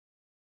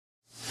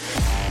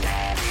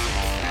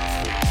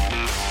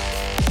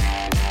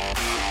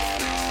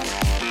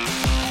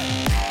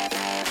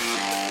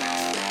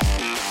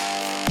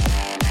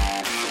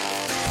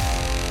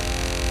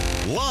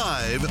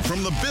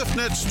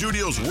TruthNet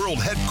Studios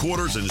World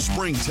Headquarters in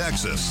Spring,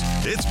 Texas,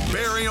 it's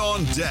Barry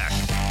on Deck,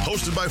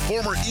 hosted by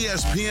former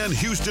ESPN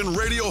Houston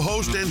radio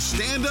host and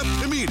stand-up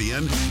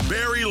comedian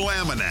Barry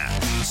Laminack,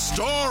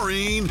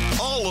 starring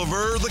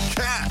Oliver the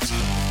Cat.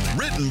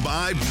 Written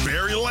by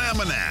Barry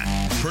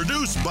Laminack,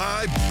 produced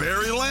by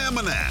Barry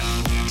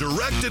Laminack,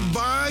 directed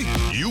by,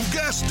 you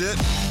guessed it,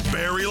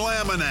 Barry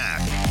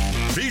Laminack,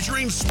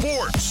 featuring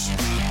sports,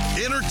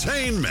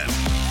 entertainment,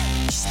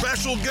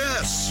 special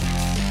guests,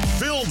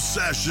 film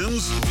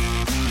sessions,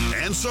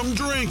 and some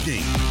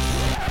drinking.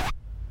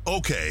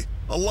 Okay,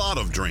 a lot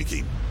of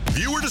drinking.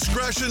 Viewer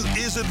discretion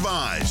is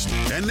advised.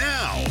 And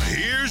now,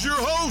 here's your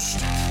host,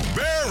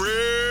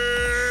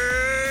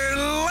 Barry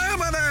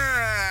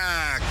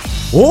Laminack.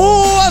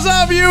 What's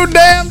up, you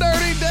damn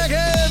dirty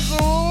deckheads?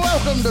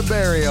 Welcome to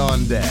Barry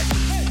on Deck.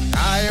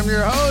 I am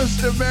your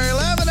host, Barry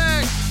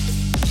Laminack.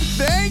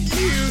 Thank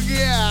you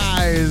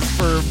guys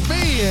for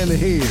being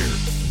here.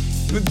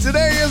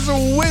 Today is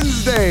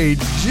Wednesday,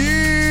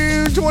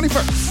 June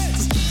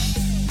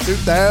 21st,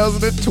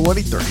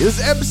 2023. This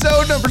is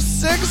episode number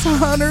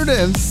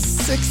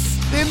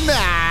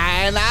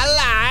 669.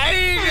 I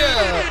like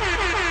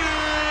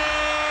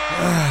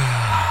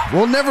it.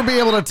 We'll never be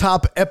able to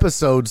top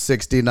episode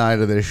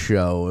 69 of this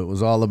show. It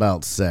was all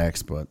about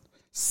sex, but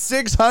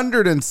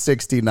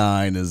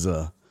 669 is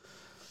a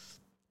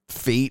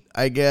feat,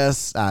 I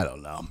guess. I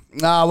don't know.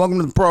 Welcome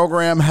to the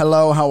program.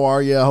 Hello, how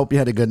are you? I hope you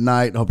had a good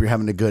night. Hope you're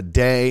having a good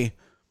day.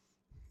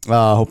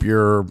 Hope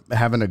you're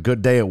having a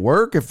good day at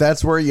work, if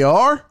that's where you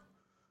are.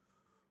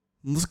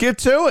 Let's get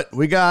to it.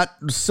 We got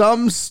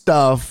some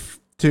stuff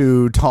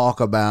to talk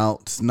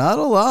about. Not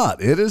a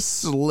lot. It is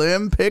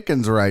slim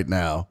pickings right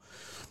now.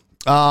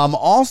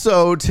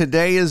 Also,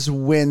 today is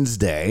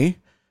Wednesday.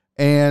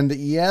 And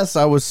yes,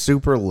 I was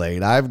super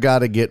late. I've got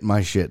to get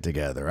my shit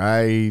together.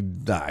 I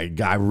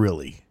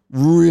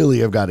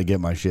really have got to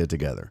get my shit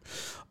together.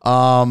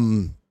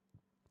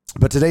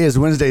 But today is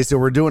Wednesday, so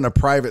we're doing a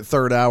private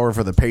third hour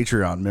for the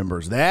Patreon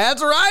members.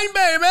 That's right,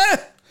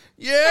 baby.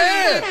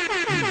 Yeah.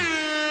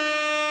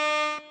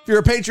 If you're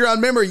a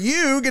Patreon member,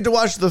 you get to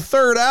watch the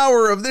third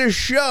hour of this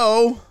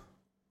show.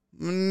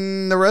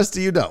 The rest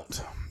of you don't.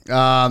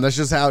 That's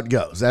just how it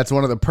goes. That's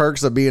one of the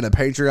perks of being a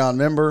Patreon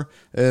member.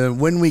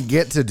 When we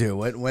get to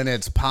do it, when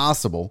it's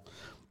possible,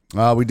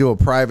 we do a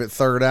private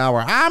third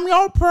hour. I'm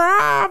your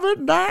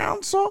private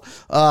dancer.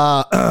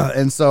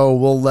 And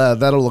so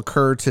that'll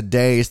occur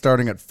today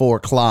starting at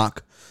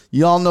 4:00.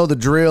 You all know the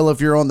drill if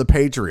you're on the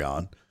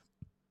Patreon.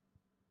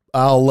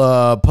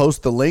 I'll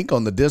post the link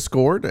on the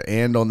Discord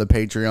and on the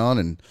Patreon,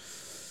 and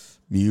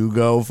you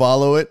go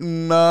follow it,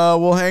 and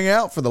we'll hang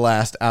out for the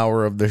last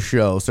hour of the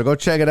show. So go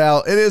check it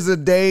out. It is a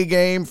day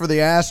game for the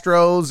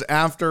Astros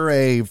after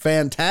a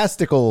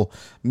fantastical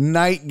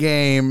night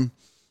game.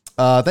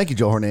 Thank you,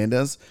 Joe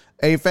Hernandez.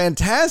 A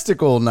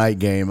fantastical night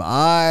game.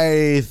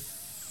 I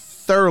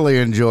thoroughly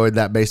enjoyed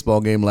that baseball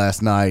game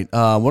last night.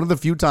 One of the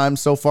few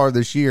times so far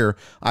this year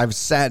I've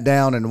sat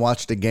down and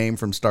watched a game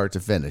from start to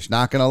finish.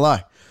 Not going to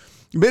lie.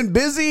 Been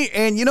busy,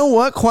 and you know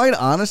what? Quite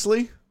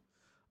honestly,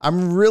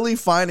 I'm really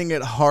finding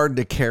it hard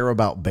to care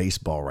about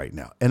baseball right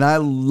now. And I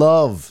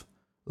love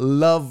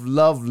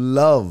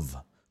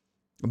the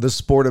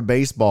sport of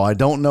baseball. I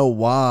don't know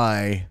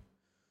why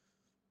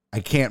I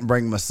can't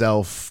bring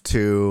myself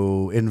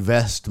to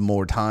invest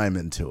more time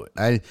into it.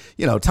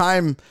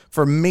 Time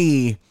for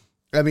me,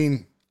 I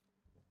mean,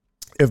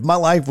 if my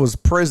life was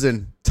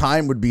prison,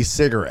 time would be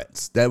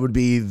cigarettes. That would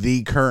be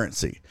the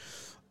currency.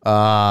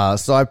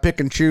 So I pick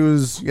and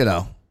choose,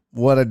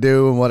 what I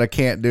do and what I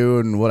can't do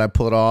and what I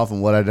put off and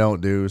what I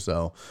don't do.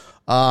 So,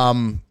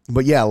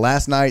 but yeah,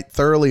 last night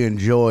thoroughly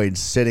enjoyed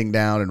sitting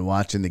down and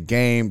watching the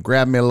game.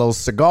 Grabbed me a little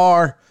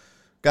cigar,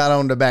 got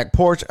on the back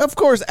porch. Of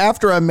course,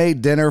 after I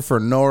made dinner for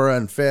Nora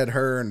and fed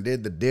her and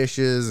did the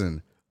dishes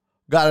and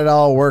got it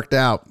all worked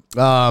out.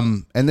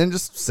 And then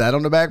just sat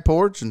on the back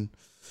porch and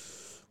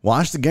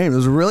watched the game. It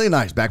was really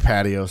nice. Back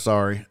patio,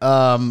 sorry.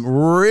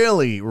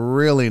 Really,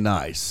 really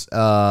nice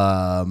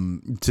to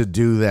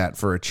do that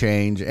for a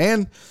change.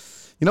 And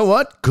you know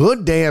what?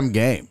 Good damn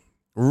game.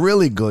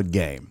 Really good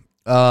game.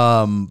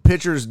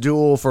 Pitchers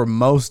duel for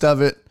most of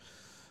it.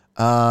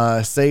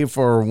 Save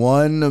for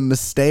one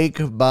mistake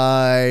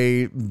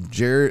by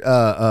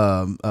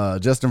Justin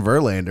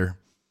Verlander.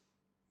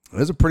 It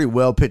was a pretty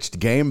well-pitched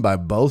game by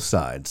both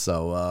sides,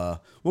 so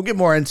we'll get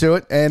more into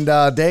it. And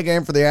day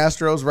game for the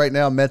Astros right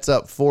now, Mets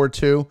up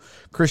 4-2.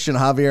 Christian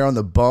Javier on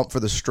the bump for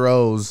the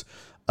Stros.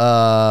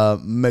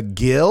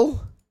 McGill? I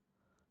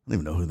don't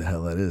even know who the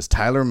hell that is.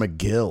 Tyler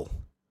McGill.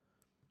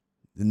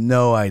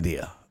 No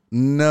idea.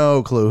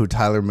 No clue who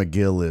Tyler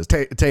McGill is.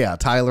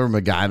 Tyler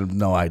McGill. I have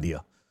no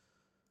idea.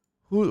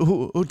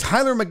 Who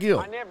Tyler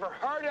McGill? I never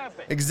heard of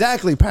it.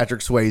 Exactly,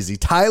 Patrick Swayze.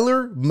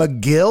 Tyler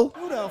McGill?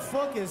 Who the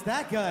fuck is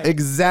that guy?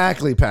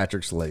 Exactly,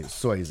 Patrick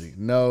Swayze.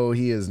 No,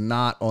 he is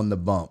not on the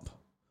bump.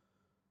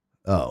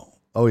 Oh,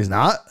 he's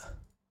not?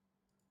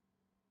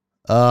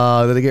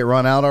 Did he get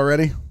run out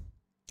already?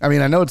 I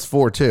mean, I know it's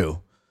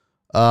 4-2.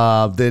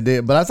 They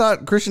did, but I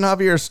thought Christian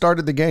Javier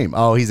started the game.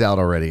 Oh, he's out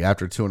already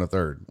after 2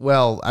 1/3.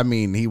 Well, I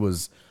mean,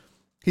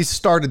 he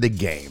started the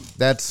game.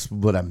 That's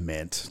what I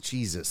meant.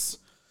 Jesus.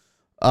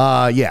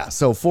 Yeah.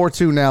 So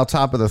 4-2 now,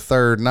 top of the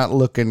third. Not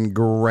looking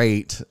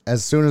great.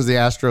 As soon as the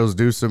Astros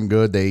do some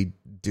good, they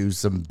do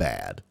some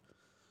bad.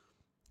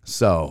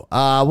 So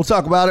we'll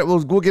talk about it. We'll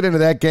get into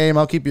that game.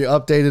 I'll keep you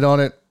updated on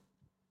it.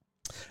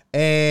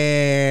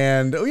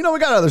 And, we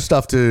got other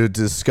stuff to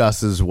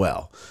discuss as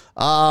well.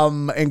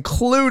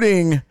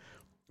 Including,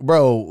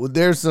 bro,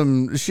 there's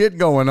some shit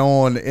going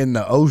on in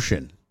the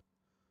ocean.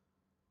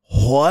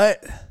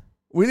 What?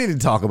 We need to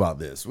talk about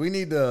this.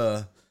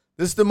 This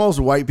is the most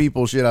white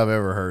people shit I've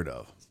ever heard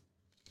of.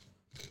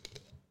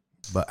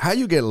 But how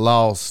you get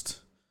lost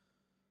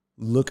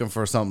looking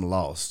for something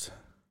lost?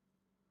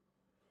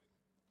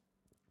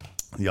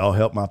 Y'all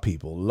help my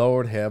people.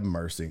 Lord have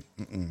mercy.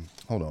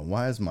 Hold on.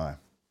 Why is my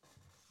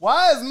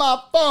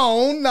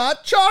phone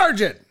not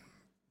charging?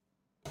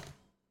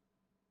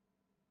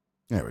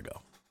 There we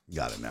go.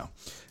 Got it now.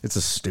 It's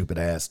a stupid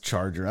ass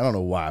charger. I don't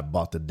know why I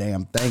bought the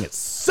damn thing. It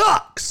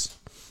sucks.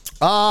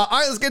 All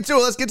right, let's get to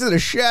it. Let's get to the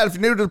chat. If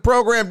you're new to the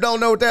program, don't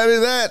know what that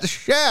is. The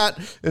chat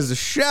is a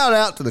shout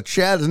out to the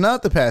chat. It's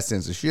not the past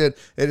tense of shit.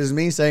 It is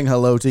me saying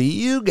hello to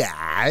you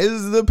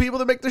guys, the people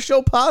that make the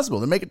show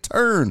possible, that make it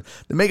turn,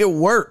 that make it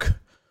work.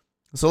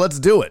 So let's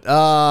do it.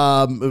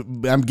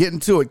 I'm getting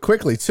to it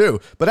quickly,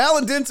 too. But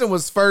Alan Denson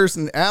was first.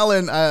 And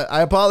Alan,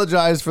 I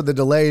apologize for the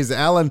delays.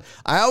 Alan,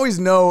 I always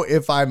know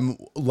if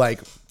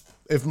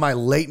my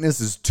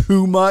lateness is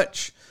too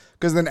much.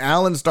 Because then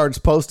Alan starts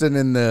posting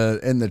in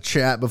the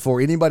chat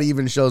before anybody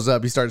even shows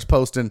up. He starts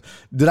posting,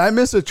 did I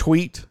miss a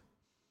tweet?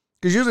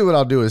 Because usually what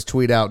I'll do is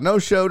tweet out, no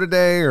show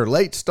today or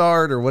late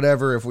start or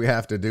whatever if we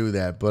have to do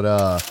that. But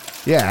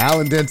yeah,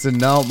 Alan Denson,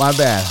 no, my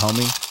bad,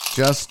 homie.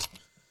 Just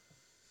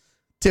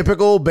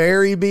typical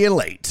Barry being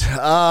late.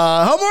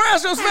 Homo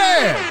Astros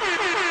fan.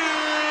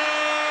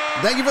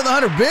 Thank you for the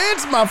 100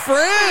 bits, my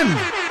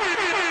friend.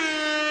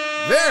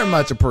 Very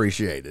much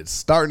appreciated.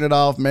 Starting it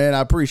off, man. I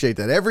appreciate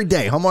that. Every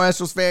day, Homo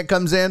Astros fan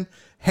comes in,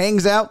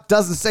 hangs out,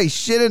 doesn't say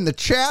shit in the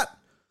chat,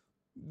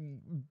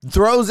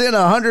 throws in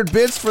 100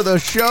 bits for the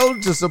show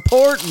to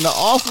support, and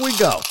off we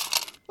go.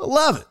 I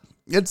love it.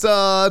 It's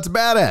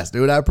badass,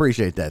 dude. I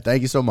appreciate that.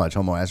 Thank you so much,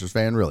 Homo Astros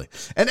fan, really.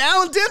 And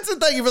Alan Denson,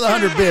 thank you for the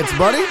 100 bits,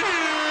 buddy.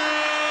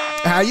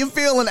 How you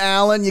feeling,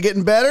 Alan? You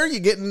getting better?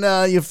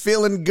 You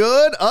feeling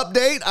good?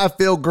 Update, I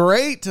feel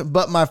great,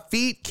 but my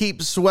feet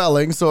keep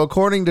swelling. So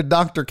according to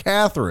Dr.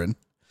 Catherine,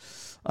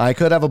 I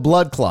could have a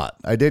blood clot.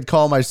 I did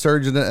call my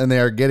surgeon and they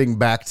are getting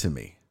back to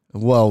me.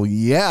 Well,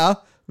 yeah,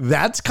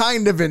 that's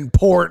kind of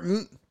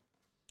important.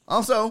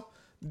 Also,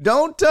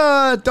 don't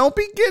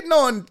be getting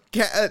on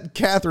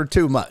Catherine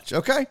too much,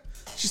 okay?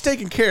 She's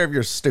taking care of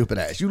your stupid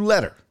ass. You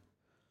let her.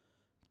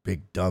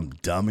 Big dumb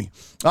dummy.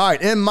 All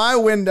right, in my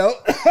window,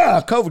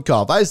 COVID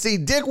cough. I see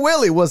Dick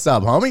Willie. What's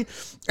up, homie?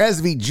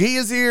 SVG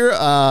is here.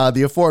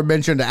 The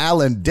aforementioned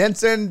Alan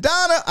Denson.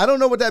 Donna, I don't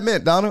know what that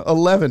meant, Donna.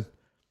 11.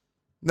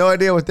 No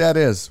idea what that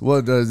is.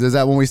 What is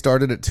that when we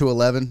started at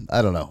 2:11?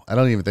 I don't know. I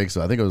don't even think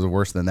so. I think it was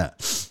worse than that.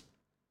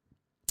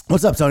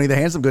 What's up, Tony the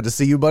Handsome? Good to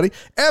see you, buddy.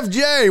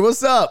 FJ,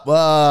 what's up?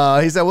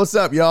 He said, what's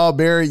up, y'all?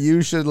 Barry,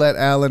 you should let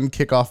Alan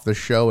kick off the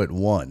show at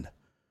 1.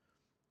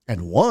 At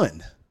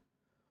 1?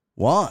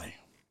 Why?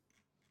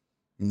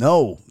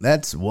 No,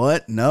 that's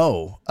what?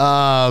 No.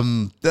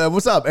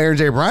 What's up, Aaron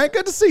J. Bryant?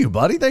 Good to see you,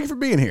 buddy. Thank you for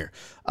being here.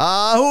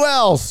 Who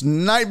else?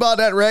 Nightbot,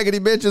 that raggedy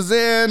bitch is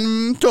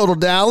in. Total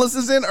Dallas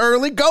is in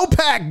early. Go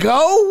Pack,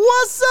 go.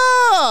 What's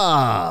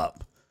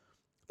up?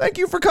 Thank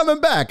you for coming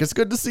back. It's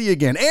good to see you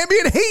again.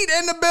 Ambient Heat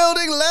in the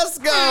building. Let's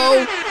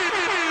go.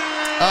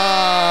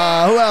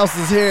 Who else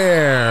is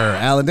here?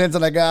 Alan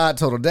Denson, I got.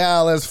 Total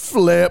Dallas.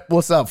 Flip.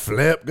 What's up,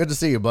 Flip? Good to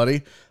see you,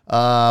 buddy.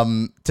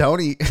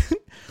 Tony...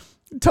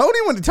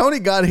 when Tony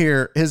got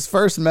here, his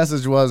first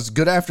message was,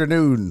 good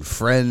afternoon,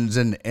 friends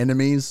and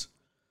enemies.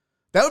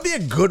 That would be a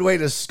good way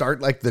to start,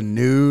 like, the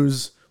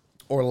news,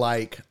 or,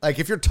 like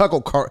if you're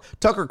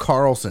Tucker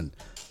Carlson,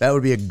 that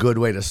would be a good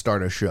way to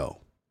start a show.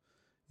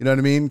 You know what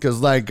I mean? Because,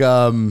 like,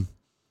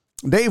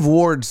 Dave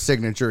Ward's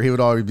signature, he would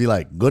always be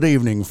like, good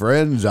evening,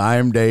 friends,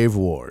 I'm Dave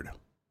Ward.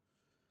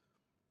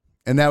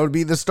 And that would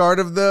be the start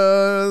of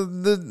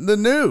the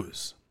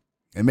news.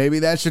 And maybe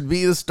that should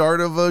be the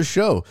start of a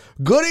show.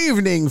 Good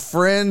evening,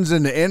 friends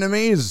and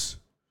enemies.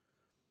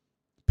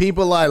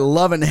 People I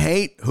love and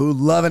hate who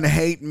love and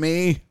hate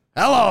me.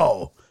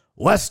 Hello.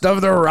 West of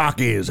the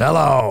Rockies.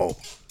 Hello.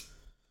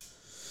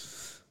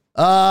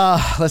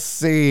 Let's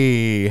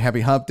see.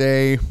 Happy Hump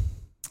Day.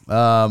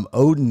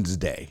 Odin's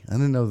Day. I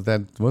didn't know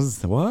that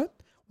was what?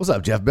 What's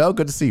up, Jeff Bell?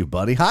 Good to see you,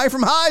 buddy. Hi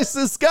from High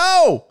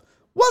Cisco.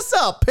 What's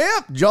up,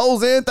 pimp?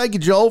 Joel's in. Thank you,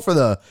 Joel, for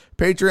the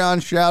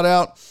Patreon shout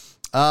out.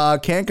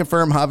 Can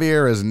confirm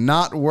Javier is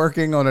not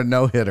working on a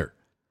no-hitter.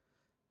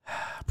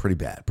 Pretty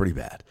bad.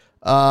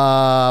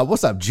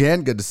 What's up,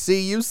 Jen? Good to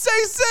see you.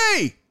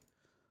 Say.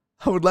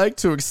 I would like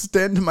to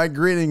extend my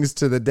greetings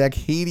to the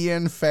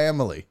Decadian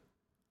family.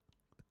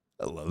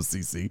 I love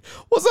CC.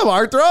 What's up,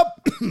 Heartthrob?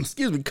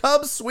 Excuse me.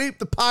 Cubs sweep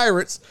the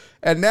Pirates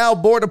and now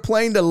board a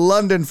plane to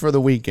London for the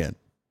weekend.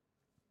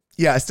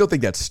 Yeah, I still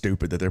think that's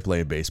stupid that they're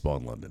playing baseball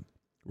in London.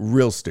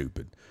 Real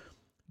stupid.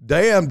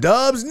 Damn,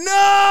 Dubs.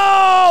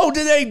 No!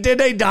 Did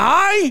they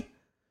die?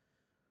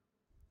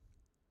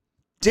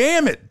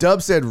 Damn it.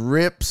 Dub said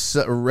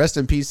rest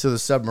in peace to the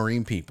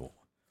submarine people.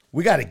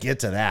 We got to get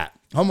to that.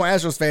 Homo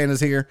Astros fan is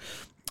here.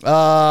 Who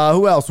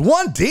else?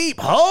 One Deep.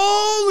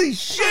 Holy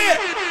shit.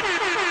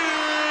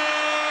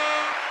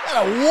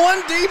 Got a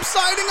One Deep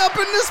sighting up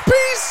in this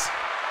piece.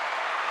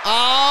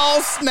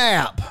 Oh,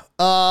 snap.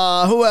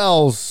 Who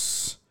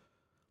else?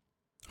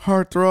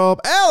 Heartthrob.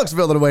 Alex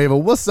Villanueva,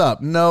 what's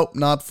up? Nope,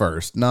 not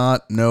first.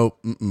 Nope.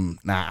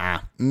 Nah.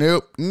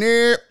 Nope.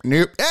 Hey,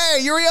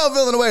 Uriel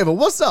Villanueva,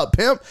 what's up,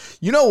 pimp?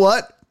 You know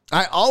what?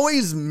 I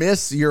always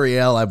miss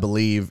Uriel, I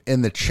believe,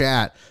 in the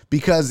chat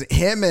because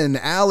him and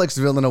Alex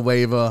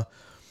Villanueva,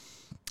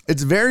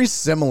 it's very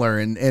similar.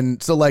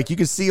 And so, like, you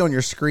can see on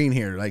your screen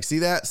here, like, see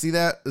that? See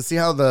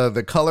how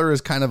the color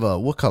is kind of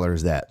what color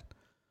is that?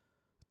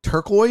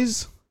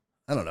 Turquoise?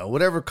 I don't know,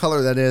 whatever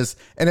color that is.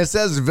 And it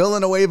says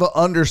Villanueva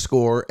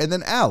 _ and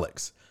then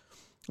Alex.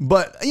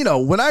 But, you know,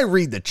 when I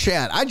read the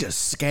chat, I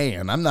just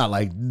scan. I'm not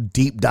like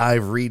deep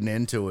dive reading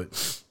into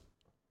it.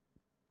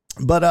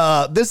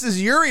 But this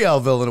is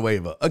Uriel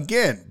Villanueva.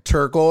 Again,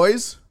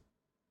 turquoise,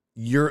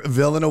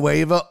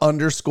 Villanueva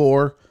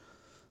 _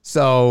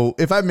 So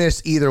if I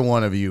miss either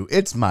one of you,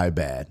 it's my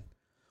bad.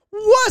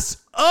 What's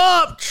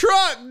up,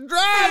 truck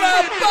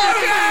driver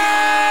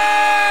Boogie?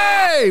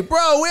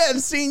 Bro, we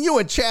hadn't seen you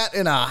in chat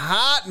in a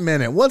hot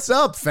minute. What's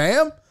up,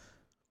 fam?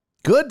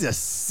 Good to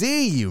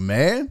see you,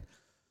 man.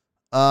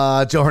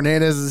 Joe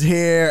Hernandez is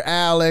here.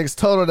 Alex,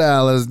 Total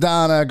Dallas,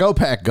 Donna, Go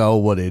Pack Go.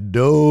 What it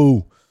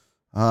do?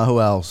 Who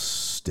else?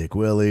 Stick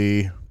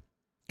Willie.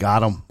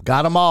 Got him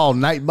all.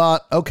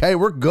 Nightbot. Okay,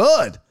 we're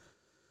good.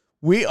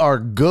 We are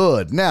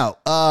good. Now,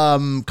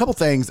 couple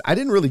things. I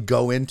didn't really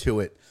go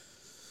into it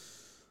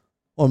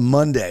on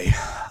Monday,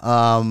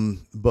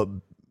 but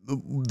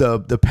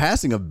the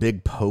passing of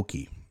Big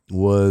Pokey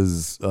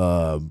was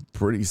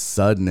pretty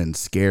sudden and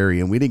scary,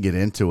 and we didn't get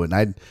into it.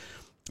 And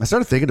I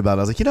started thinking about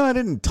it. I was like, I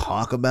didn't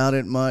talk about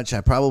it much. I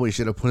probably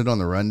should have put it on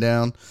the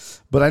rundown,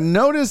 but I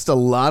noticed a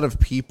lot of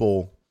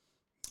people,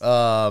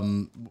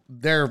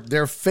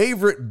 their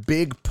favorite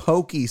Big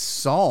Pokey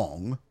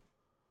song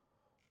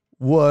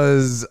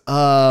was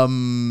what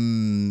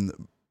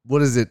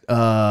is it?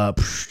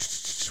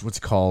 What's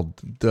it called?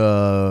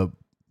 The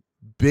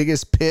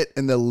Biggest Pit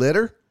in the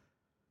Litter.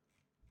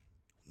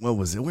 What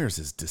was it? Where's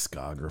his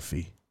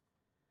discography?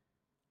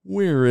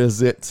 Where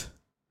is it?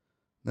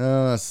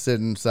 No,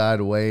 Sitting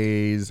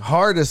Sideways.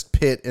 Hardest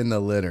Pit in the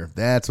Litter.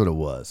 That's what it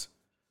was.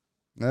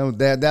 No,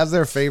 that's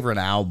their favorite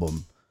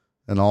album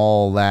and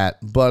all that.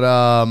 But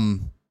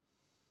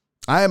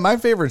my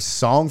favorite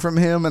song from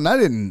him, and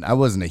I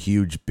wasn't a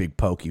huge Big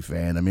Pokey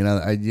fan. I mean,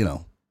 I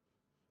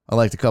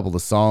liked a couple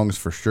of songs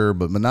for sure,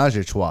 but Menage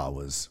a Trois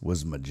was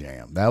my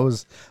jam. That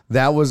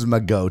was my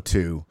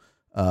go-to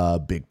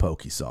Big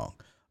Pokey song.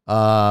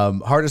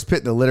 Hardest Pit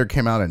in the Litter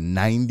came out in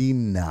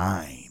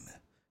 99.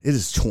 It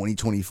is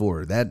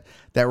 2024. That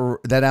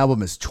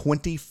album is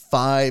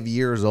 25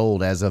 years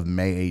old as of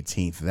May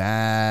 18th.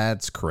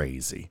 That's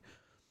crazy.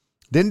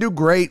 Didn't do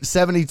great.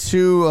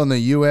 72 on the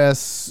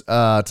U.S.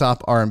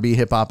 Top R&B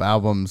hip hop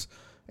albums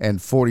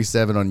and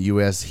 47 on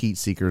U.S. Heat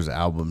Seekers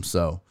album.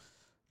 So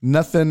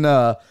nothing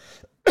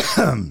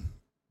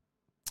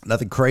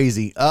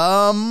crazy.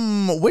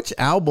 Which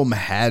album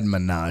had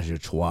Menage a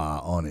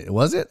Trois on it?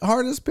 Was it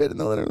Hardest Pit in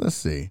the Litter? Let's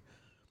see.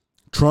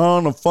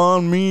 Trying to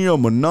find me a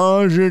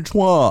Menage a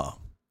Trois.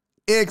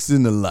 X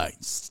in the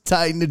lights.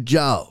 Tighten the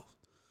jaw.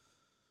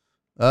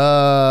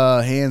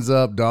 Hands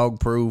Up, Dog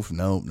Proof.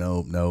 Nope.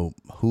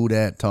 Who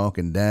Dat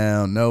Talking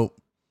Down. Nope.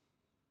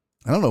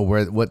 I don't know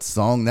what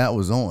song that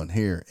was on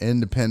here.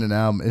 Independent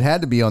album. It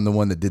had to be on the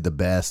one that did the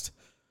best.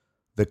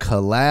 The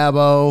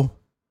Collabo.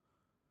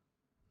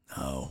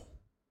 No.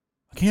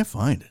 I can't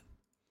find it.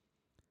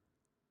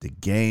 The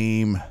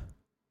Game.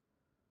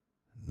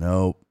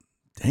 Nope.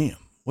 Damn.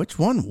 Which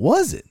one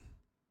was it?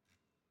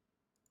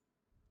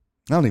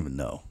 I don't even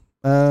know.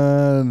 He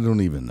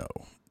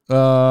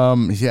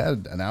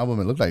had an album,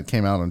 it looked like it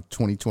came out in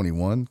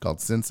 2021 called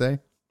Sensei.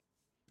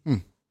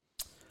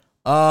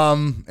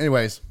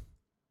 Anyways,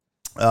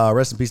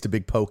 rest in peace to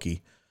Big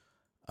Pokey.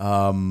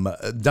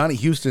 Donnie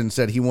Houston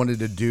said he wanted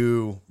to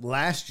do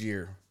last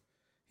year.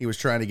 He was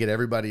trying to get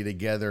everybody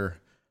together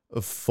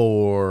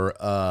for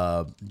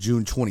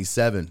June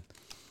 27th.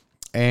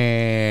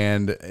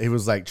 And he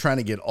was like trying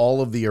to get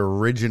all of the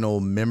original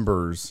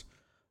members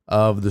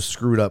of the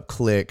Screwed Up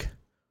Clique.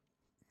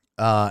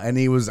 And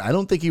I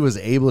don't think he was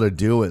able to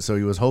do it. So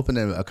he was hoping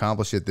to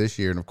accomplish it this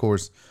year. And of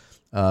course,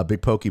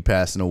 Big Pokey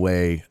passing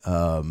away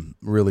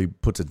really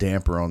puts a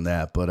damper on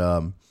that.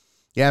 But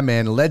yeah,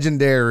 man,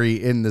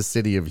 legendary in the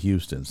city of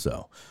Houston.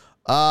 So,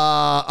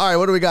 all right,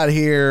 what do we got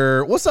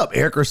here? What's up,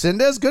 Eric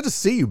Resendez? Good to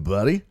see you,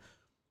 buddy.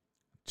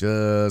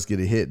 Just get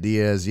a hit,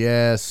 Diaz.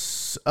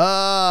 Yes.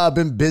 Wallace.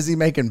 Been busy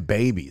making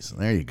babies.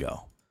 There you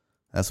go.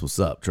 That's what's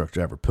up, truck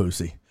driver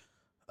pussy.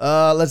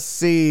 Let's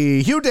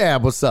see. Hugh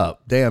Dab, what's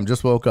up? Damn,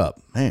 just woke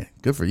up. Man,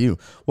 good for you.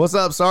 What's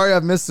up? Sorry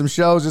I've missed some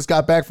shows. Just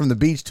got back from the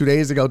beach 2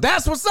 days ago.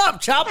 That's what's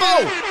up,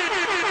 Chapo.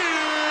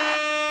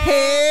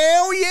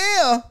 Hell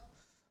yeah.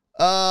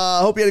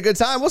 Hope you had a good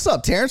time. What's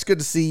up, Terrence? Good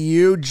to see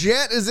you.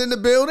 Jet is in the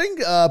building.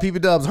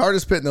 PB Dubs,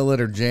 hardest pit in the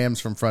litter,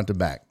 jams from front to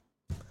back.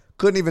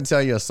 Couldn't even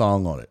tell you a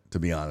song on it, to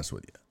be honest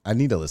with you. I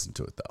need to listen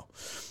to it,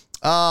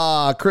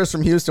 though. Chris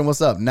from Houston,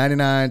 what's up?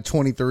 99,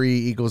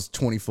 23 equals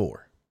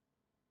 24.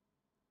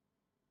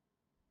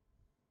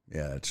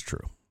 Yeah, that's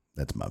true.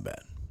 That's my bad.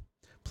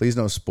 Please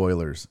no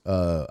spoilers.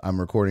 I'm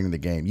recording the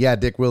game. Yeah,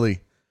 Dick Willie.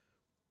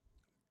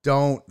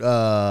 Don't give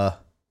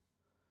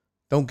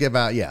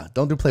out. Yeah,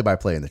 don't do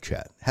play-by-play in the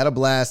chat. Had a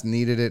blast,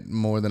 needed it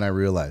more than I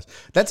realized.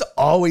 That's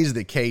always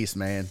the case,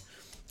 man.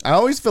 I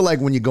always feel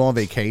like when you go on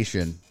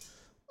vacation,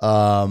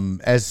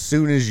 as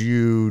soon as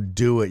you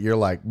do it, you're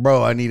like,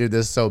 bro, I needed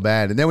this so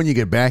bad. And then when you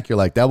get back, you're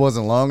like, that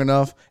wasn't long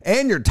enough.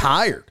 And you're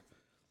tired.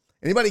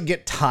 Anybody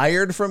get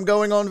tired from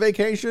going on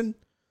vacation?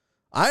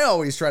 I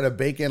always try to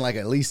bake in like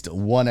at least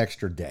one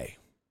extra day.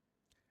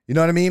 You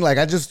know what I mean? Like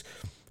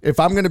if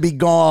I'm going to be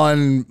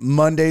gone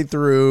Monday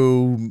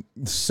through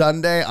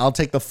Sunday, I'll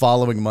take the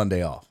following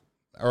Monday off,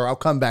 or I'll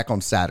come back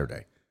on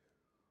Saturday.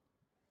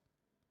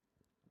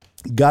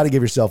 Got to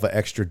give yourself an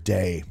extra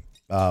day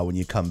when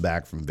you come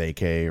back from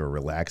vacay or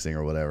relaxing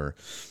or whatever.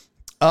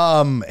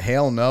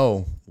 Hell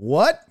no.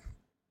 What?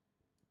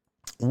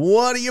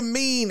 What do you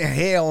mean?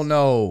 Hell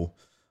no.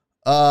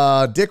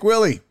 Dick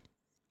Willie.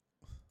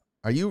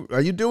 Are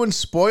you doing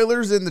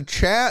spoilers in the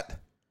chat?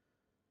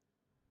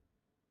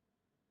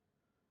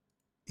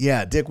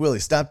 Yeah, Dick Willie,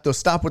 stop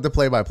with the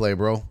play-by-play,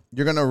 bro.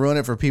 You're gonna ruin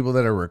it for people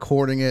that are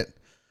recording it.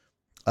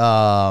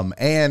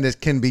 And it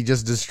can be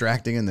just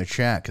distracting in the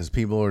chat because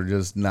people are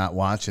just not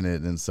watching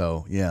it, and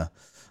so yeah.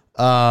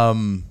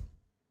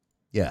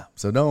 Yeah,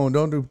 so don't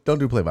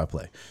do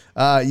play-by-play.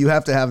 You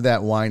have to have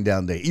that wind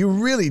down day. You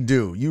really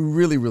do. You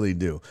really, really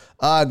do.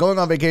 Going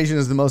on vacation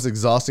is the most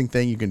exhausting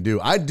thing you can do.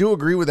 I do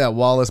agree with that,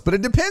 Wallace, but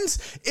it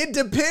depends. It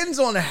depends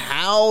on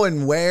how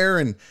and where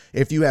and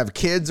if you have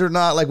kids or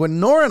not. Like when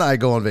Nora and I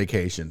go on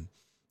vacation,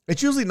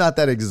 it's usually not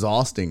that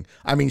exhausting.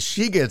 I mean,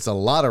 she gets a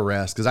lot of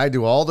rest because I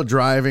do all the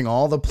driving,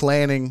 all the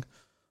planning,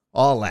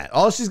 all that.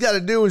 All she's got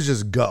to do is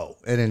just go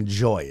and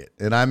enjoy it.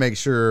 And I make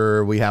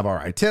sure we have our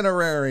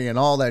itinerary and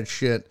all that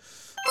shit.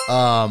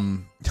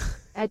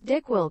 At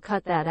Dick will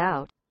cut that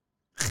out.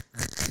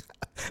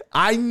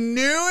 I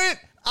knew it.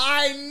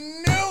 I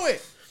knew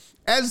it.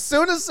 As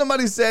soon as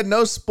somebody said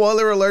no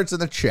spoiler alerts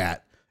in the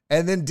chat,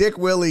 and then Dick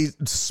Willie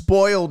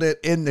spoiled it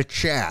in the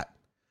chat,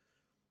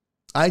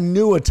 I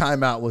knew a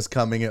timeout was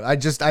coming. I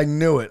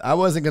knew it. I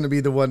wasn't going to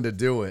be the one to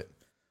do it.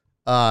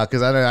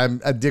 Because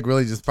Dick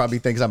Willie just probably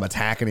thinks I'm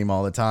attacking him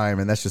all the time,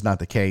 and that's just not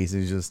the case.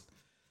 He's just,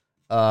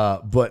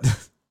 but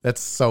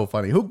that's so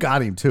funny. Who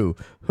got him too?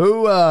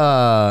 Who,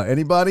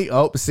 anybody?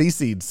 Oh,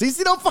 CC.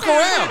 CC don't fuck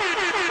around.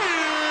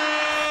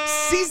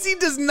 CC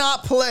does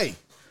not play.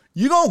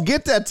 You gonna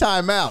get that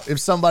timeout if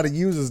somebody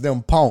uses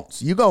them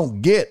punts. You gonna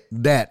get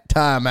that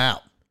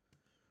timeout.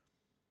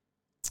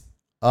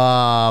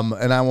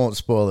 And I won't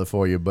spoil it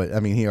for you, but I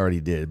mean, he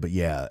already did. But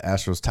yeah,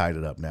 Astros tied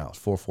it up now. It's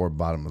 4-4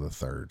 bottom of the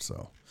third.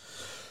 So,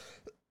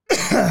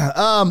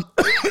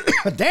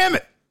 damn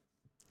it.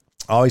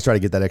 Always try to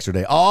get that extra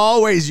day.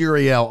 Always,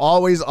 Uriel.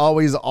 Always,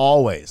 always,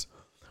 always.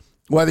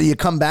 Whether you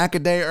come back a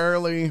day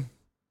early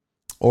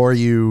or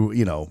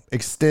you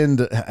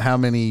extend how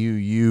many you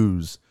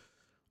use,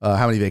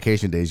 how many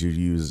vacation days you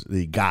use,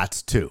 the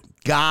gots to.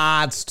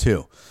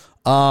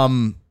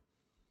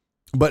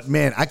 But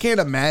man, I can't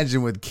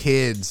imagine with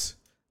kids,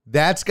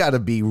 that's got to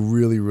be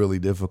really, really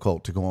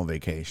difficult to go on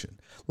vacation.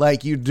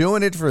 Like you're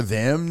doing it for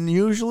them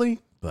usually,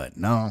 but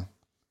no.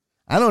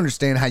 I don't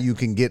understand how you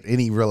can get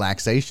any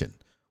relaxation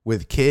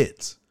with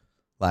kids.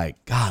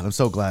 Like, God, I'm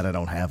so glad I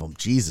don't have them.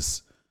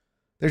 Jesus.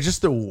 They're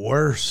just the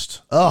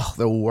worst. Oh,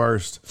 the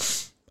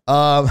worst.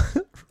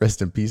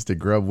 Rest in peace to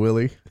Grub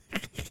Willie.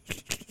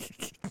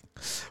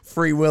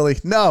 Free Willie.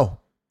 No,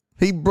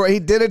 he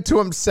did it to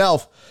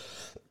himself.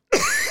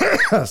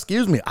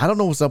 Excuse me. I don't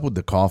know what's up with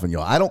the coughing,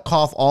 y'all. I don't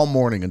cough all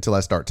morning until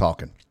I start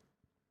talking.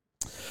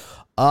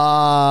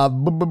 Let's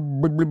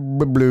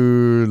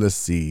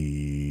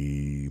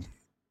see.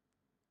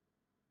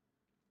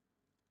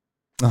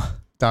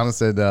 Donna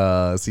said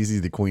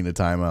Cece's the queen of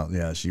timeout.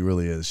 Yeah, she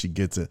really is. She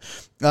gets it.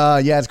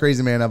 Yeah, it's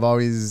crazy, man. I've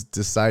always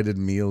decided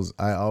meals.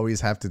 I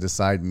always have to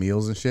decide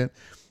meals and shit.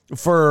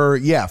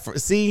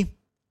 See,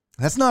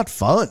 that's not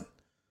fun.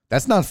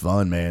 That's not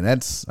fun, man.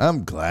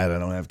 I'm glad I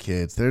don't have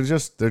kids.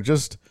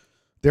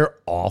 They're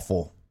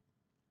awful.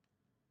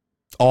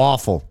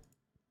 Awful.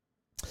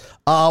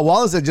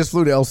 Wallace said just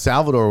flew to El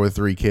Salvador with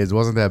 3 kids.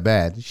 Wasn't that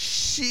bad.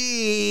 Shit.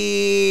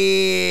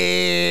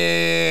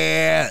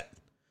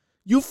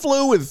 You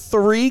flew with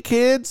 3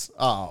 kids?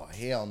 Oh,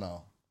 hell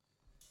no.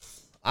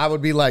 I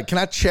would be like, can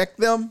I check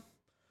them?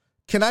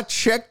 Can I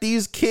check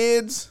these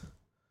kids?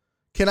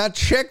 Can I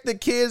check the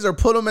kids or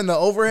put them in the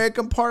overhead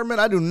compartment?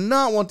 I do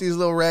not want these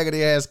little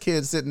raggedy ass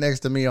kids sitting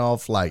next to me all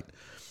flight.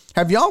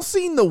 Have y'all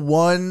seen the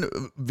one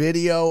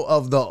video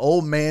of the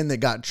old man that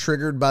got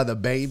triggered by the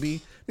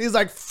baby? He's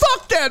like,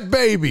 fuck that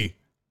baby.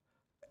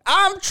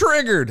 I'm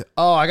triggered.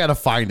 Oh, I got to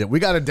find it. We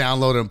got to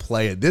download and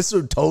play it. This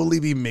would totally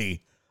be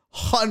me.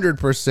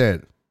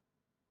 100%.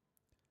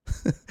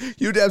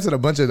 You dabs in a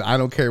bunch of, I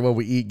don't care what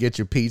we eat, get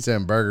you pizza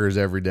and burgers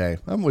every day.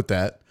 I'm with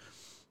that.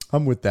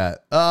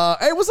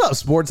 Hey, what's up,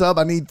 Sports Hub?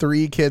 I need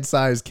 3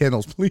 kid-sized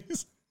kennels,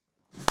 please.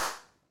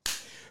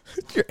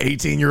 Your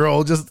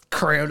 18-year-old just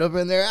crammed up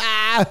in there.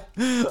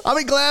 I'll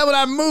be glad when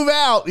I move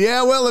out.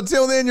 Yeah, well,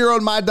 until then, you're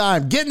on my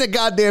dime. Get in the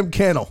goddamn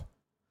kennel.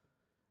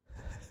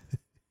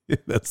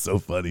 That's so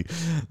funny.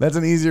 That's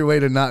an easier way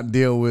to not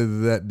deal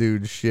with that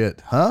dude's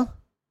shit. Huh?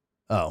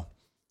 Oh,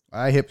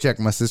 I hip check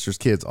my sister's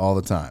kids all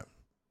the time.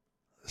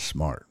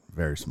 Smart.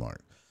 Very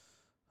smart.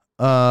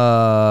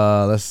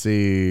 Let's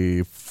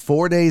see.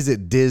 4 days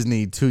at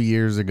Disney 2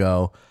 years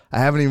ago. I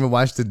haven't even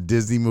watched a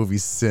Disney movie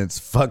since.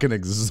 Fucking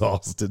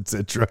exhausted,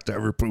 said truck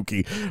driver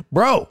Pookie.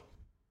 Bro,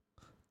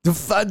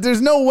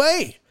 there's no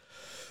way.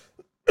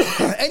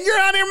 And you're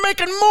out here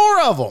making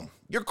more of them.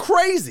 You're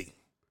crazy.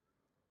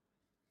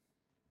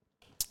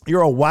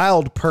 You're a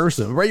wild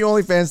person. Ray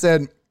OnlyFans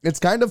said,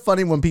 it's kind of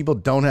funny when people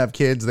don't have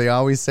kids. They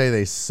always say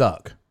they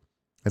suck.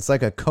 It's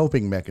like a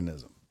coping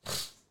mechanism.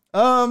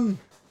 I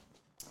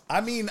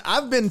mean,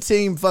 I've been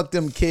team fuck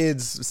them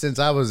kids since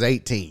I was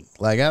 18.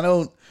 Like,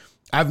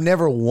 I've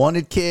never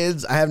wanted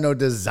kids. I have no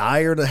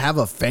desire to have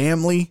a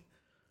family.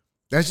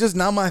 That's just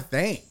not my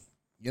thing,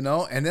 you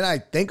know? And then I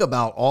think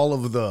about all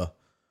of the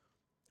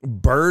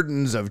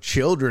burdens of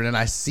children and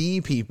I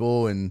see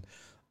people and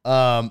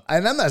I'm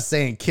not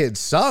saying kids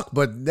suck,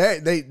 but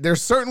they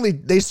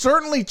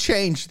certainly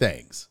change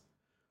things.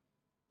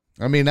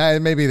 I mean,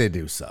 maybe they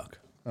do suck.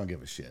 I don't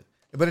give a shit.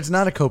 But it's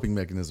not a coping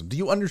mechanism. Do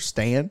you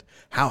understand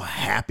how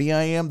happy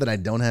I am that I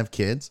don't have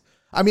kids?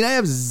 I mean, I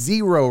have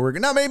zero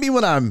regret. Now, maybe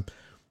when I'm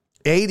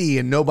 80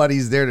 and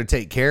nobody's there to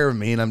take care of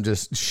me and I'm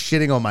just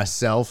shitting on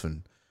myself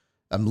and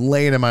I'm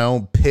laying in my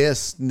own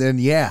piss, and then,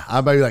 yeah, I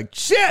might be like,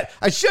 shit,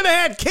 I should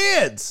have had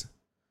kids.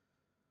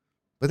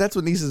 But that's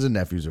what nieces and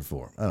nephews are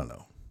for. I don't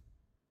know.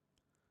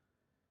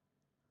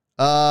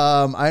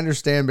 I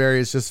understand,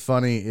 Barry. It's just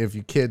funny. If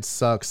your kids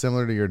suck,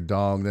 similar to your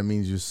dog, that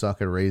means you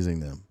suck at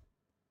raising them.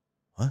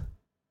 What?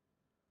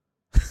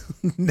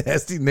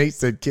 Nasty Nate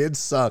said, kids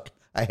suck.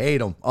 I hate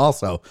them.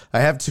 Also, I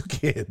have 2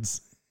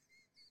 kids.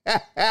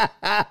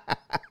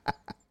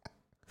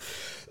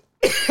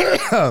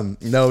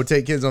 No,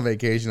 take kids on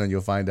vacation and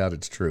you'll find out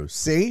it's true.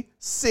 See?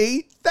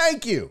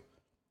 Thank you.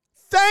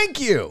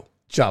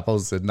 Chapo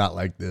said, not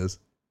like this.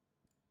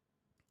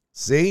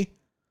 See?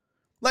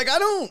 Like, I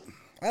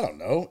don't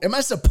know. Am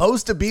I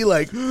supposed to be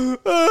like,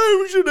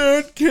 I should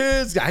have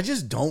kids? I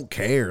just don't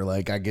care.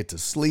 Like, I get to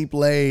sleep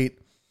late.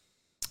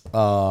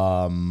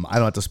 I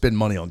don't have to spend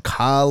money on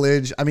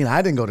college. I mean,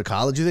 I didn't go to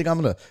college. You think I'm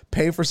going to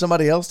pay for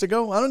somebody else to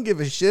go? I don't give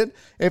a shit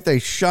if they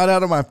shot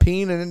out of my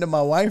peen and into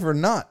my wife or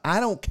not. I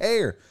don't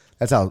care.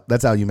 That's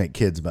how you make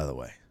kids, by the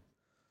way.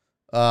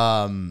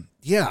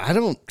 Yeah, I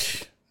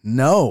don't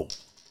know.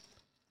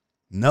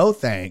 No,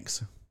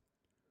 thanks.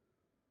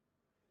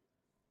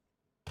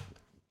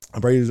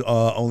 Brady's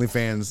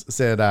OnlyFans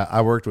said, I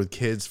worked with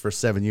kids for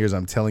 7 years.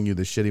 I'm telling you,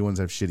 the shitty ones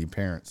have shitty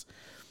parents.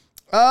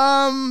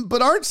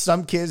 But aren't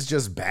some kids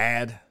just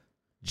bad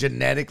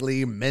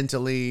genetically,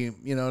 mentally?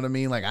 You know what I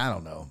mean? Like, I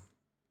don't know.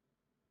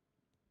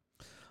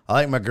 I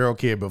like my girl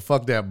kid, but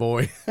fuck that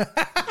boy.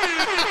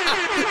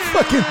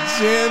 Fucking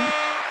Jen.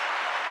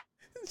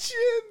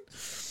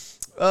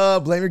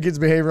 Blame your kid's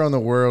behavior on the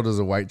world as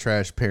a white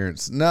trash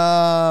parents. No,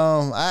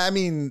 I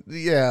mean,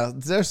 yeah,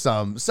 there's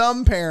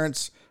some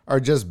parents are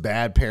just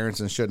bad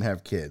parents and shouldn't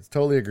have kids.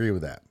 Totally agree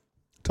with that.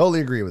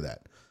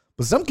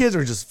 But some kids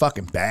are just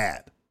fucking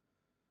bad.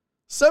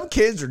 Some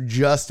kids are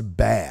just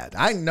bad.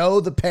 I know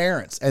the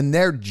parents, and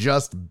they're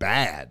just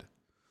bad.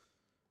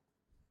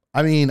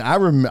 I mean,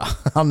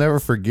 I'll never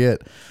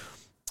forget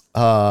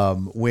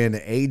when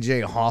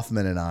AJ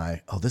Hoffman and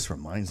I. Oh, this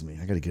reminds me.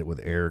 I got to get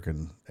with Eric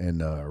and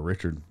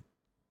Richard.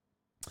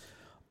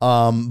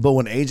 But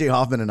when AJ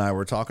Hoffman and I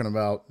were talking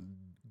about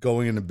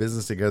going into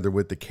business together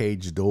with the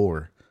Cage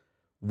Door,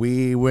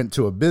 we went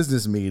to a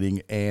business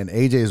meeting, and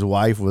AJ's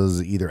wife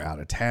was either out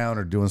of town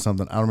or doing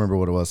something. I don't remember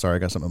what it was. Sorry, I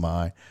got something in my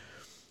eye.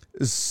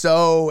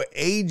 So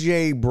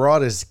AJ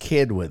brought his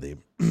kid with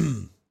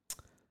him.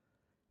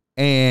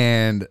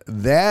 And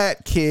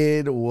that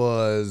kid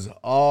was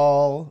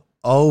all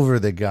over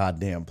the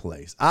goddamn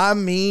place. I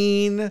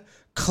mean,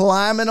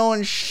 climbing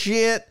on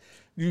shit.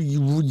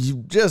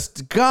 You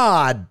just,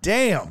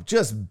 goddamn,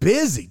 just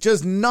busy,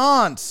 just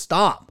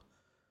nonstop.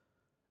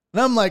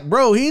 And I'm like,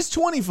 bro, he's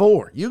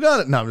 24. You got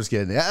it. No, I'm just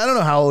kidding. I don't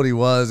know how old he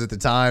was at the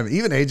time.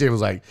 Even AJ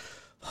was like,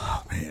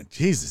 oh, man,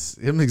 Jesus,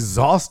 I'm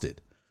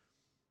exhausted.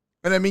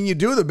 And I mean, you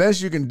do the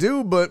best you can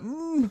do, but,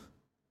 you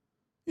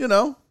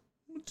know,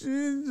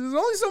 there's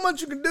only so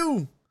much you can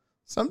do.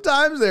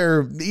 Sometimes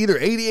they're either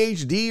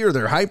ADHD or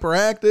they're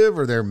hyperactive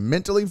or they're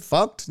mentally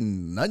fucked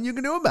and nothing you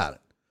can do about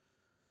it.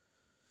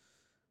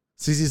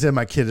 Cece said,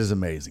 my kid is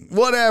amazing.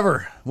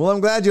 Whatever. Well, I'm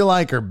glad you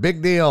like her.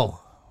 Big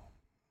deal.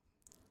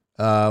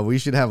 We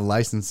should have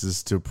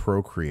licenses to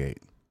procreate.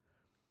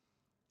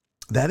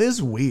 That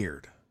is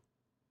weird,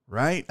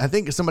 right? I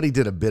think somebody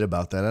did a bit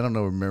about that. I don't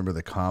know, remember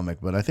the comic,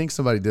 but I think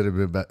somebody did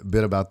a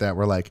bit about that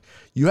where like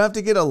you have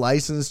to get a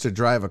license to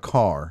drive a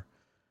car.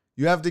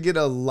 You have to get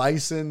a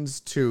license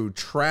to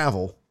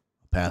travel,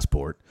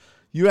 passport.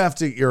 You have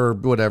to, or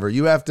whatever.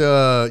 You have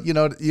to, you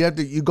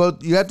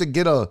have to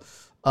get a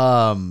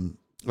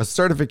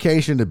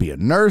certification to be a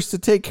nurse to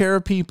take care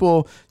of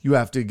people. You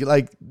have to get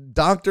like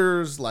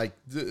doctors, like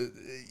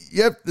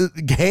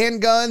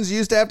handguns you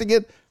used to have to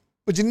get,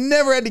 but you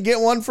never had to get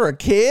one for a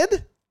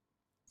kid.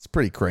 It's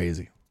pretty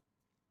crazy.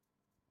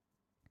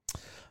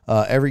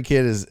 Every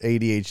kid is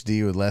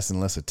ADHD with less and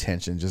less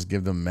attention. Just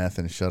give them meth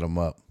and shut them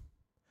up.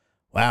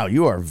 Wow,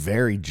 you are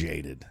very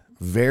jaded.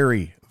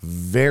 Very,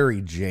 very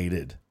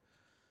jaded.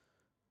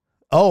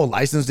 Oh,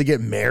 license to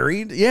get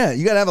married? Yeah,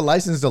 you got to have a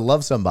license to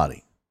love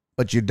somebody.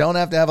 But you don't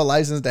have to have a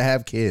license to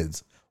have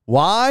kids.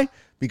 Why?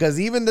 Because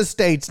even the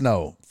states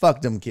know.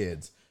 Fuck them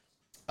kids.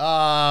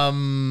 I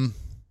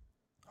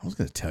was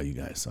going to tell you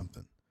guys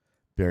something.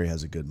 Barry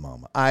has a good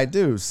mama. I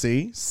do.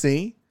 See?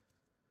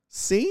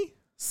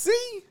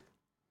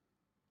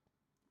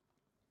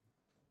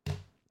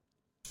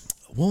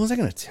 What was I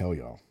going to tell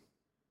y'all?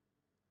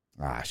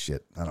 Ah,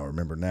 shit. I don't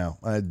remember now.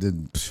 I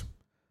don't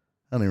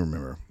even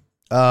remember.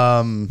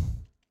 Nope.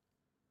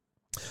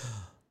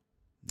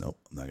 I'm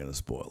not going to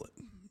spoil it.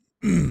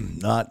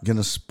 Not going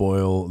to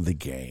spoil the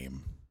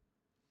game.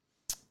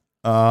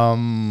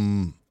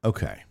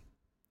 Okay.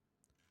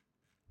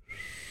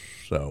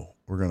 So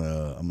I'm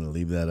going to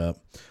leave that up.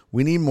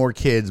 We need more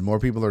kids. More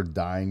people are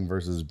dying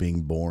versus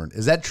being born.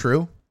 Is that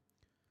true?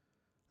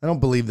 I don't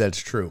believe that's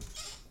true.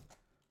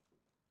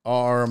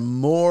 Are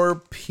more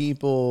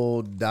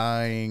people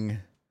dying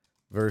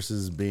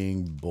versus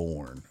being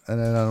born?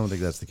 And I don't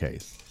think that's the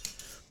case.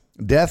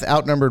 Death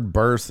outnumbered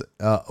birth.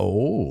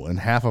 In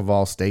half of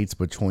all states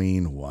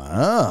between.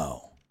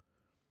 Wow.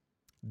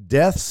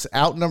 Deaths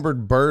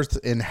outnumbered birth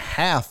in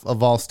half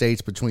of all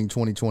states between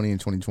 2020 and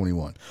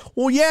 2021.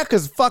 Well, yeah,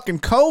 because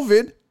fucking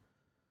COVID.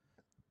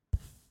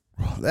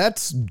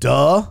 That's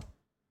duh.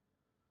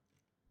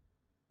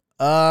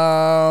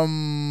 While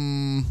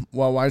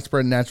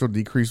widespread natural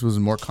decrease was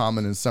more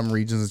common in some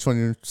regions,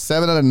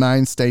 7 out of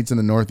 9 states in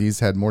the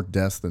Northeast had more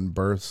deaths than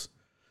births.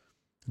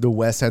 The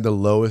West had the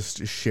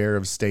lowest share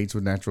of states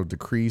with natural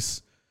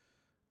decrease.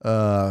 3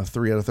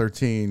 out of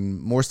 13.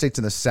 More states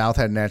in the South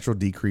had natural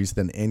decrease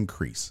than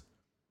increase.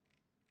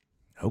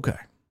 Okay.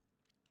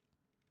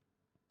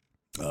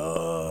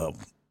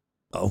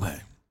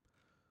 Okay.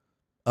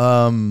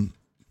 I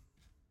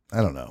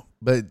don't know.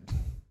 But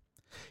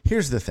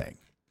here's the thing.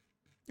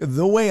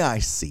 The way I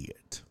see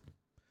it,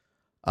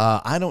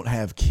 I don't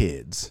have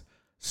kids,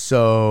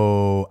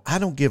 so I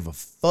don't give a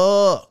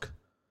fuck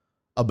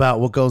about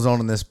what goes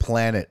on this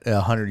planet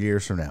 100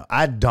 years from now.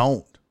 I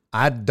don't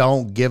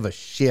give a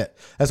shit.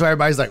 That's why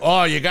everybody's like,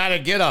 "Oh, you gotta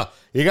get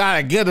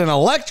an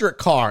electric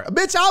car."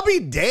 Bitch, I'll be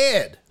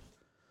dead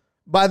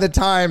by the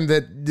time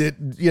that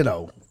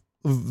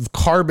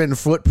carbon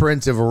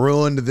footprints have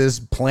ruined this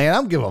planet. I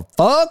don't give a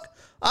fuck.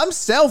 I'm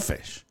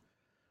selfish.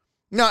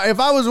 Now, if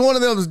I was one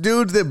of those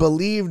dudes that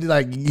believed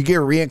like you get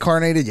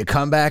reincarnated, you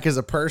come back as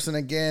a person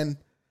again,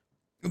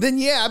 then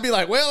yeah, I'd be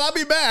like, well, I'll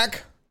be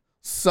back.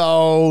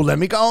 So let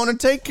me go on and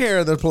take care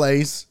of the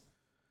place.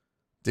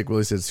 Dick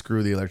Willie said,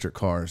 screw the electric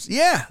cars.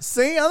 Yeah,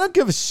 see, I don't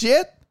give a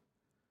shit.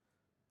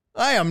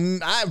 I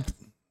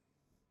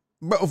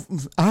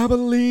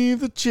believe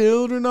the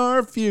children are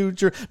our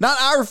future.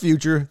 Not our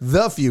future,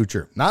 the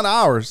future. Not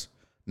ours.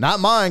 Not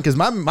mine, because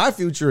my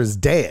future is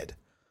dead.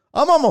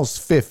 I'm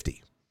almost 50.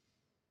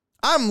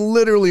 I'm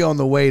literally on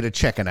the way to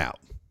checking out.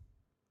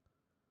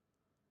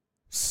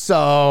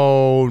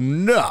 So,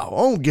 no, I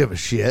don't give a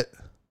shit.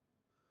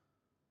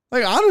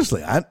 Like,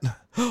 honestly,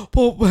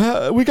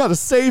 we got to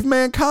save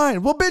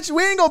mankind. Well, bitch,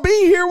 we ain't going to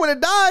be here when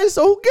it dies,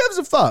 so who gives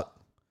a fuck?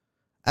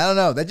 I don't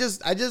know.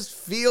 I just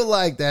feel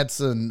like that's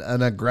an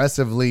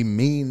aggressively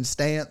mean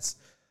stance,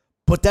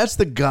 but that's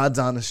the God's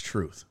honest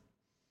truth.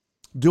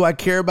 Do I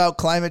care about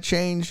climate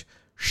change?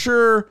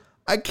 Sure,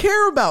 I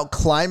care about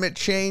climate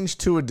change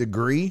to a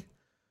degree,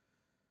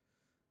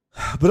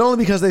 but only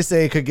because they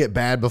say it could get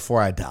bad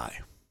before I die.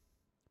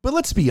 But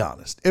let's be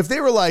honest. If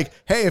they were like,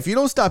 hey, if you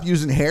don't stop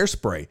using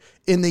hairspray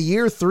in the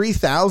year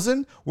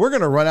 3000, we're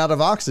going to run out of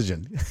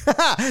oxygen.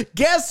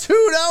 Guess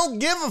who don't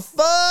give a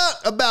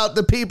fuck about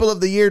the people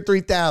of the year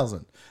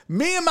 3000?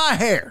 Me and my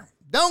hair.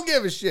 Don't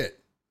give a shit.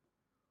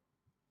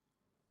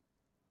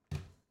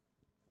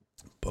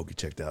 Pokey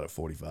checked out at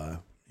 45.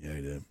 Yeah,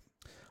 he did.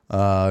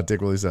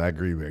 Dick Willie said, I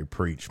agree, Barry.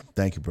 Preach.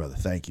 Thank you, brother.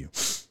 Thank you.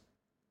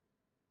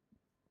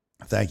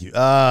 Thank you.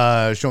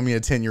 Show me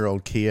a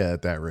 10-year-old Kia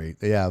at that rate.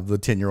 Yeah, the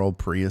 10-year-old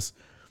Prius.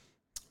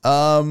 Do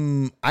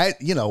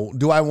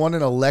I want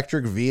an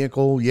electric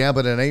vehicle? Yeah,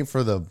 but it ain't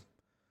for the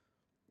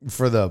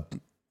for the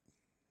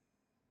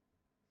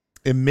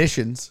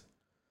emissions.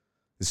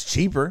 It's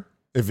cheaper.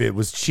 If it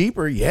was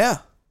cheaper, yeah.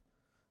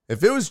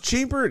 If it was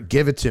cheaper,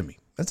 give it to me.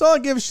 That's all I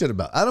give a shit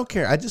about. I don't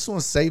care. I just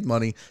want to save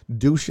money,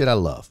 do shit I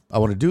love. I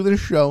want to do this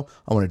show.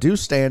 I want to do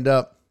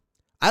stand-up.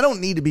 I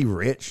don't need to be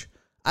rich.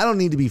 I don't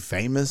need to be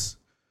famous.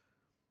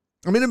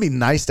 I mean, it'd be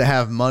nice to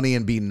have money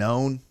and be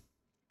known.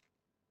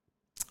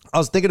 I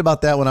was thinking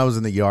about that when I was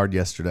in the yard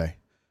yesterday.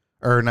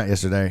 Or not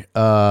yesterday.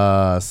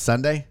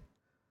 Sunday.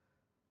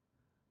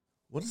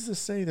 What does this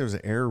say? There's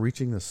an error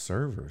reaching the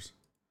servers.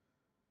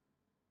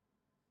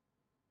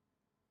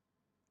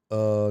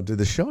 Did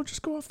the show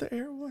just go off the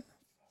air? What?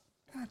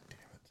 God damn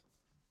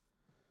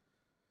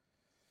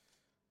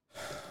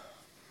it.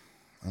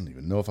 I don't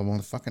even know if I'm on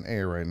the fucking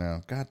air right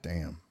now. God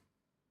damn.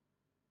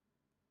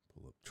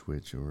 Pull up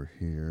Twitch over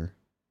here.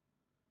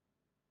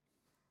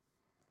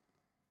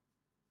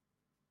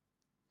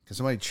 Can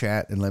somebody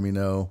chat and let me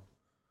know?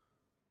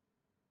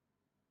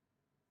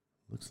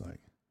 Looks like.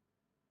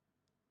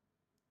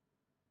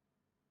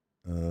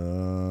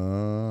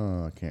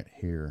 I can't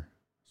hear.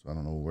 So I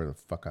don't know where the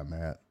fuck I'm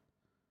at.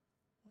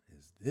 What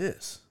is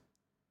this?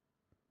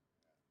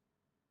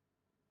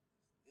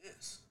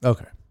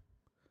 Okay.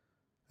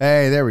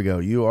 Hey, there we go.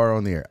 You are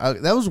on the air.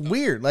 That was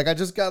weird. Like I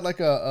just got like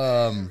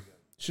a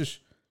shush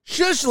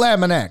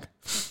Laminac.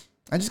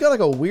 I just got like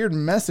a weird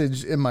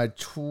message in my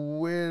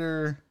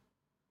Twitter.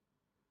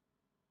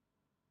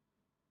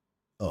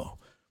 Oh.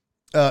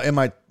 In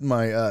my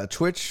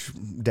Twitch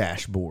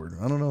dashboard.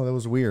 I don't know. That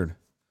was weird.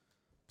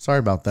 Sorry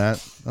about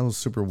that. That was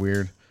super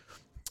weird.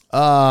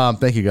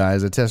 Thank you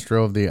guys. A test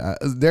drove the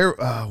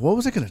what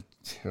was I gonna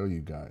tell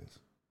you guys?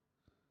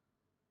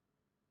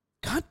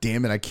 God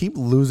damn it! I keep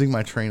losing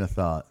my train of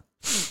thought.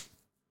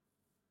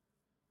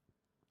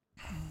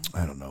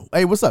 I don't know.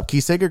 Hey, what's up,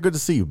 Keysager? Good to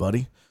see you,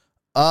 buddy.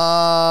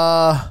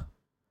 Yeah,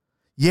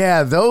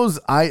 what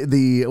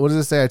does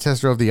it say? I test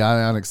drove the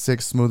Ioniq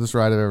 6, smoothest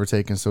ride I've ever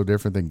taken. So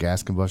different than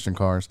gas combustion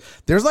cars.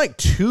 There's like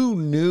 2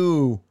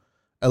 new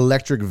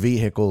electric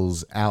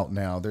vehicles out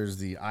now. There's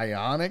the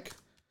Ioniq,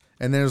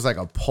 and there's like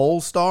a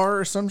Polestar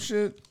or some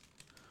shit,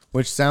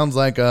 which sounds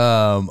like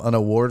an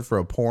award for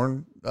a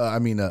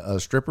a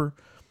stripper.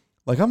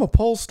 Like, I'm a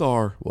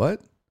Polestar.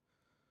 What?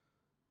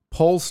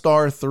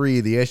 Polestar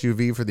 3, the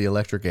SUV for the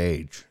electric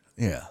age.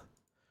 Yeah.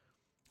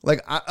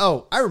 Like, I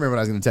remember what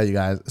I was going to tell you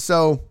guys.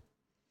 So,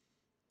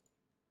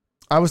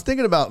 I was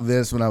thinking about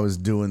this when I was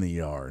doing the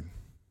yard.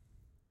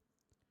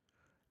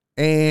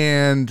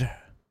 And,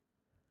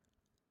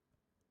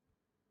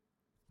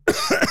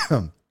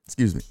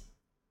 excuse me.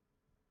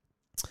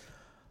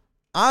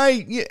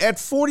 At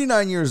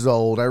 49 years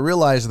old, I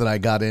realized that I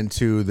got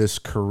into this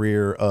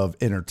career of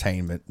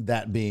entertainment,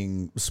 that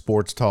being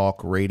sports talk,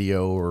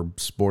 radio or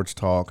sports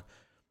talk,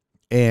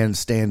 and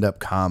stand-up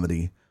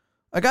comedy.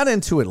 I got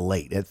into it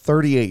late, at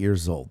 38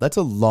 years old. That's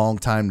a long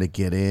time to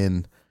get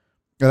in.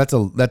 That's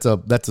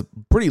a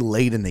pretty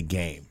late in the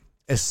game,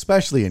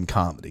 especially in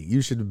comedy.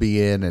 You should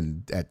be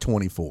in at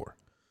 24.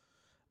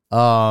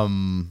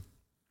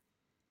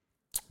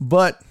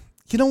 But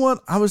you know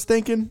what I was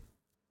thinking?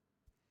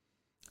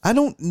 I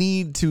don't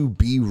need to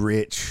be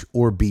rich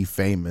or be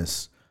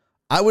famous.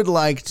 I would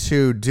like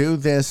to do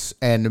this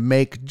and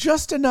make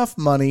just enough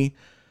money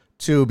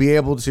to be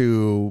able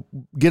to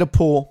get a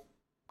pool,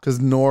 because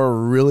Nora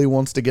really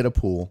wants to get a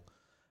pool,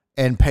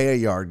 and pay a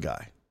yard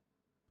guy.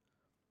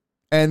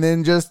 And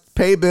then just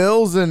pay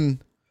bills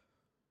and,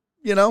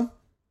 go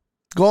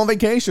on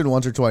vacation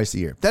once or twice a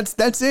year.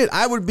 That's it.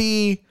 I would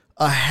be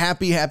a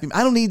happy. I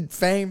don't need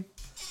fame.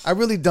 I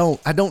really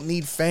don't. I don't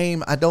need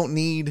fame. I don't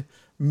need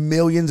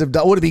millions of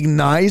dollars. Would it be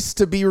nice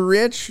to be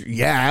rich?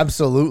 Yeah,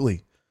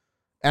 absolutely.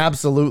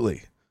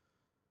 Absolutely.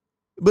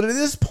 But at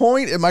this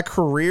point in my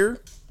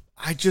career,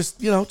 I just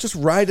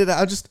ride it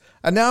out.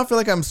 I now feel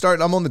like I'm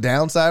on the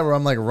downside where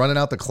I'm like running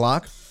out the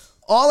clock.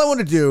 All I want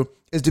to do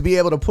is to be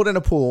able to put in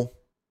a pool,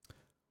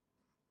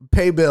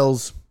 pay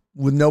bills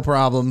with no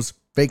problems,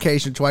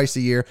 vacation twice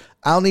a year.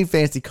 I don't need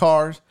fancy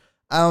cars.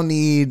 I don't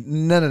need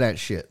none of that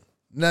shit.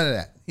 None of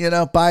that.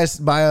 Buy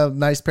a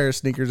nice pair of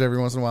sneakers every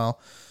once in a while.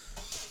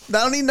 I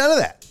don't need none of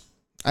that.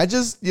 I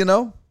just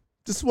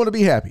want to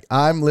be happy.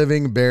 I'm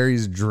living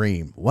Barry's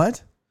dream.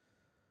 What?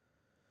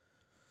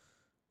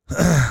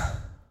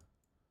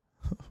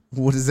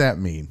 What does that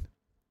mean?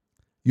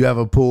 You have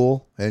a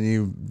pool and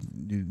you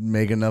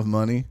make enough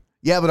money?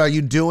 Yeah, but are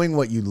you doing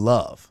what you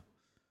love?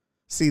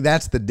 See,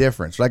 that's the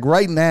difference. Like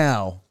right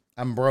now,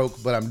 I'm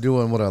broke, but I'm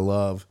doing what I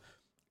love.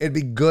 It'd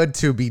be good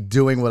to be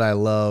doing what I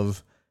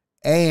love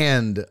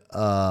and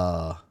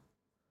not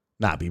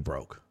be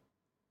broke.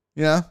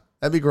 Yeah,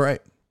 that'd be great.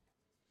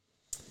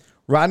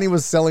 Rodney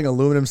was selling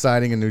aluminum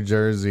siding in New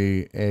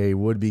Jersey, a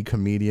would-be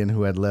comedian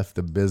who had left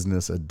the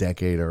business a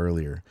decade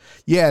earlier.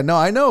 Yeah, no,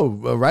 I know.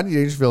 Rodney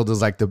Dangerfield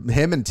is like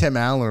him and Tim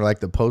Allen are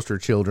like the poster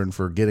children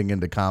for getting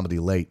into comedy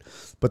late.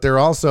 But they're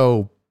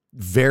also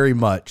very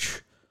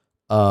much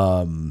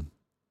the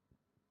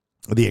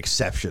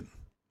exception.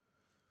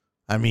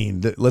 I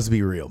mean, let's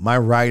be real. My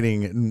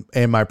writing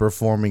and my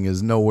performing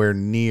is nowhere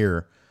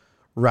near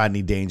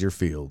Rodney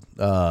Dangerfield.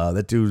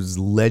 That dude's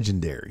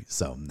legendary.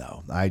 So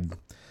no, I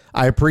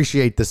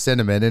appreciate the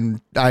sentiment, and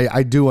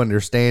I do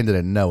understand it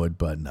and know it,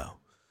 but no.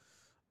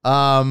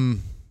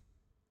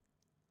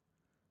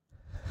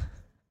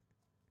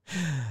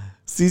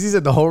 Cece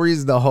said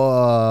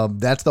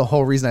that's the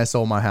whole reason I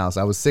sold my house.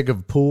 I was sick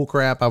of pool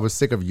crap. I was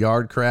sick of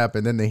yard crap.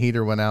 And then the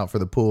heater went out for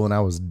the pool and I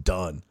was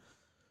done.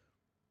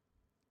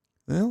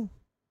 Well,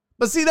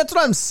 but see, that's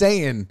what I'm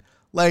saying.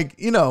 Like,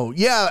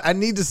 yeah, I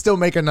need to still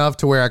make enough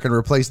to where I can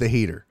replace the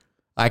heater.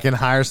 I can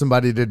hire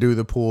somebody to do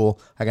the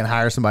pool. I can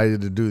hire somebody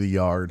to do the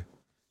yard.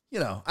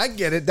 I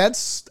get it.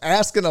 That's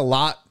asking a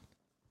lot.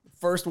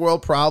 First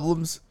world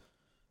problems.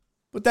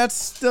 But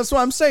that's what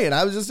I'm saying.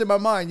 I was just in my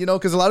mind,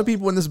 because a lot of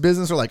people in this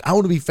business are like, I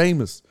want to be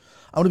famous.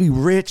 I want to be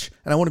rich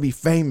and I want to be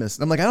famous.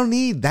 And I'm like, I don't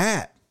need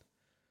that.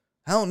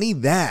 I want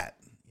to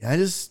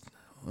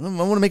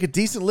make a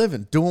decent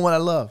living doing what I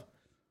love.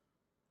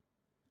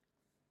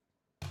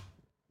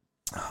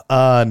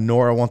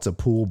 Nora wants a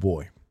pool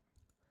boy.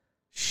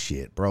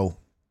 Shit, bro.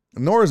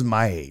 Nora's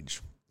my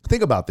age.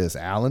 Think about this,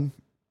 Alan.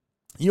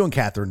 You and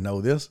Catherine know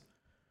this.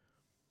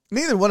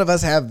 Neither one of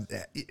us have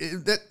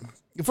that.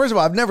 First of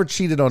all, I've never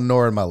cheated on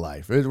Nora in my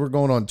life. We're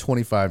going on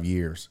 25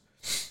 years.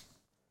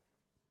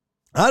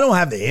 I don't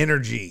have the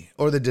energy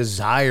or the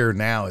desire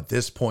now at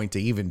this point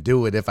to even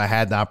do it if I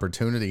had the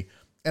opportunity.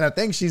 And I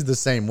think she's the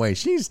same way.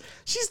 She's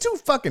too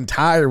fucking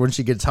tired when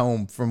she gets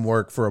home from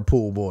work for a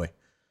pool boy.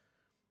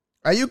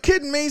 Are you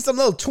kidding me? Some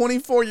little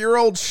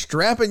 24-year-old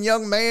strapping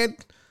young man.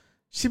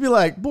 She'd be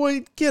like,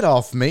 boy, get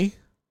off me.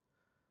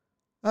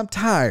 I'm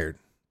tired.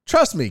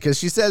 Trust me, because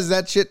she says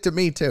that shit to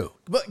me too.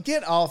 But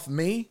get off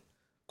me.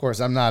 Of course,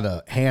 I'm not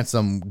a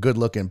handsome,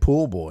 good-looking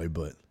pool boy,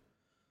 but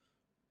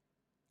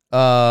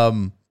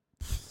damn,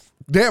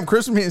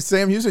 Chris from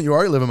Sam Houston, you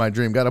already living my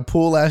dream. Got a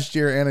pool last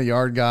year and a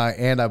yard guy,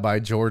 and I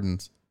buy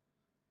Jordans.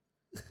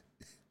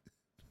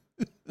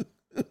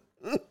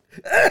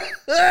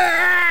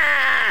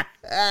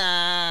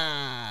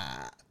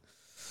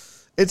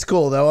 It's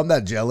cool though. I'm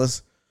not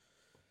jealous.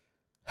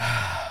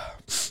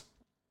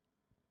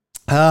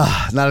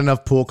 Not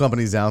enough pool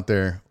companies out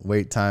there.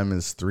 Wait time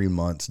is 3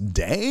 months.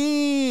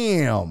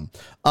 Damn.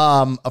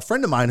 A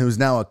friend of mine who's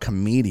now a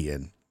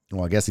comedian.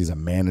 Well, I guess he's a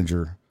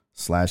manager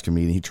 /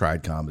 comedian. He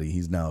tried comedy.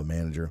 He's now a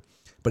manager.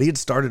 But he had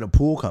started a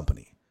pool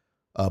company,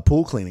 a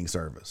pool cleaning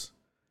service.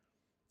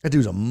 That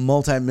dude's a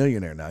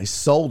multimillionaire now. He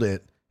sold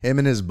it. Him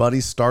and his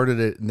buddies started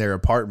it in their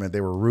apartment.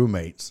 They were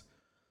roommates.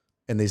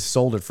 And they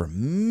sold it for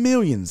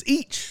millions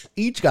each.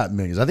 Each got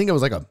millions. I think it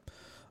was like a,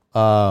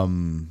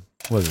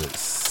 what is it,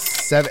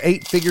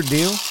 7-8-figure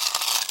deal?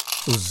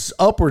 It was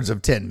upwards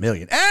of 10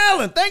 million.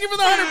 Alan, thank you for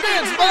the 100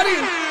 bits, buddy.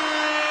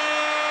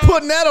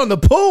 Putting that on the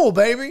pool,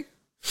 baby.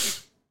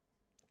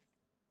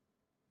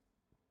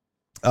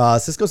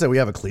 Cisco said we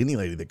have a cleaning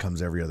lady that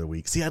comes every other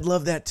week. See, I'd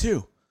love that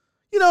too.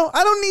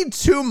 I don't need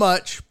too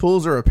much.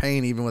 Pools are a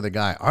pain even with a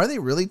guy. Are they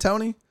really,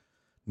 Tony?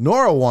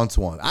 Nora wants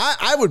one.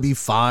 I would be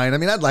fine. I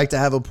mean, I'd like to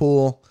have a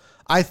pool.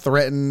 I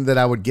threatened that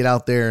I would get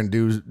out there and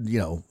do,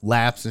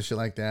 laps and shit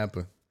like that.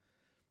 But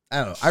I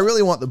don't know. I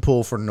really want the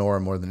pool for Nora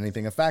more than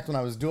anything. In fact, when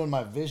I was doing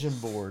my vision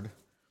board,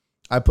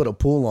 I put a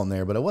pool on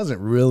there, but it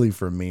wasn't really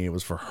for me. It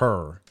was for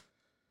her.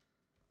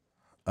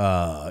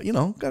 Got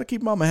to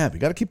keep mama happy.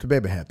 Got to keep the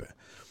baby happy.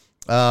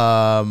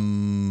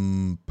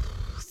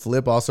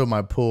 Flip, also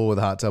my pool with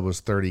a hot tub was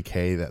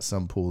 $30K. That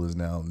some pool is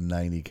now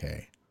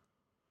 $90K.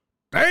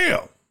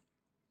 Damn.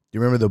 Do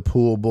you remember the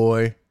pool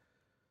boy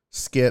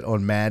skit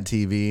on Mad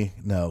TV?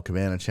 No,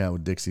 Cabana Chat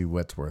with Dixie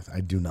Wetsworth.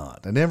 I do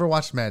not. I never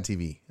watched Mad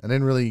TV. I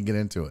didn't really get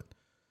into it.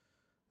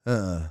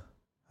 I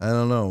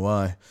don't know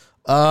why.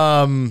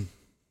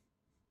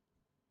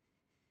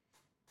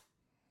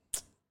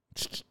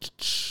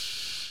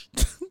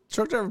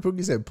 Truck driver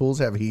Pookie said pools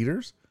have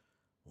heaters.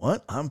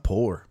 What? I'm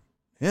poor.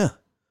 Yeah.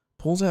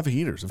 Pools have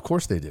heaters. Of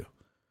course they do.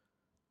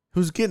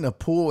 Who's getting a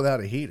pool without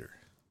a heater?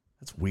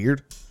 That's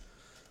weird.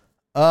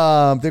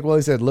 Dick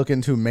Willie said, look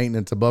into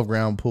maintenance. Above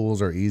ground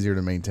pools are easier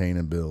to maintain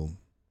and build.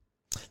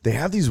 They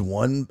have these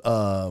pools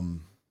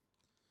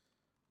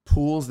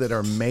that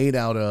are made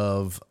out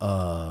of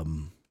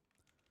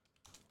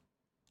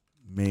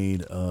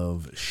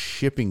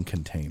shipping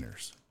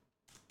containers.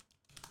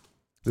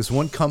 This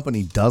one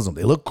company does them.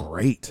 They look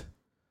great.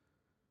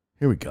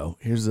 Here we go.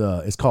 Here's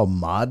it's called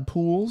Mod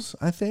Pools,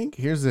 I think.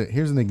 Here's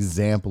an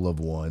example of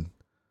one.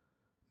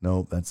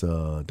 Nope, that's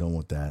don't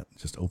want that.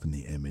 Just open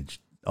the image.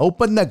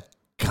 Open the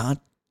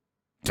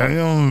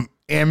goddamn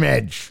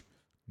image,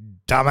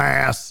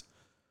 dumbass.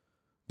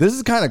 This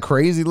is kind of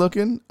crazy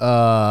looking,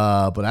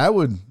 but I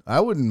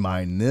wouldn't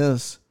mind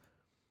this.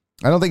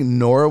 I don't think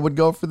Nora would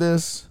go for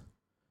this,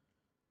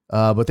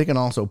 but they can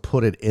also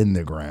put it in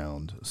the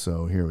ground.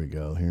 So here we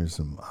go. Here's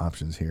some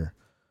options here.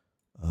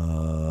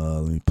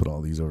 Let me put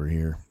all these over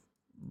here.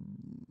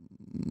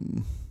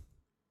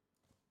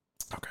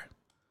 Okay.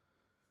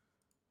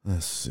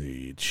 Let's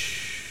see.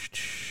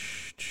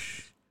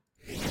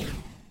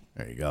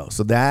 There you go.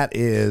 So that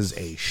is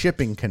a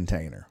shipping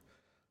container.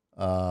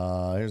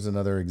 Here's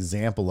another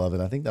example of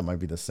it. I think that might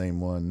be the same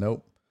one.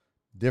 Nope.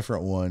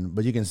 different one,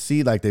 but you can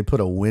see like they put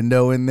a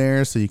window in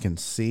there so you can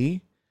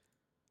see.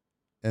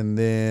 And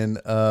then,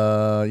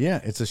 yeah,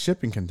 it's a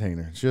shipping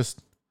container. It's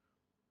just,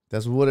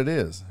 that's what it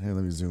is. Here,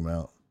 let me zoom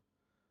out.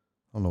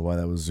 I don't know why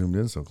that was zoomed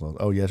in so close.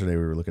 Oh, yesterday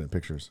we were looking at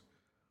pictures.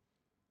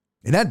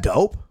 Isn't that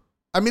dope?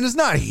 I mean, it's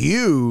not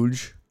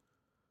huge.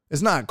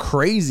 It's not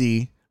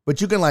crazy,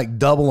 but you can like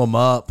double them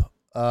up.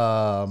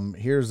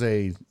 Here's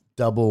a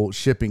double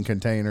shipping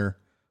container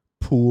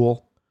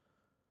pool.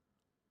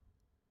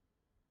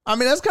 I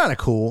mean, that's kind of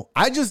cool.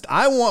 I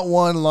want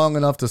one long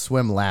enough to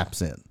swim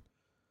laps in.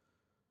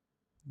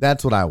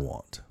 That's what I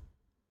want.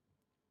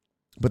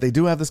 But they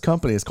do have this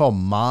company. It's called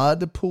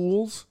Mod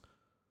Pools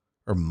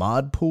or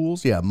Mod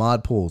Pools. Yeah,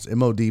 Mod Pools,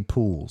 MOD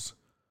Pools.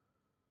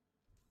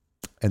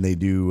 And they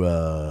do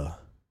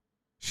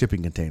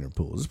shipping container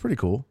pools. It's pretty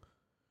cool.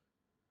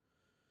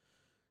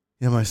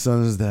 Yeah, my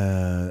son's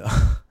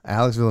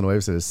Alex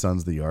Villanueva said his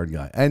son's the yard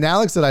guy. And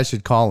Alex said I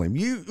should call him.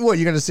 You're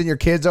going to send your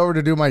kids over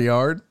to do my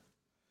yard?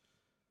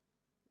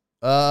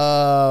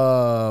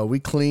 We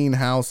clean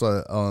house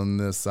on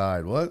this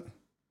side. What?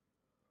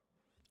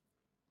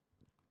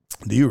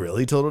 Do you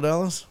really, Total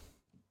Dallas?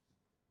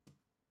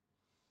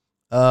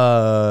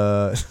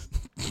 Tony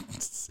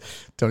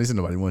said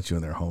nobody wants you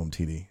in their home,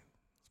 TD. It's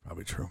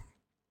probably true.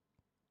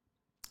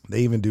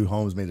 They even do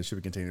homes made of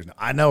shipping containers now.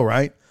 I know,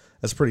 right?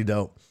 That's pretty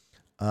dope.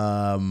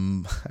 I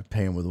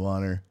pay him with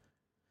water.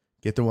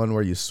 Get the one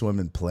where you swim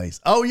in place.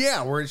 Oh,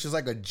 yeah, where it's just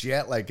like a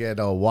jet, like at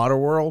Water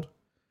World.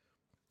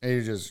 And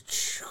you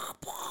just...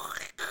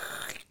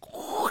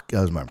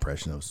 That was my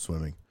impression of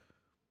swimming.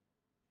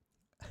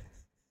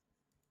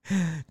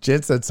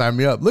 Jen said, sign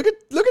me up. Look at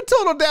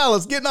Total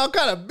Dallas getting all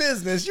kind of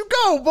business. You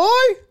go,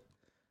 boy.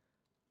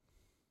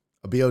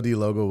 A BOD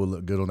logo will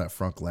look good on that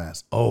front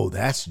glass. Oh,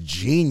 that's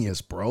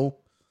genius, bro.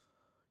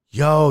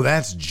 Yo,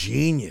 that's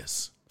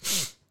genius.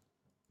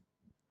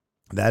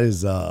 That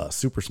is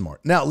super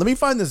smart. Now, let me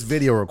find this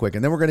video real quick,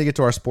 and then we're going to get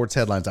to our sports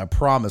headlines. I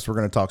promise we're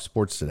going to talk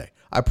sports today.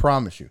 I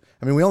promise you.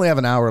 I mean, we only have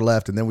an hour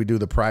left, and then we do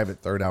the private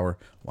third hour.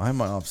 Why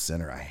am I off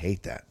center? I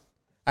hate that.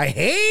 I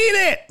hate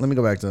it. Let me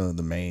go back to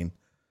the main.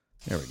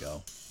 There we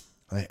go.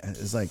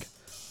 It's like,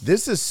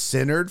 this is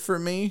centered for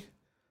me,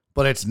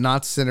 but it's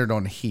not centered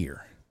on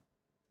here.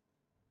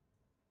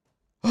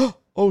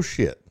 Oh,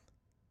 shit.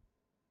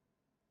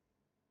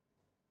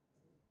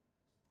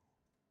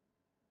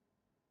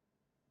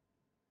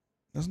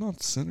 That's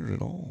not centered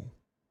at all.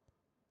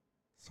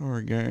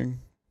 Sorry,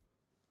 gang.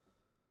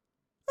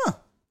 Huh.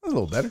 That's a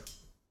little better.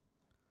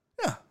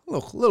 Yeah, a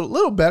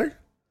little better.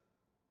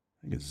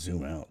 I can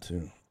zoom out,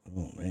 too.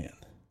 Oh, man.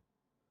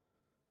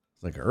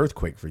 It's like an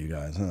earthquake for you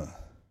guys, huh?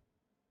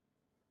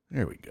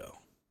 There we go.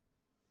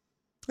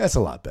 That's a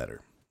lot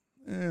better.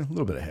 A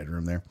little bit of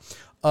headroom there.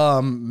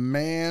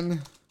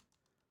 Man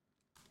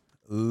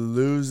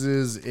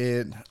loses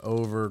it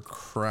over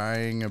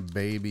crying a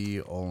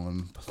baby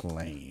on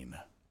plane.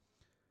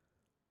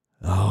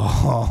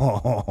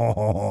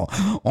 Oh.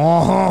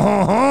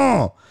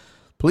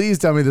 Please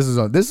tell me this is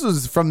on. This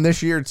was from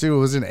this year, too. It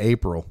was in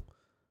April.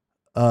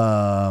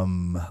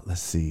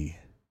 Let's see.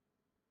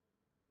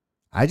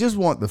 I just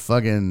want the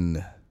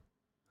fucking...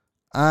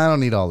 I don't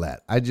need all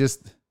that. It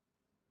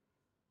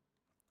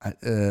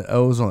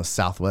was on a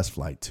Southwest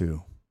flight,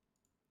 too.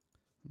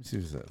 Let me see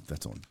if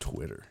that's on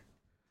Twitter.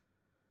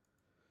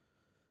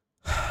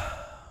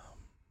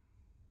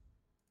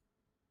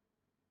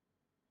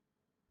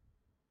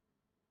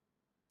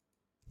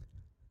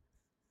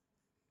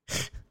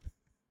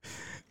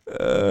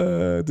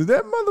 Did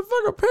that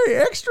motherfucker pay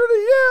extra to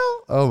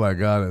yell? Oh my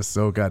god, that's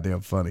so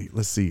goddamn funny.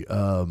 Let's see.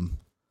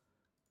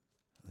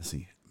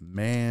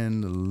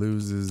 Man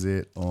loses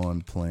it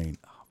on plane.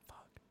 Oh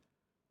fuck.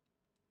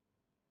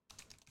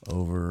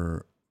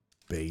 Over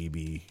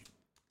baby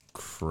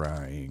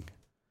crying.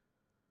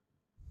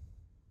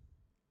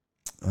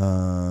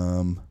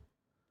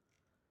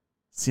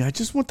 See, I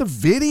just want the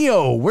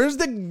video. Where's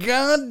the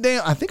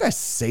goddamn? I think I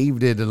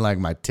saved it in like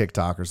my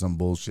TikTok or some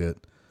bullshit.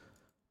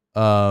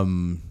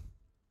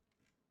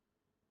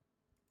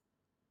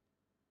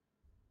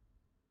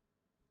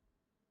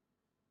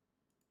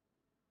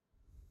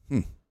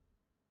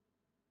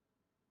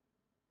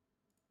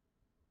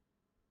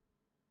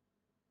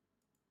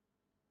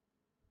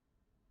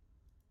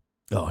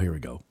 Oh, here we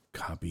go.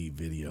 Copy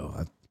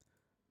video.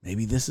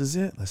 Maybe this is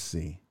it. Let's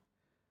see.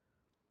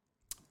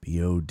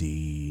 BOD,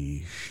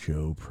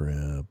 show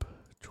prep,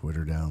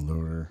 Twitter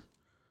downloader.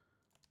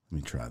 Let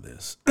me try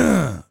this.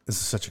 This is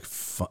such a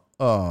fun.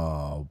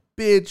 Oh,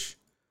 bitch.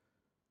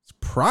 It's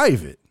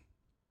private.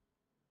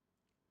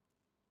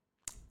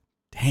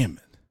 Damn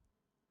it.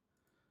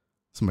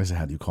 Somebody said,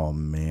 how do you call a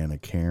man a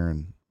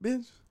Karen?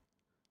 Bitch.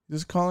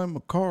 Just call him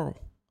a Carl.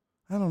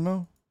 I don't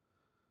know.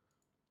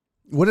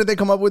 What did they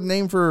come up with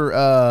name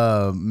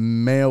for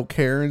male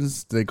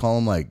Karens? Did they call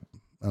them like,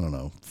 I don't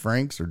know,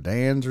 Franks or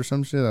Dans or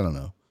some shit? I don't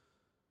know.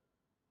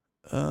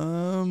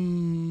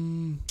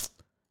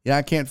 Yeah,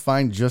 I can't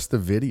find just the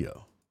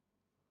video.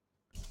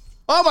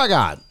 Oh my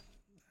God.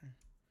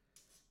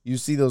 You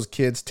see those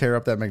kids tear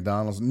up that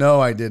McDonald's?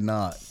 No, I did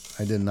not.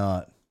 I did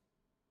not.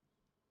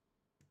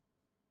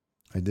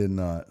 I did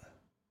not.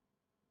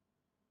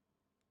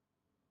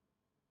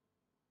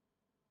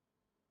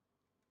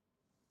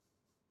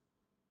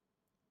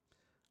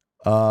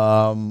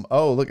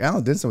 Oh, look,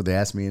 Alan did something. They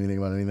asked me anything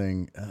about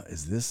anything.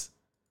 Is this?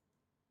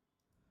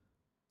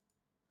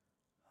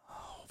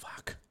 Oh,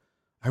 fuck.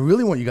 I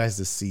really want you guys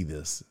to see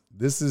this.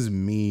 This is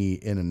me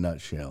in a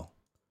nutshell.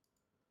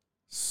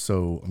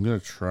 So I'm going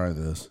to try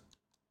this.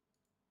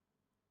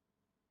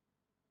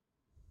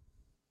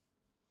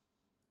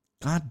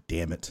 God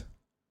damn it.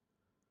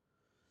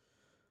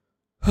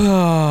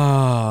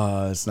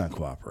 It's not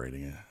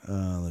cooperating.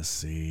 Let's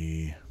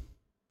see.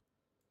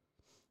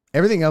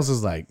 Everything else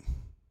is like,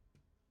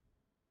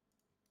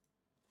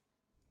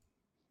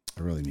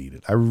 I really need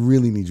it. I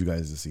really need you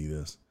guys to see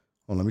this.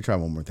 Well, let me try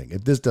one more thing.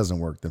 If this doesn't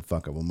work, then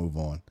fuck it. We'll move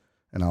on.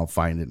 And I'll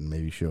find it and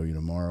maybe show you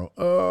tomorrow.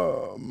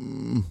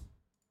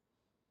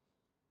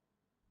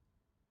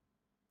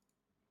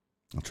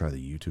 I'll try the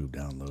YouTube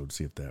download,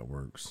 see if that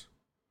works.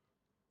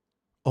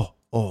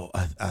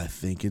 I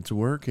think it's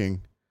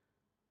working.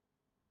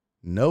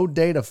 No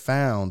data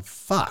found.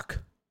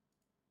 Fuck.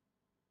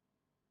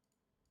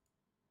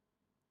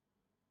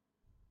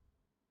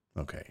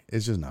 Okay,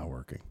 it's just not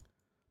working.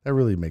 That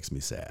really makes me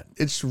sad.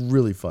 It's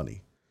really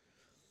funny.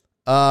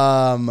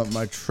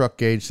 My truck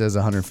gauge says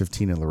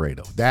 115 in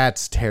Laredo.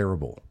 That's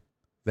terrible.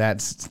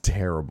 That's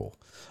terrible.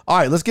 All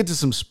right, let's get to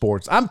some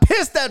sports. I'm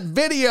pissed that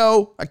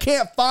video. I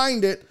can't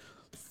find it.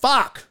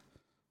 Fuck.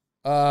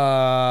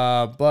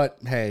 But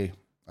hey,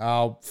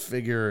 I'll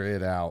figure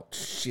it out.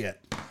 Shit.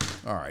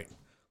 All right,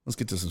 let's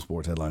get to some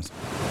sports headlines.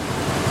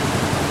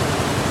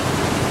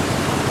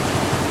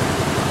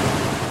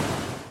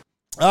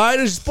 All right,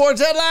 there's sports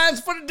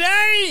headlines for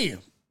today.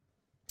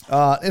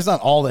 It's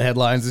not all the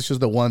headlines. It's just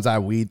the ones I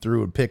weed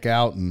through and pick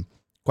out and,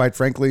 quite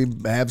frankly,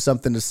 have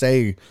something to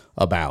say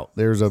about.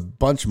 There's a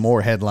bunch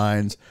more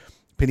headlines.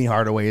 Penny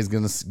Hardaway is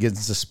going to get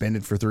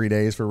suspended for 3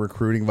 days for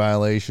recruiting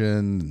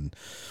violation.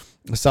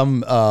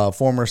 Some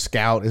former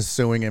scout is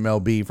suing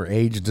MLB for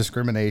age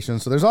discrimination.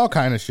 So there's all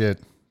kind of shit.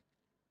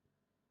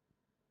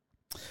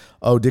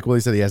 Oh, Dick Willie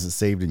said he has it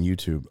saved in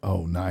YouTube.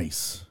 Oh,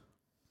 nice.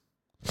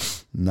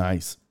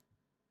 Nice.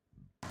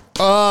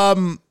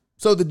 So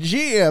the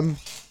GM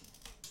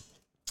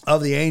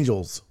of the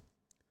Angels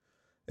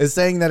is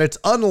saying that it's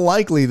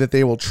unlikely that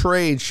they will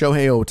trade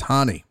Shohei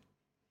Ohtani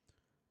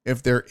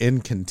if they're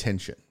in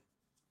contention.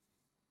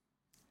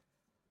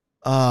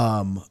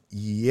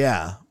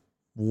 Yeah.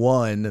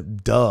 One,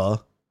 duh.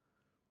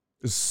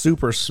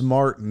 Super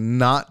smart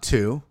not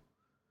to.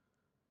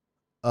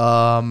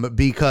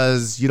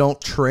 Because you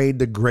don't trade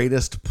the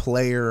greatest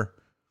player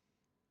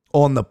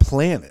on the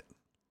planet.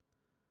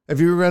 If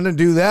you were going to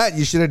do that,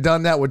 you should have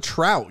done that with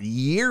Trout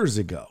years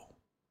ago.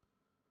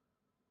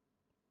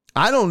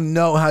 I don't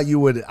know how you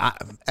would,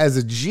 as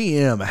a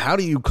GM, how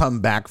do you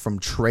come back from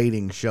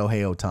trading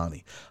Shohei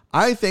Ohtani?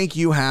 I think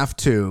you have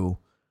to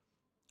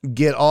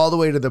get all the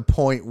way to the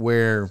point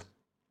where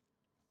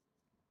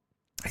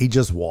he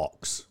just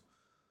walks.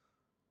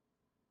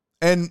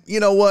 And you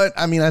know what?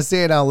 I mean, I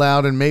say it out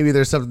loud, and maybe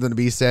there's something to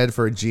be said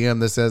for a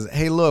GM that says,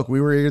 hey, look, we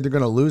were either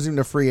going to lose him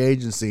to free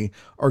agency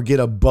or get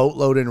a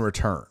boatload in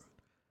return.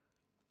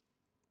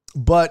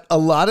 But a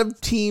lot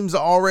of teams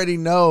already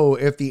know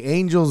if the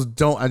Angels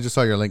don't. I just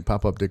saw your link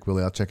pop up, Dick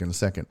Willie. I'll check in a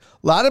second.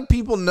 A lot of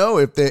people know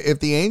if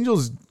the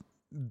Angels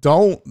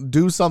don't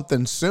do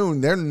something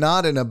soon, they're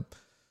not in a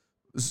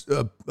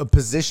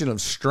position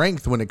of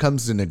strength when it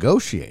comes to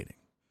negotiating,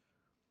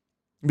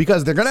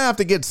 because they're going to have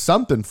to get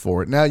something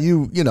for it. Now,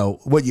 you know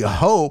what you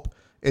hope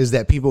is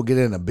that people get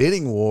in a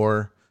bidding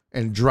war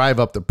and drive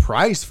up the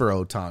price for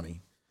Ohtani.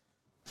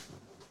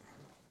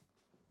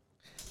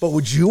 But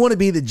would you want to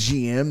be the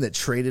GM that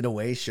traded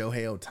away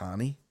Shohei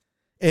Ohtani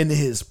in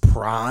his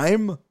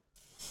prime?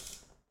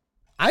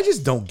 I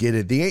just don't get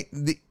it.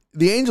 The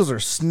Angels are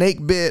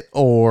snake bit,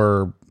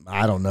 or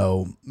I don't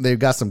know. They've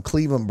got some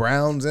Cleveland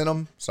Browns in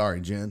them.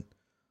 Sorry, Jen.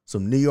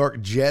 Some New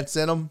York Jets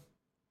in them.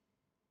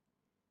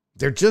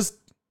 They're just,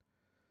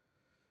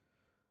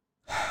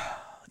 you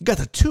got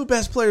the two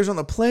best players on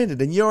the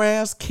planet, and your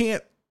ass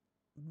can't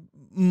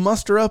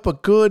muster up a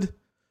good.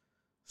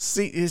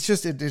 See, it's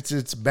just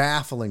it's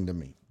baffling to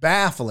me.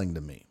 Baffling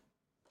to me.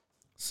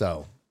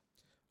 So,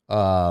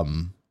 I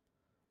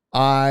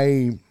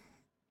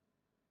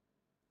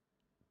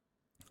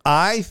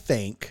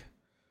think,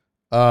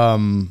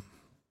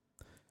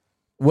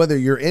 whether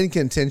you're in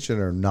contention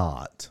or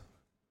not,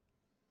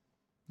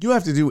 you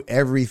have to do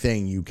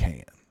everything you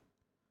can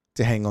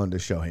to hang on to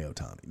Shohei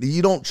Ohtani.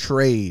 You don't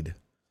trade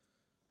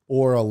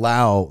or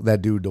allow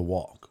that dude to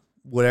walk.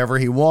 Whatever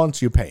he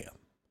wants, you pay him.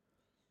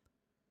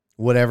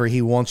 Whatever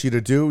he wants you to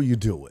do, you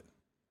do it.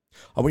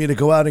 I want you to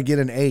go out and get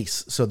an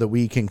ace so that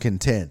we can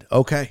contend.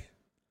 Okay.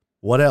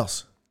 What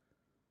else?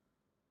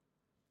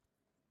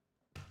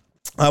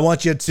 I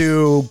want you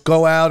to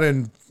go out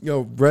and,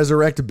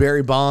 resurrect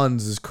Barry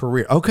Bonds'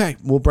 career. Okay.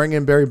 We'll bring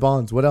in Barry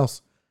Bonds. What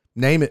else?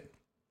 Name it.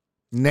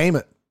 Name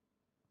it.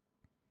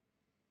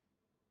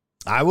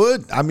 I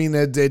would. I mean,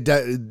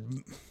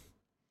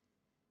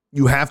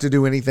 you have to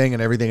do anything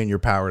and everything in your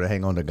power to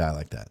hang on to a guy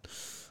like that.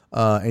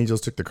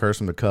 Angels took the curse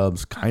from the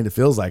Cubs. Kind of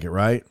feels like it,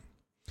 right?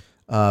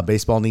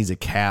 Baseball needs a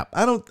cap.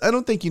 I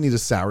don't think you need a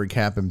salary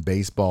cap in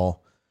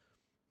baseball.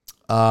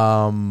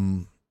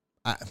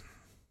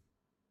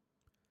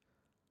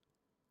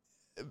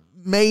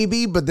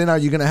 Maybe, but then are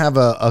you going to have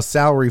a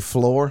salary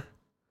floor?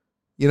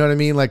 You know what I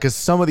mean? Like, because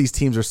some of these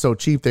teams are so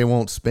cheap they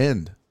won't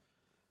spend.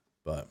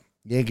 But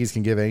Yankees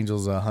can give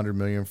Angels $100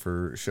 million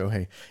for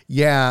Shohei.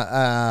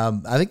 Yeah,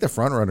 I think the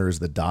front runner is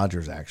the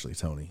Dodgers. Actually,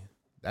 Tony,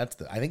 I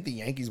think the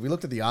Yankees. We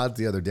looked at the odds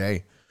the other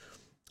day.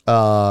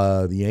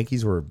 The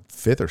Yankees were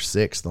 5th or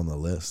 6th on the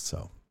list,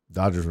 so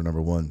Dodgers were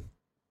number 1.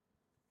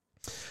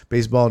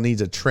 Baseball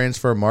needs a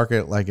transfer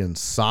market like in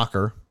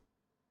soccer.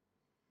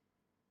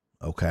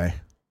 Okay.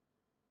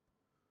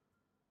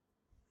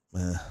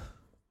 I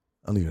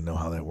don't even know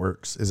how that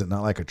works. Is it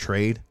not like a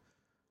trade?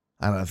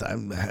 I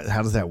don't know.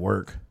 How does that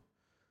work?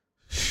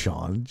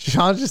 Sean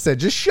just said,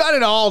 just shut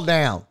it all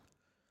down.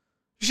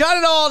 Shut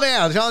it all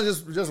down. Sean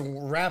just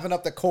wrapping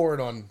up the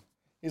cord on.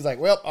 He's like,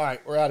 well, all right,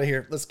 we're out of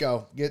here. Let's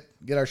go. Get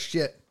our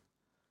shit.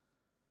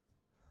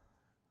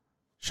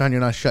 Sean,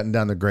 you're not shutting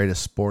down the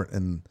greatest sport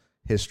in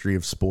history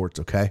of sports,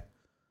 okay?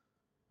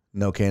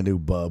 No can do,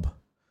 bub.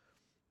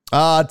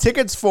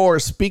 Tickets for,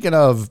 speaking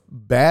of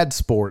bad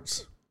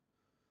sports,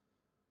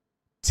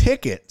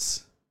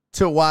 tickets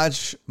to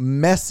watch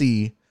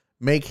Messi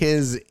make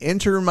his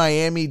Inter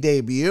Miami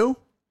debut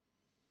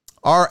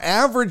are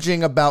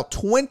averaging about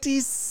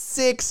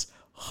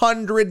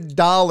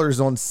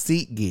 $2,600 on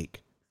SeatGeek.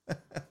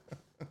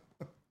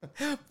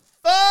 Fuck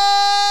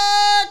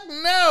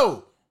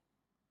no.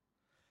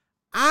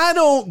 I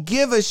don't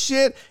give a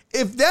shit.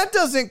 If that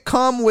doesn't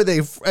come with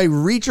a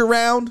reach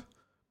around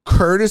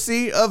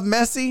courtesy of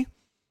Messi.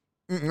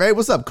 Hey,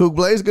 what's up, Coog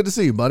Blaze? Good to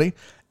see you, buddy.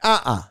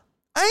 I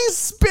ain't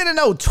spending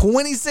no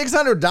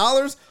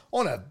 $2,600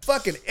 on a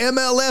fucking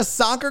MLS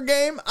soccer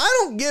game.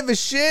 I don't give a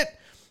shit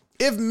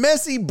if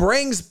Messi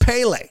brings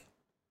Pele.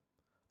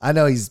 I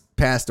know he's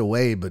passed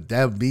away, but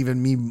that would be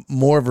even me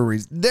more of a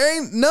reason. There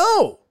ain't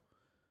no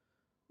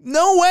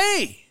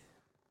way.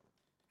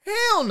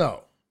 Hell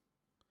no.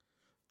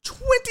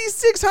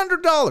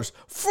 $2,600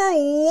 for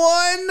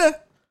one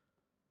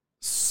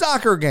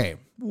soccer game.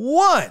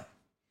 One.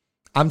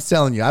 I'm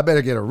telling you, I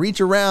better get a reach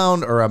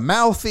around or a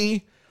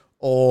mouthy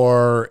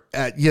or,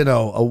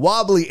 a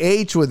wobbly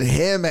H with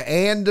him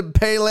and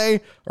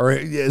Pele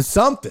or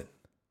something.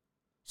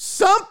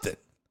 Something.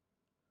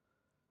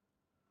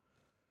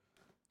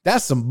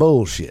 That's some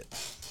bullshit.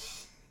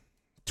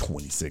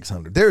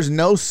 $2,600. There's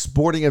no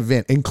sporting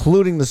event,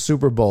 including the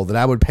Super Bowl, that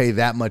I would pay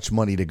that much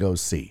money to go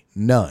see.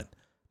 None.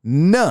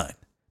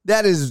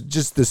 That is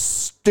just the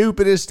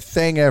stupidest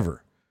thing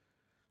ever.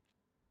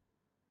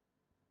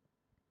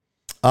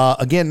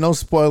 Again, no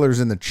spoilers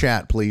in the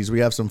chat, please. We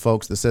have some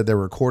folks that said they're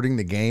recording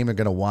the game and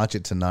going to watch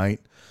it tonight.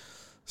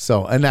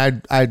 So, and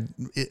I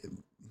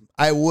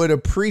would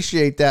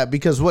appreciate that,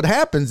 because what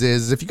happens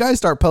is if you guys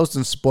start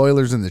posting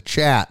spoilers in the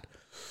chat,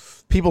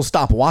 people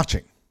stop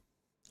watching,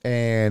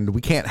 and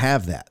we can't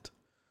have that.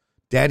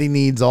 Daddy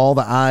needs all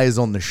the eyes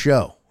on the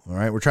show. All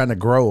right. We're trying to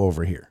grow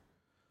over here.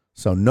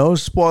 So no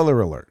spoiler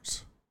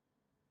alerts,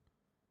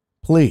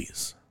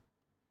 please.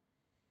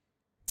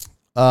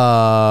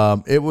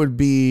 It would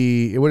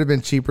have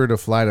been cheaper to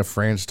fly to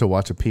France to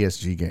watch a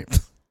PSG game.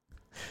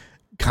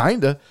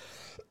 Kinda,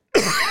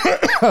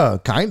 yeah.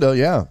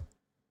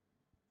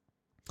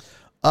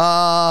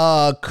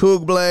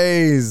 Coog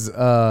Blaze,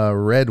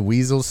 Red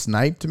Weasel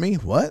sniped me.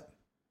 What?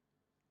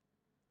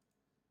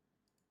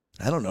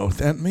 I don't know what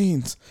that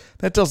means.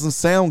 That doesn't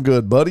sound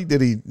good, buddy.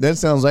 That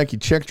sounds like he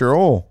checked your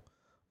oil.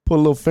 Put a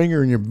little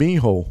finger in your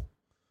beehole.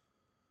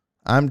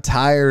 I'm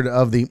tired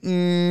of the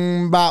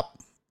bop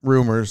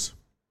rumors.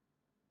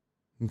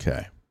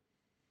 Okay.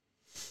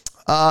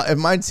 If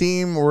my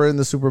team were in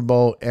the Super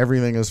Bowl,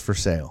 everything is for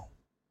sale.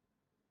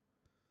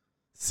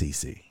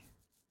 CC.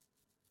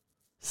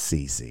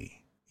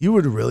 You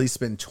would really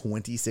spend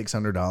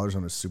 $2,600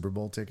 on a Super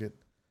Bowl ticket?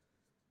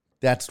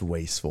 That's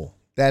wasteful.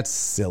 That's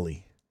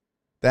silly.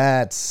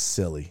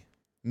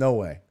 No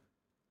way.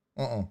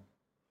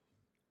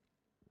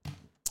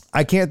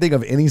 I can't think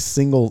of any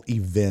single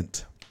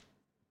event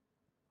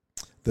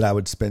that I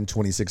would spend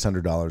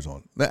 $2,600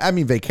 on. I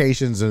mean,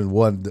 vacations and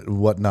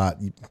whatnot.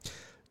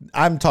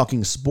 I'm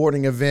talking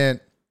sporting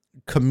event,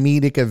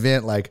 comedic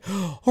event, like,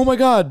 oh my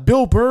God,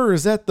 Bill Burr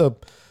is at the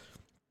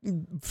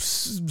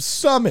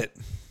summit.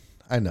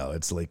 I know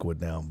it's Lakewood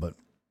now, but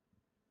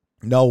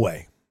no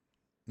way.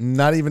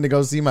 Not even to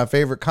go see my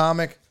favorite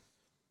comic.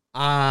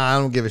 I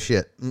don't give a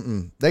shit.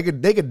 They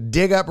could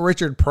dig up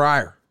Richard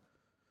Pryor.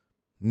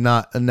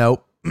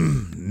 Nope.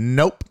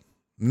 Nope.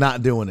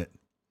 Not doing it.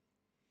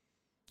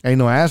 Ain't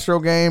no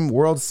Astro game,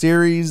 World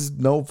Series,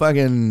 no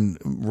fucking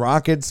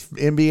Rockets,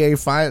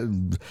 NBA fight,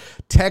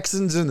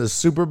 Texans in the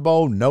Super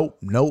Bowl. Nope.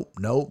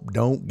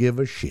 Don't give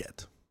a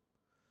shit.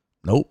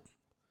 Nope.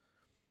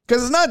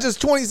 Because it's not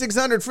just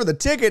 $2,600 for the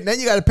ticket, and then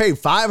you got to pay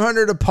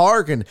 $500 to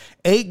park and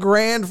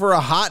 $8,000 for a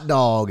hot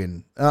dog,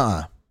 and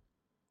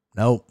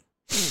nope.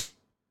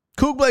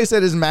 Kublai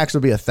said his max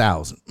would be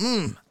 1,000.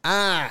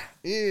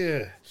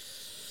 Yeah.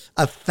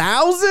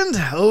 1,000?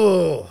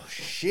 Oh,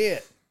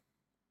 shit.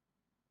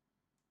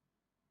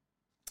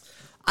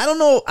 I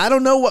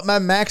don't know what my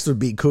max would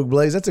be,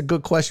 Kublai. That's a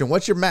good question.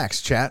 What's your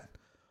max, chat?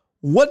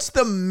 What's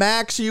the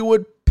max you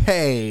would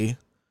pay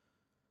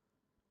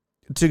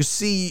to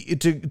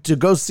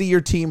go see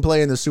your team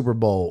play in the Super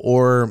Bowl,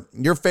 or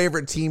your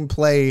favorite team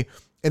play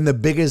in the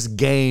biggest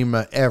game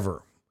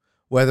ever?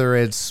 Whether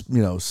it's,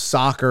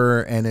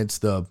 soccer and it's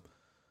the,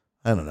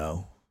 I don't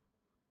know,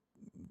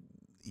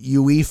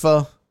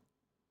 UEFA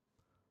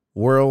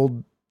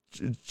World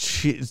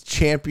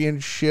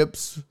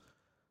Championships.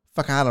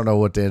 Fuck, I don't know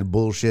what that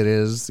bullshit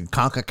is.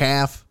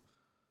 CONCACAF.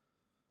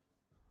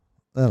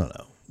 I don't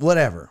know.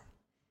 Whatever.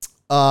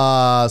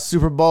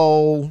 Super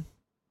Bowl,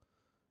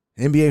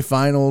 NBA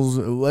Finals.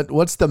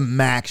 What's the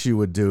max you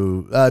would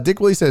do?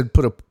 Dick Willie said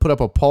put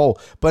up a poll,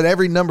 but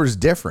every number's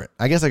different.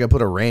 I guess I could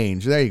put a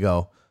range. There you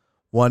go.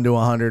 1 to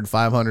 100,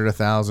 500,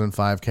 1,000,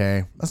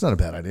 5K. That's not a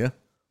bad idea.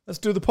 Let's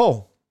do the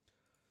poll.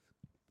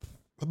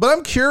 But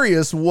I'm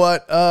curious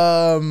what,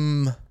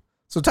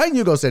 so Titan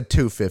Hugo said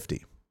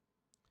 250.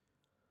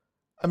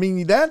 I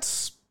mean,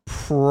 that's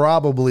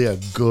probably a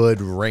good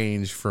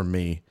range for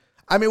me.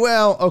 I mean,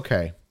 well,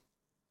 okay.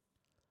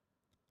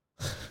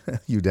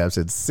 UDAP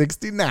said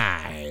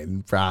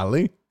 69,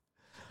 probably.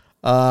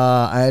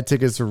 I had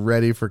tickets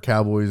ready for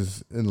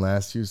Cowboys in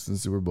last Houston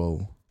Super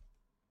Bowl.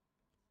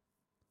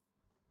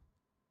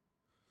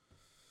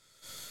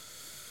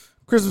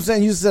 Chris was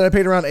saying, you said I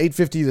paid around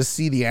 $850 to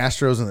see the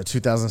Astros in the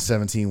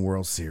 2017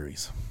 World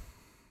Series.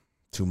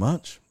 Too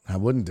much. I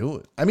wouldn't do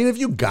it. I mean, if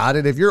you got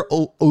it, if you're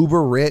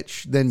uber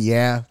rich, then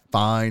yeah,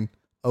 fine.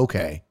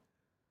 Okay.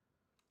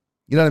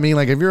 You know what I mean?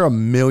 Like if you're a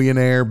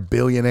millionaire,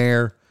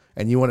 billionaire,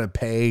 and you want to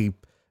pay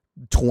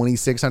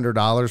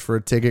 $2,600 for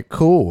a ticket,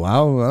 cool.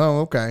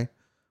 Okay.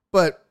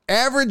 But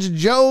average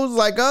Joes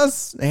like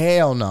us,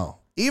 hell no.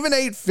 Even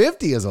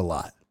 $850 is a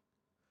lot.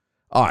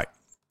 All right.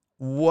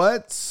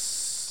 What's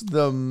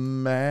the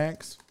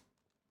max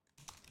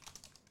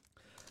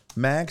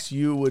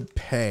you would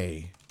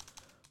pay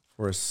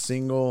for a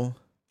single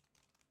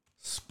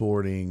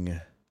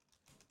sporting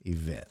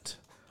event?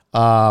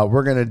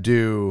 We're going to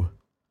do,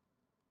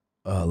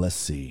 let's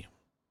see,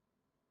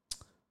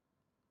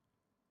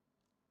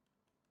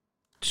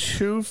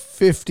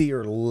 $250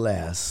 or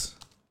less.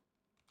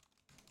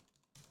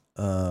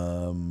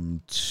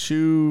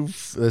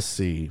 Let's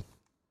see.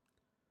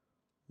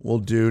 We'll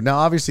do, now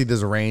obviously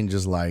this range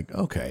is like,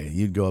 okay,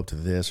 you'd go up to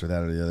this or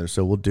that or the other.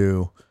 So we'll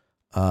do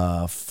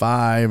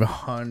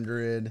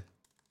 500.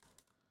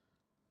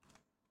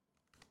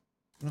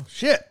 Oh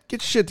shit.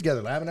 Get your shit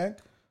together, Laminac.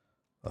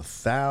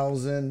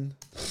 1,000.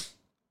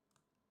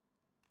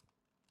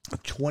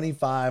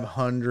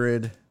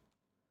 2,500.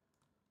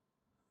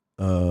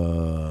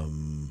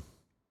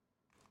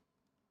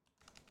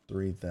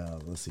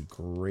 3,000. Let's see,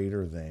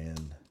 greater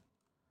than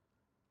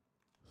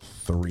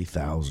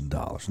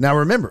 $3,000. Now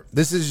remember,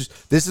 this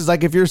is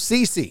like if you're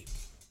CC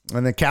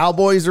and the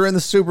Cowboys are in the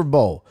Super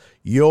Bowl,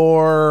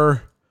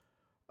 you're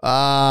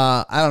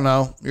I don't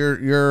know,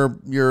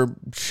 you're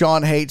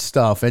Sean Haight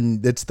stuff,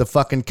 and it's the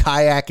fucking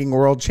kayaking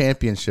world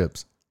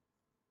championships.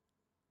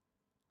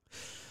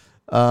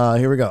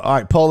 Here we go. All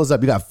right, poll is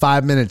up. You got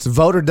 5 minutes.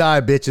 Vote or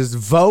die, bitches.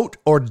 Vote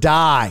or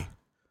die.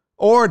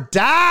 Or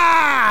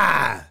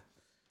die.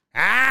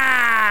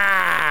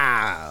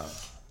 Ah.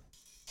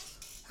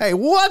 Hey,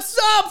 what's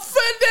up,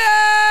 Fidel?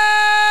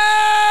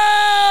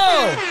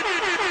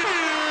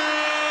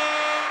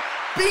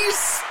 Be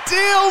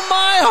still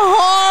my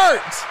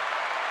heart.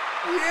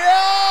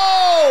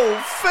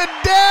 Yo,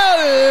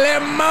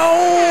 Fidel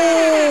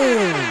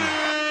Limon.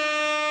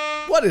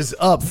 What is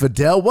up,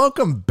 Fidel?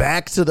 Welcome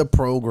back to the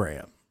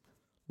program.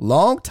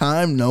 Long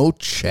time no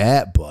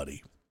chat,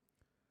 buddy.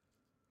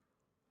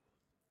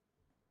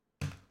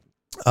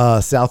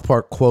 South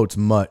Park quotes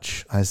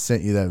much. I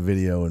sent you that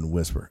video in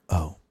Whisper.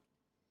 Oh.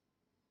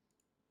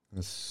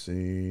 Let's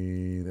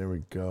see. There we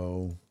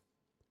go.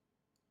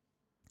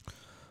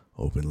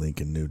 Open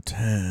link in new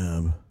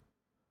tab.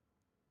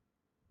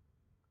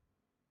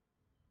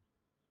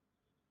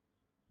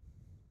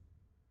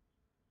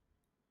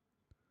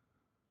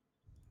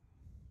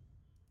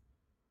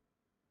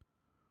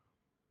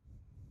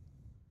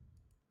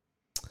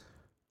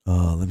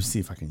 Let me see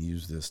if I can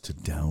use this to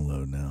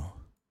download now.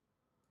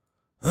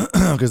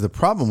 Because the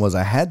problem was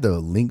I had the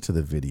link to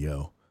the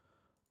video,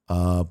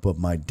 but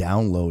my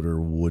downloader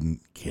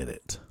wouldn't get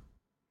it.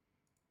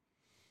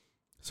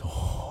 So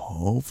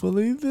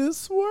hopefully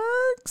this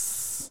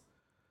works.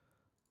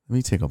 Let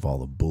me take off all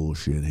the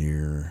bullshit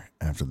here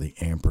after the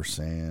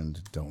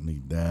ampersand. Don't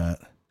need that.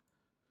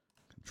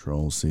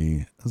 Control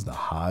C. That's the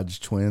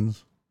Hodge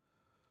twins.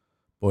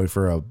 Boy,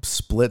 for a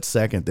split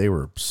second, they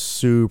were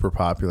super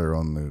popular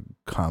on the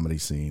comedy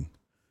scene.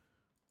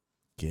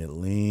 Get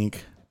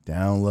link.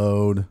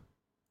 Download.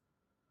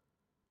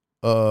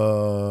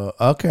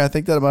 Okay, I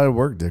think that might have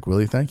worked, Dick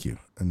Willie. Thank you.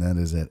 And that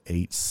is at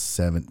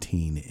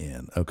 817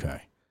 in.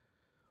 Okay.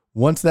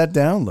 Once that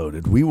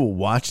downloaded, we will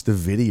watch the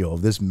video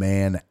of this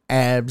man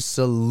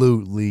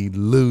absolutely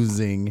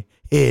losing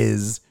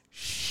his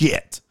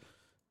shit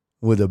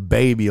with a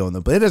baby on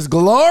the. It is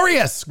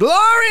glorious,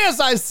 glorious,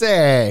 I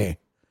say.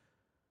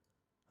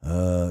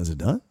 Is it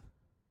done?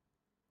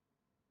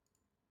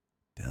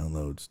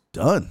 Download's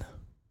done.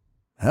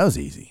 That was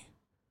easy.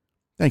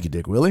 Thank you,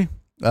 Dick Willie.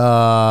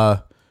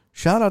 Shout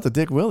out to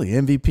Dick Willie,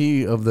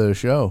 MVP of the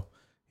show,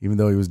 even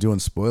though he was doing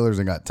spoilers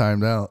and got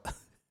timed out.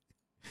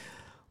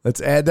 Let's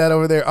add that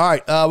over there. All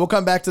right, we'll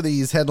come back to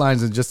these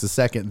headlines in just a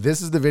second.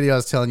 This is the video I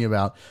was telling you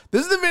about.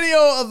 This is the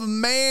video of a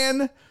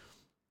man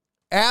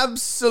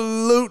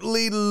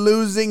absolutely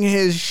losing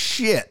his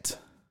shit.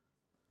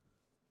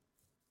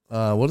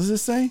 What does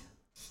this say?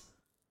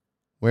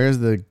 Where's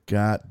the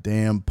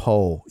goddamn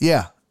poll?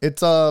 Yeah,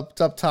 it's up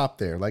top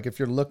there. Like if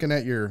you're looking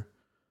at your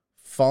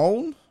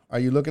phone, are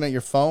you looking at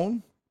your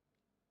phone?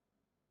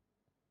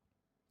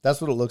 That's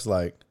what it looks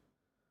like.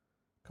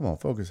 Come on,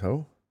 focus,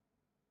 ho.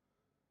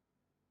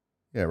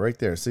 Yeah, right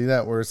there. See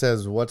that where it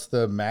says, what's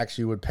the max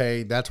you would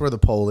pay? That's where the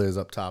poll is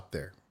up top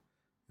there.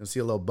 You'll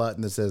see a little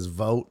button that says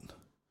vote.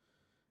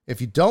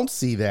 If you don't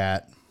see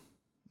that,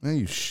 well,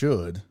 you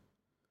should.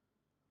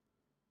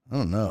 I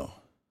don't know.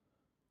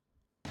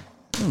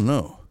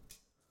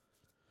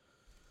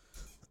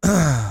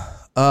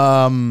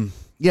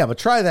 Yeah, but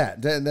try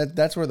that.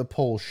 That's where the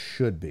poll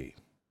should be.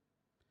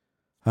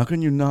 How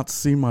can you not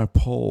see my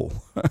poll?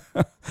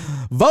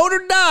 Vote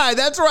or die.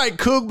 That's right,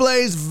 Coog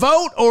Blaze.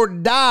 Vote or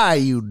die,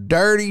 you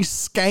dirty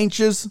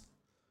skanches.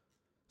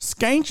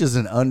 Skanch is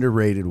an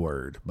underrated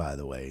word, by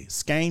the way.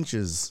 Skanch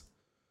is,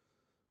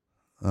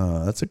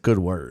 that's a good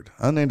word.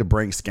 I need to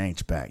bring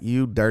skanch back.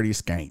 You dirty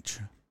skanch.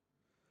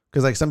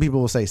 Because like some people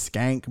will say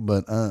skank,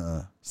 but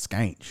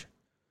skanch.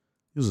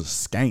 He was a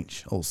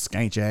skanch, old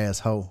skanch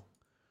asshole.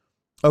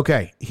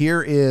 Okay,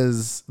 here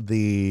is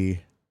the.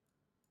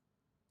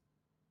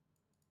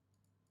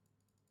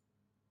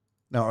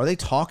 Now, are they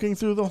talking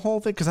through the whole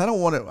thing? Because I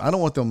don't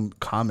want them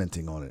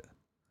commenting on it.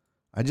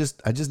 I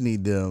just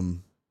need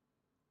them.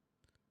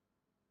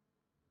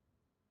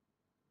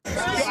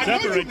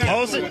 Separate.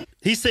 Pause it.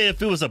 He said if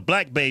it was a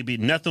black baby,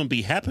 nothing would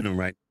be happening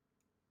right.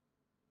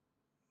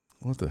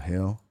 What the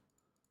hell?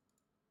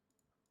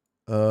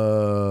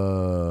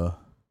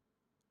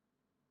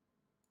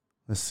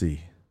 Let's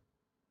see.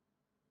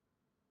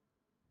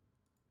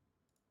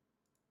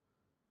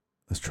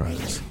 Let's try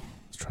this.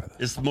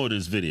 It's more to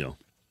this video.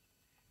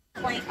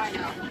 Wait, I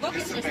know. Look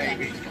at this thing.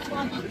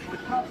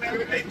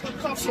 They put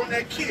cuffs on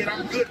that kid.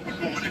 I'm good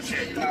with going to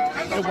jail.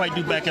 That white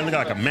dude back there look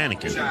like a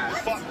mannequin.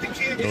 Fuck the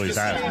kid. Oh, his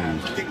eyes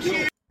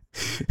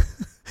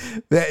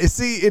moved.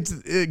 See,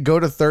 it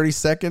go to 30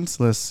 seconds.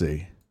 Let's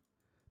see.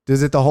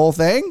 Does it the whole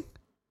thing?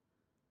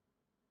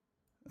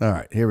 All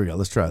right, here we go.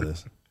 Let's try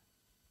this.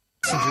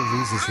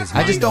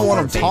 I just don't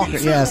want them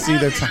talking. Yeah, see,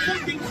 they're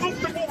talking.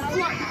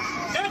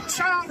 That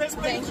child has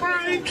been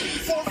crying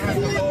for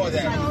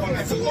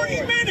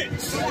 40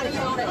 minutes.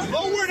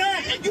 Lower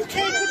that, and you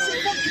can't put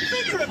your fucking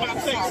finger about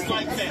things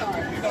like that.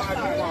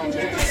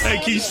 Hey,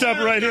 can you stop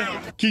right here?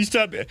 Can you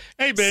stop? Hey,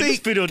 man, See, this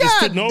video just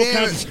fitting all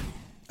kinds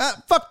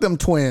of... fuck them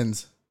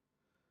twins.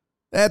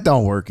 That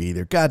don't work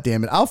either. God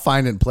damn it. I'll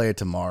find it and play it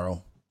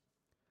tomorrow.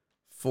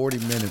 40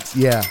 minutes.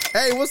 Yeah.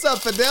 Hey, what's up,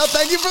 Fidel?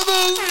 Thank you for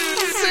the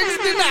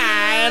 69.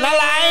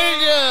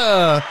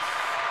 I like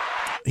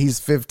you. He's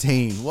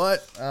 15.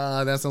 What?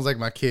 That sounds like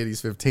my kid.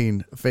 He's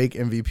 15.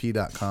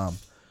 FakeMVP.com.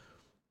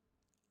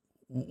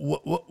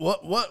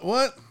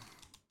 What?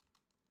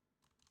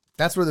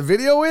 That's where the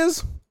video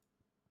is?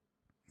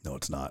 No,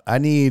 it's not. I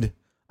need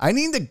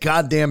the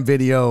goddamn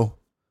video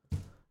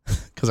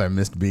because I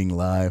missed being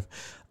live.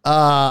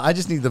 I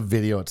just need the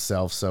video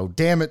itself. So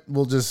damn it,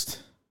 we'll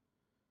just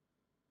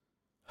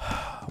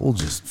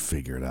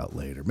figure it out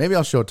later. Maybe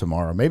I'll show it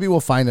tomorrow. Maybe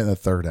we'll find it in the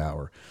third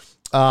hour.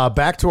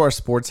 Back to our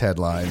sports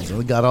headlines.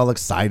 We got all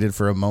excited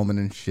for a moment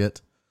and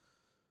shit.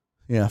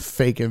 Yeah,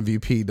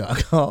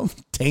 fakemvp.com.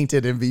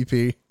 Tainted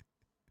MVP.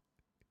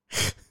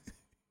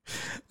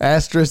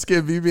 Asterisk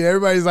MVP.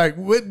 Everybody's like,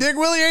 Dick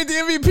Willie ain't the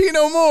MVP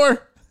no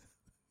more.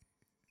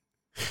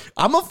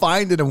 I'm going to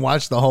find it and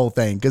watch the whole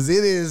thing because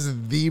it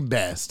is the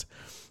best.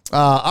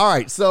 All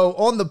right, so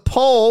on the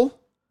poll,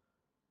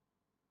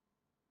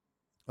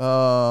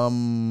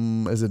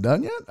 is it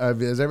done yet?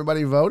 Has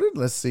everybody voted?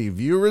 Let's see.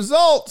 View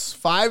results.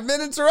 5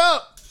 minutes are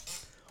up.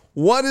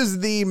 What is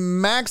the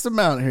max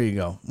amount? Here you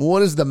go.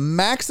 What is the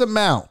max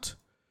amount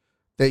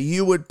that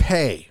you would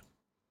pay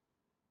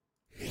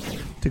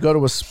to go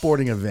to a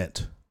sporting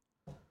event?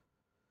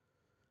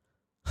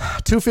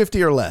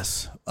 $250 or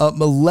less.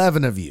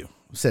 11 of you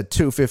said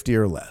 $250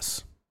 or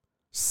less.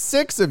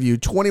 6 of you,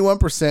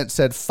 21%,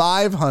 said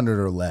 $500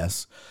 or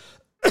less.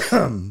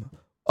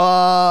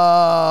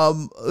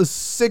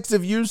 6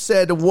 of you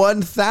said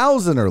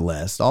 $1,000 or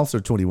less, also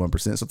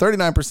 21%. So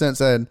 39%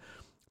 said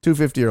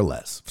 $250 or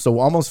less. So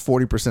almost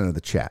 40% of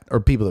the chat or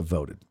people that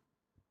voted.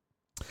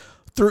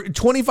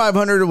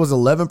 2,500 was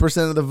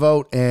 11% of the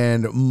vote,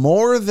 and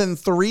more than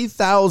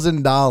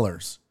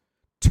 $3,000.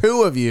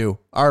 2 of you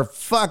are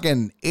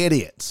fucking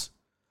idiots.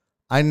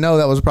 I know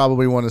that was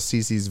probably one of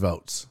Cece's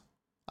votes.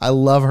 I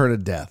love her to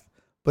death.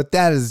 But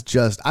that is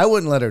just, I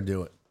wouldn't let her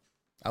do it.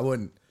 I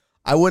wouldn't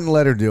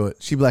let her do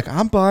it. She'd be like,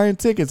 I'm buying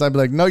tickets. I'd be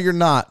like, no, you're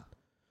not.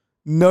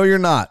 No, you're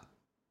not.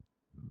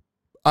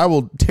 I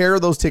will tear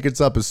those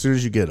tickets up as soon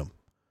as you get them.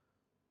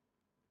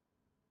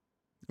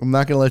 I'm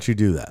not going to let you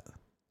do that.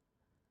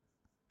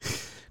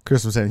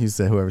 Chris was saying, he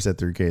said, whoever said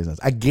 3K is nuts.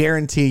 I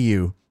guarantee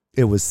you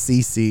it was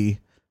CC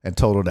and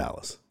Total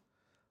Dallas.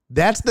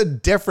 That's the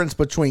difference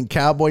between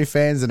Cowboy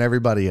fans and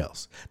everybody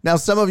else. Now,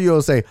 some of you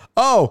will say,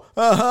 oh,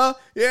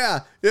 yeah,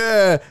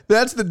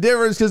 that's the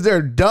difference because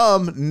they're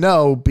dumb.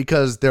 No,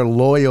 because they're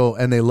loyal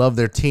and they love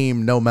their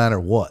team no matter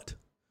what.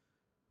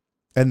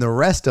 And the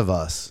rest of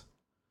us,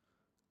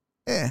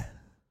 like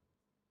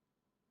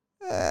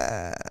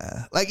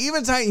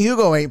even Titan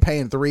Hugo ain't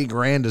paying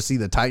 $3,000 to see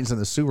the Titans in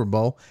the Super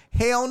Bowl.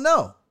 Hell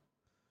no.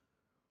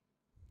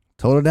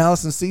 Total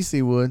Dallas and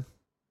CC would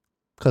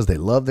because they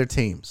love their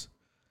teams.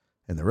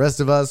 And the rest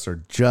of us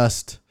are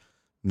just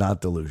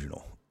not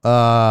delusional.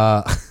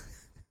 CC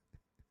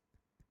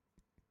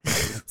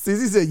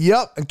said,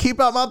 yep, and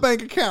keep out my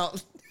bank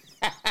account.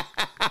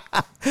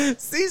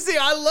 CC,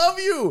 I love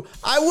you.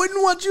 I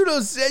wouldn't want you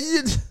to say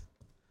it.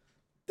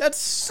 That's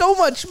so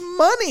much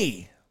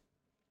money.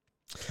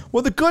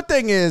 Well, the good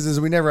thing is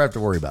we never have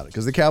to worry about it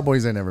because the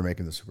Cowboys ain't never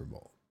making the Super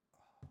Bowl.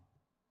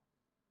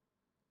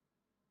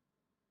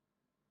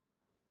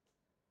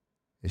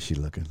 Is she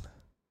looking?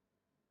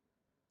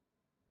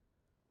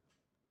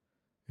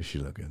 Is she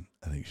looking?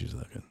 I think she's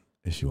looking.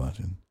 Is she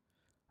watching?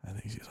 I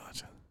think she's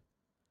watching.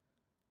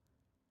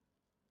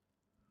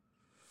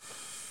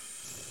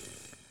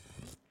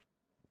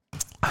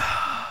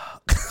 I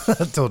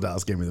told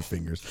Dallas gave me the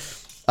fingers.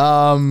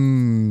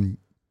 3K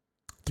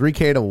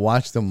to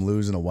watch them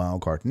lose in a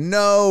wild card.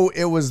 No,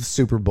 it was the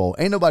Super Bowl.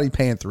 Ain't nobody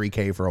paying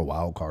 3K for a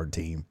wild card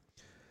team.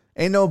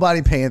 Ain't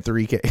nobody paying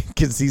 3K.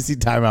 Can CC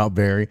timeout,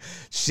 Barry?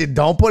 Shit,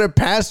 don't put it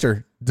past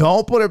her.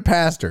 Don't put it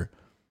past her.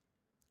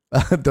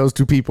 Those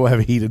two people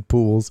have heated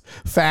pools.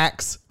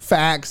 Facts.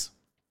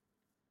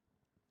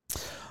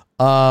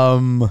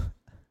 So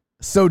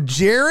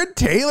Jared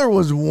Taylor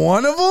was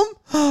one of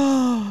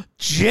them?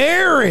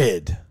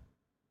 Jared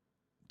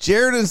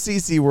and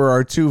CC were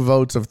our two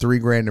votes of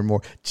 $3,000 or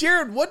more.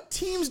 Jared, what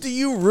teams do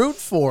you root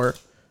for?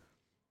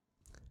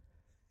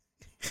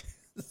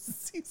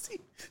 CC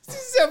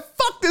said,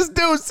 fuck this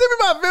dude. Send me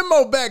my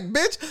Venmo back,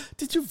 bitch.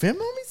 Did you Venmo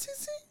me,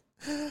 CC?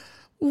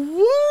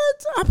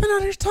 What? I've been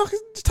out here talking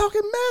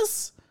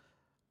mess.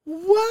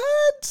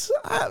 What?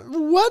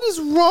 What is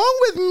wrong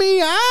with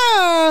me?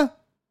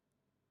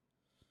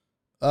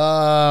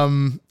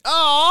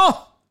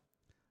 Oh,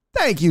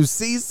 thank you,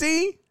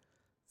 CC.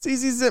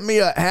 CC sent me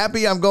a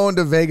happy I'm going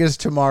to Vegas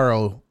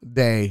tomorrow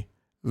day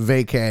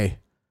vacay.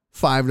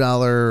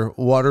 $5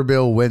 water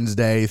bill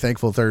Wednesday.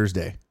 Thankful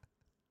Thursday.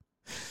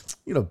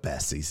 You're the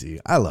best, CC.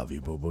 I love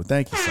you, boo-boo.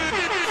 Thank you so much.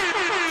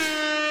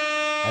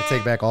 I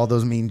take back all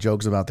those mean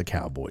jokes about the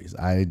Cowboys.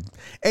 And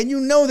you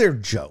know they're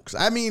jokes.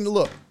 I mean,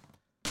 look,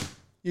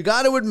 you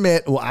got to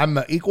admit, well, I'm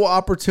an equal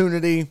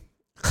opportunity.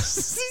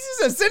 CC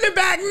said, send it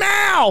back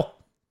now.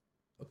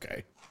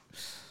 Okay.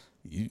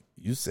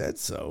 You said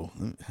so.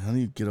 How do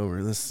you get over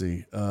it? Let's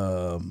see.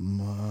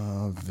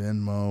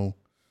 Venmo.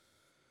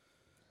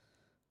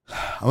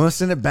 I'm going to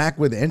send it back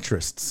with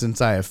interest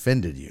since I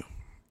offended you.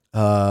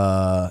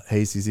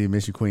 Hey, CC,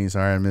 miss you, Queen.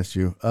 Sorry I missed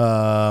you.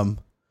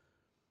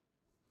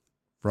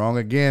 Wrong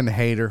again,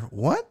 hater.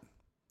 What?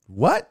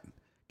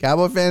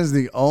 Cowboy fans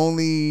the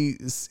only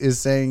is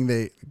saying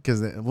they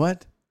because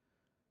what?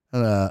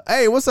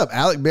 Hey, what's up,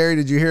 Alec Berry?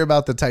 Did you hear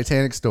about the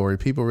Titanic story?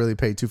 People really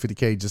paid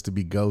 $250K just to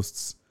be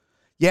ghosts.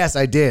 Yes,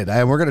 I did.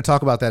 And we're going to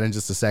talk about that in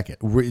just a second.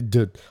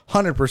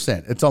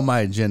 100%. It's on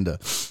my agenda.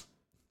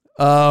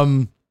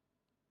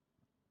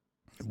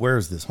 Where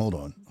is this? Hold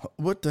on.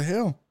 What the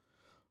hell?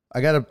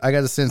 I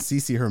gotta send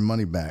Cece her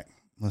money back.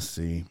 Let's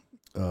see.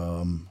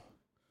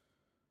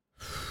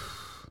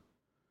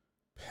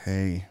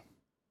 Pay.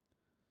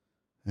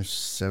 There's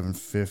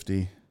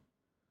 $750.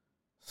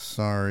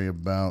 Sorry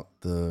about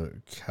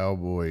the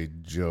cowboy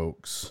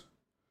jokes.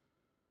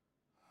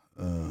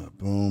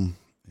 Boom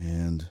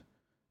and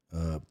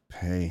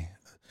pay.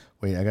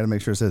 Wait, I gotta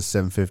make sure it says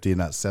 $750 and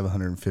not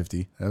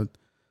 $750.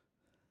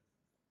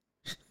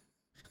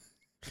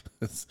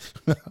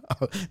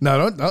 No,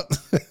 don't.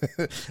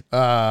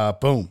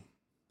 Boom.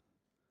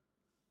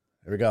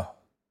 There we go.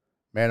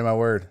 Man of my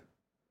word.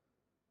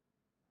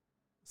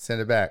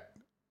 Send it back.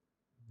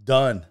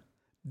 Done.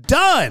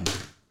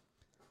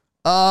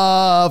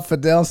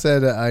 Fidel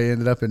said I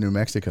ended up in New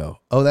Mexico.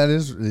 Oh, that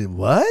is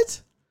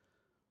what?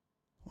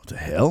 What the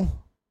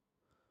hell?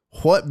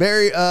 What,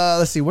 Barry?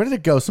 Let's see. Where did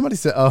it go? Somebody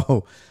said,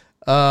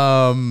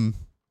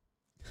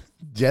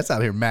 Jet's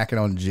out here macking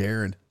on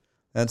Jared.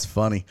 That's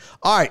funny.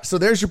 All right, so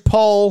there's your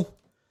poll.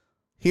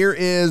 Here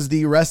is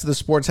the rest of the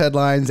sports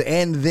headlines,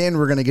 and then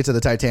we're going to get to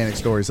the Titanic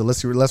story. So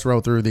let's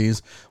roll through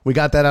these. We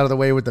got that out of the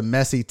way with the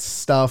messy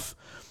stuff.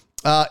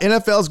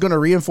 NFL is going to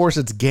reinforce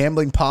its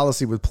gambling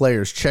policy with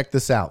players. Check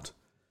this out.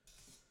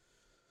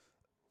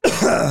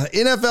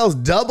 NFL's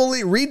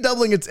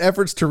redoubling its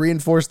efforts to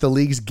reinforce the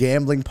league's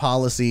gambling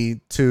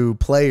policy to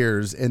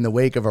players in the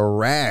wake of a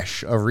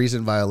rash of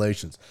recent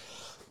violations.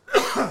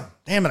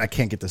 Damn it, I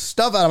can't get the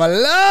stuff out of my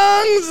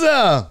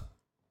lungs.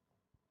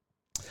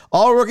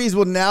 All rookies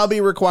will now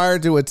be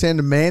required to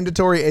attend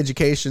mandatory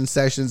education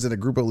sessions, and a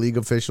group of league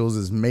officials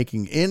is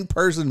making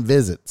in-person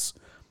visits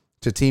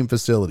to team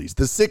facilities.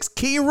 The 6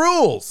 key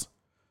rules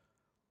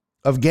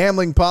of the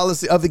gambling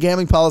policy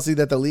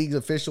that the league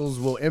officials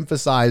will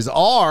emphasize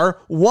are: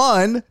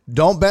 1,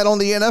 don't bet on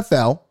the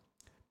NFL.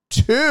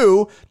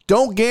 2,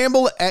 don't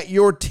gamble at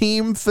your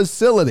team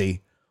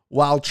facility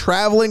while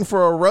traveling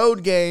for a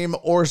road game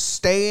or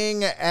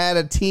staying at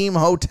a team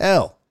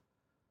hotel.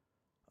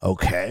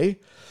 Okay.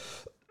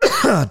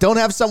 Don't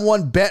have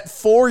someone bet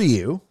for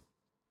you.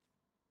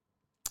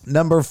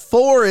 Number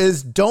 4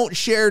 is don't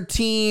share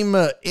team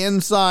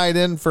inside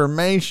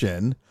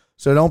information.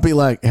 So don't be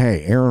like,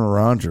 hey, Aaron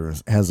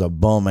Rodgers has a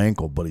bum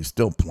ankle, but he's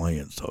still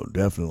playing, so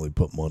definitely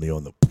put money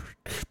on the...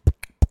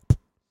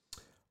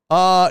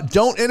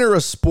 Don't enter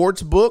a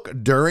sports book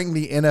during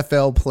the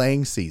NFL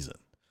playing season.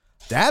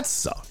 That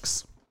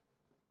sucks.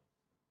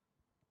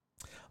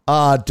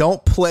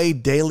 Don't play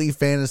daily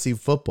fantasy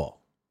football.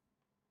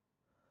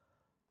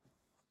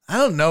 I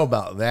don't know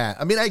about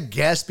that. I mean, I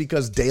guess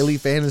because daily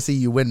fantasy,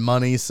 you win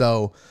money.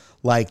 So,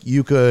 like,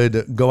 you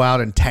could go out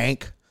and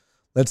tank.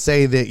 Let's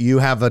say that you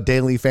have a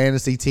daily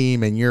fantasy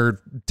team and you're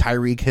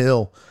Tyreek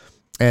Hill.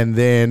 And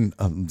then,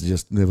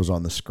 it was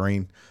on the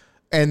screen.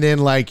 And then,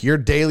 like, your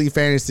daily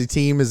fantasy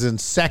team is in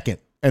second.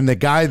 And the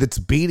guy that's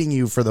beating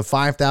you for the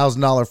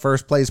 $5,000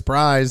 first place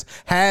prize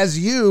has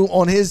you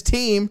on his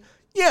team.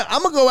 Yeah,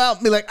 I'm going to go out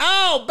and be like,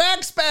 oh,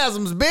 back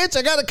spasms, bitch.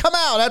 I got to come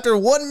out after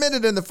 1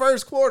 minute in the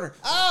first quarter.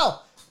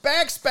 Oh,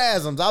 back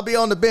spasms. I'll be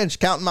on the bench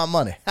counting my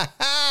money. Ha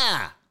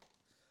ha.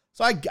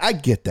 So I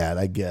get that,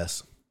 I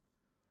guess.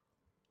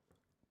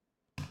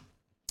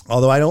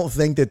 Although I don't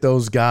think that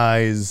those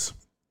guys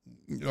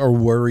are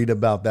worried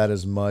about that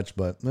as much,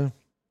 but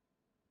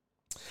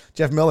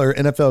Jeff Miller,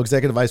 NFL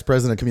Executive Vice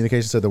President of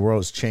Communications, said the world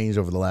has changed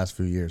over the last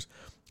few years.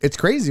 It's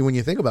crazy when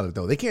you think about it,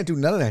 though. They can't do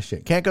none of that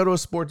shit. Can't go to a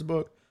sports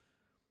book.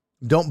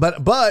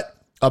 But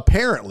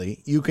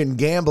apparently you can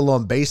gamble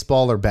on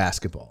baseball or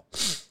basketball.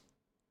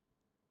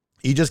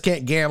 You just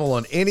can't gamble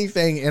on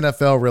anything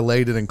NFL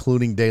related,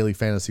 including daily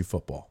fantasy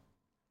football.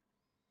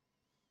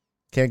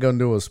 Can't go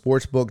into a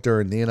sports book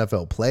during the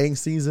NFL playing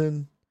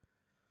season.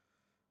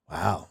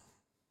 Wow.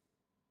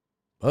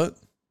 But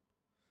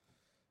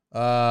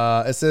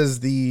it says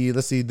the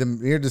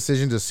mere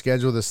decision to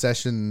schedule the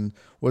session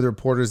with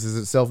reporters is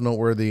itself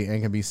noteworthy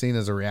and can be seen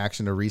as a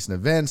reaction to recent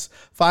events.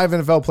 5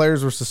 NFL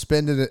players were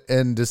suspended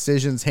and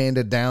decisions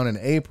handed down in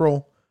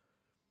April.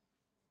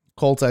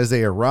 Colts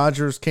Isaiah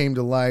Rodgers came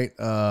to light.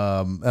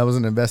 That was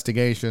an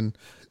investigation.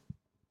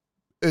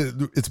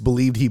 It's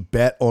believed he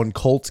bet on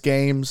Colts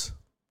games.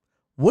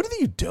 What are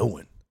you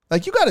doing?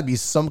 Like, you got to be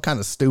some kind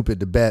of stupid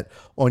to bet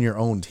on your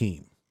own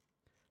team.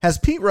 Has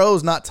Pete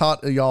Rose not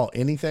taught y'all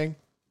anything?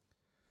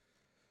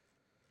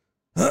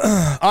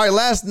 All right,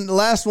 last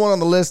one on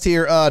the list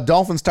here.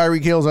 Dolphins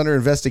Tyreek Hill's under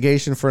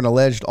investigation for an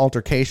alleged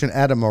altercation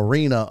at a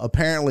marina.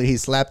 Apparently, he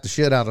slapped the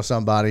shit out of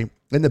somebody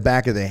in the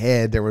back of the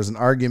head. There was an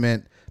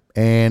argument,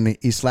 and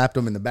he slapped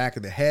him in the back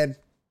of the head.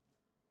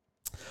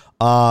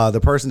 The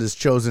person has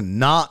chosen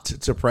not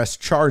to press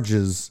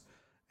charges.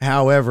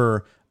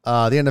 However, the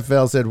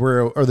NFL said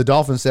the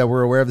Dolphins said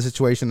we're aware of the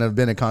situation and have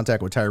been in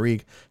contact with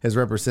Tyreek, his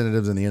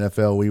representatives in the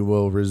NFL. We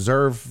will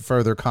reserve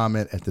further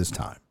comment at this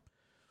time.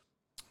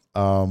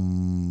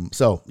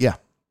 So yeah,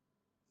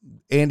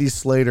 Andy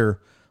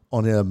Slater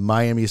on a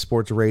Miami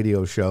sports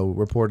radio show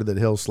reported that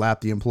Hill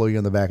slapped the employee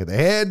on the back of the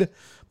head,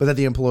 but that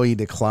the employee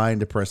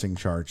declined pressing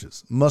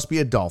charges. Must be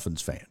a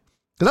Dolphins fan.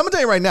 Cause I'm gonna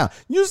tell you right now,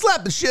 you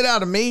slap the shit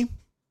out of me.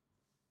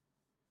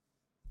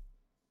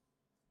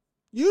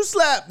 You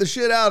slap the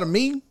shit out of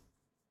me.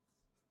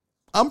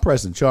 I'm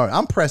pressing charge.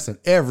 I'm pressing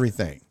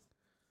everything.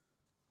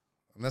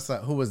 And that's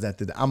not, who was that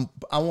today?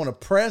 I want to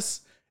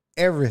press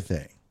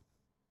everything.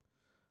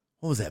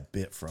 What was that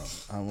bit from?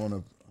 I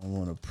want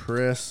to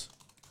press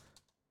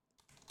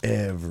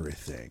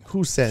everything.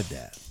 Who said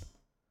that?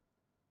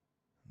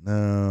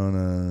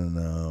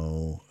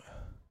 No.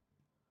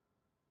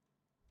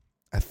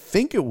 I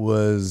think it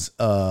was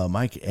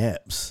Mike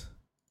Epps.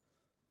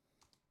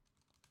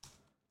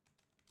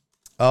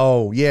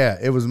 Oh, yeah.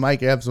 It was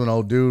Mike Epps when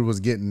old dude was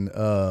getting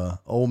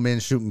old men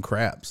shooting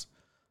craps.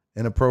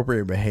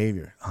 Inappropriate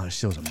behavior. Oh, that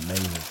shit was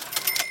amazing.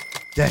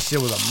 That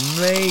shit was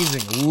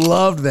amazing.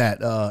 Loved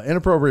that.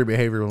 Inappropriate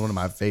behavior was one of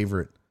my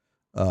favorite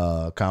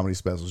comedy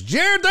specials.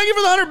 Jared, thank you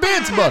for the 100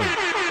 bits, buddy.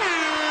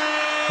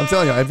 I'm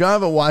telling you, if y'all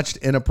haven't watched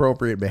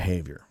Inappropriate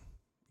Behavior,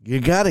 you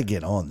got to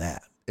get on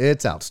that.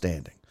 It's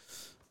outstanding.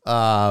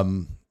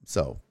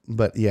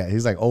 But yeah,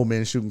 he's like old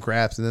men shooting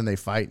craps and then they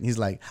fight. And he's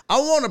like, I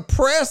want to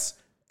press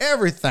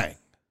everything.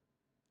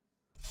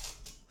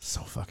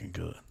 So fucking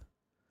good.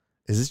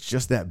 Is this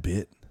just that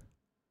bit?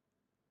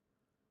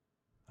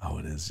 Oh,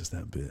 it is just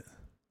that bit.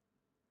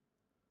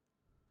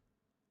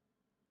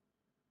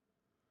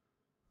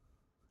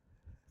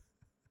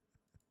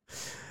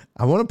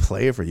 I want to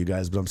play it for you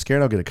guys, but I'm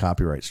scared I'll get a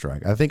copyright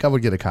strike. I think I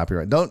would get a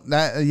copyright.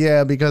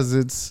 Because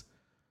it's,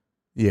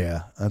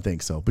 yeah, I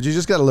think so. But you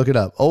just got to look it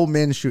up. Old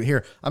men shoot.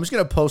 Here, I'm just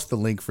going to post the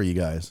link for you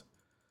guys.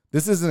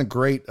 This isn't a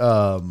great,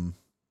 let's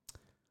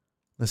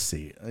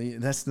see.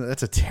 That's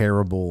a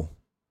terrible.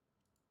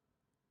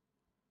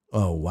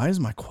 Oh, why is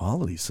my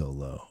quality so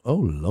low? Oh,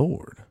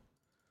 Lord.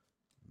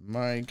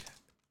 Mike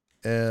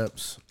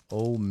Epps,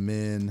 old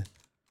men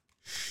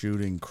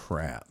shooting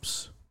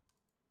craps.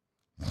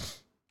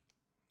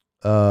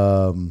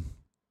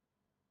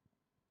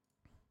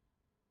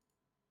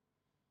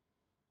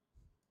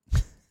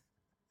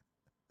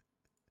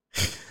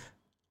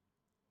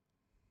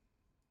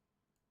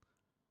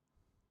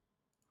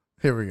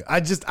 Here we go.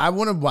 I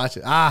want to watch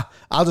it.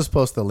 I'll just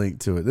post the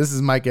link to it. This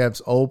is Mike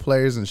Epps' Old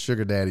Players and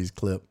Sugar Daddies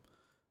clip.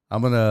 I'm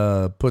going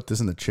to put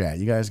this in the chat.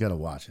 You guys got to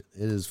watch it.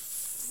 It is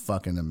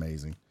fucking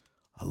amazing.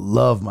 I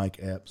love Mike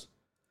Epps.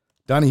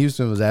 Donnie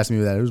Houston was asking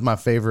me that. It was my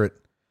favorite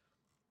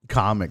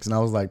comics. And I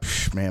was like,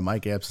 man,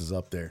 Mike Epps is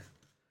up there.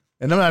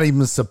 And I'm not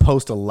even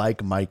supposed to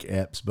like Mike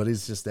Epps, but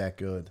he's just that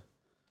good.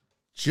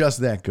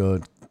 Just that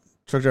good.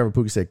 Truck driver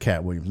Pookie said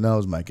Cat Williams. No, it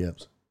was Mike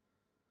Epps.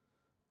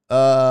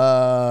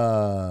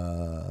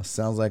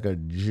 Sounds like a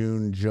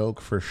June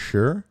joke for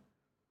sure.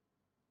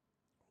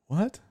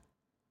 What?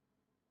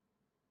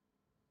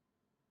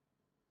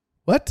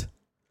 What?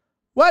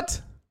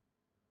 What?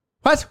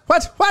 What?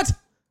 What? What?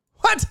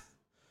 What?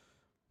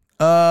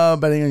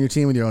 Betting on your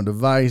team with your own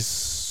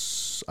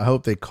device. I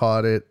hope they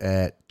caught it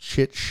at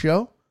Chit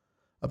Show.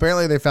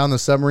 Apparently they found the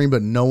submarine,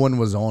 but no one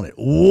was on it.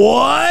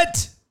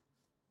 What?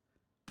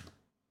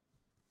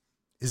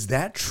 Is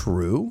that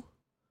true?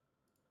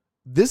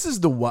 This is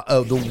the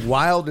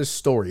wildest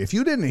story. If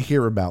you didn't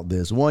hear about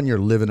this, one, you're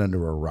living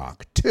under a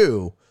rock.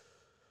 Two,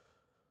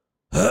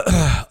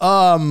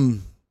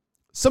 some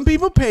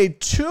people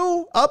paid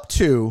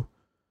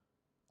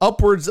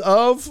upwards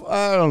of,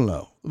 I don't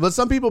know, but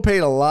some people paid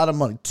a lot of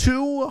money,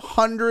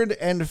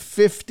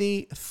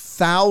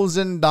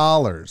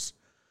 $250,000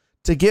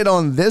 to get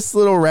on this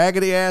little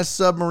raggedy ass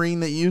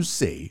submarine that you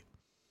see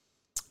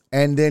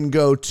and then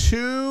go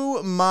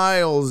 2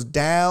 miles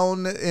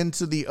down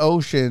into the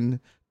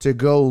ocean to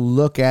go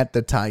look at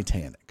the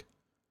Titanic.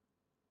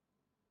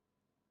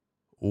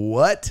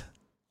 What?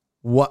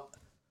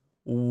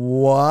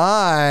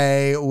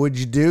 Why would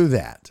you do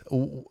that?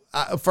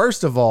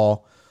 First of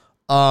all,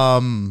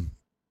 that's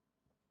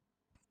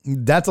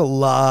a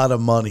lot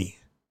of money.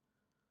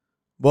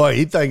 Boy,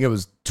 you'd think it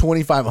was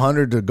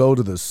 $2,500 to go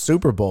to the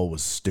Super Bowl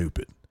was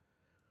stupid.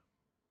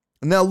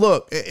 Now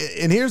look,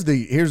 and here's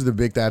the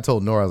big thing I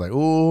told Nora. I was like,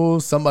 oh,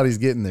 somebody's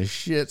getting the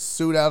shit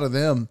suit out of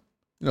them.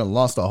 You know,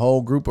 lost a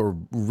whole group of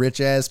rich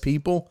ass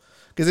people.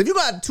 Because if you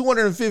got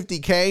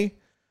 $250K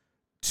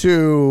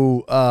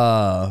to,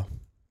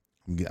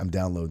 I'm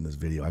downloading this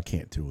video. I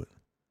can't do it.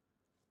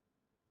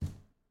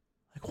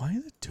 Like, why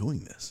is it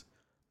doing this?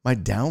 My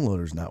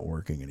downloader's not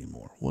working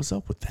anymore. What's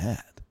up with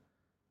that?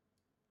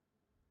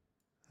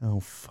 Oh,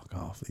 fuck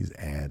off. These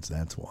ads,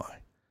 that's why.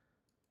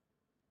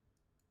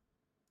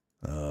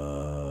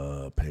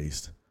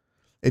 Paste.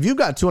 If you've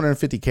got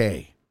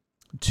 $250K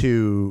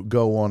to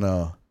go on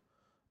a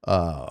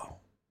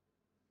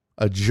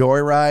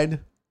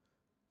joyride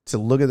to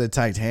look at the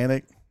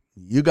Titanic,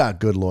 you got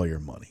good lawyer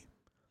money.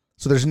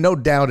 So there's no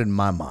doubt in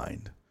my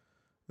mind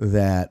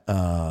that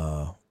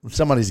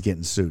somebody's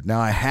getting sued. Now,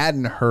 I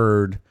hadn't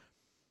heard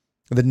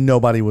that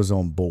nobody was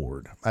on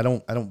board. I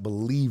don't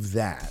believe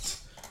that.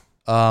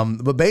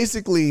 But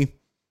basically,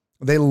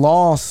 they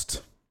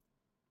lost.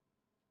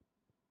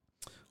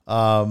 They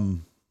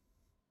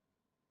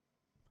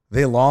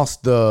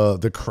lost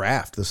the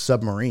craft, the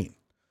submarine.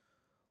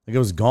 Like, it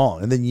was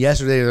gone. And then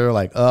yesterday they were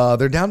like,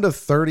 they're down to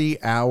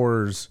 30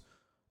 hours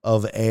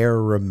of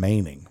air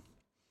remaining.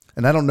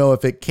 And I don't know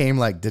if it came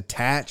like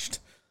detached.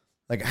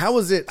 Like, how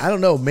was it? I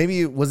don't know.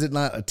 Maybe was it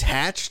not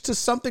attached to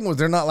something? Was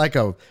there not like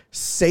a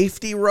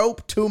safety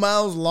rope 2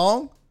 miles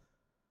long?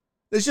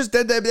 It's just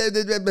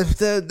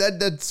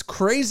that's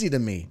crazy to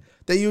me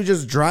that you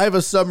just drive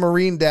a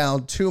submarine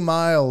down 2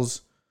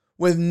 miles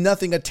with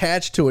nothing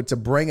attached to it to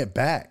bring it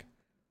back.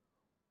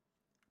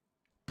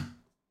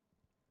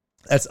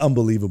 That's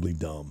unbelievably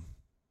dumb.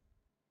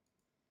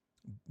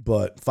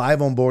 But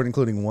 5 on board,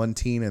 including 1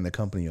 teen and the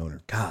company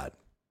owner. God.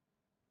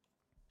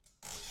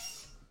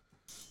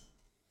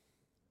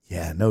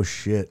 Yeah, no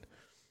shit.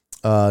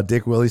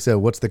 Dick Willie said,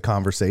 what's the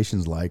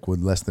conversations like with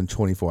less than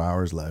 24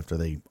 hours left? Are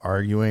they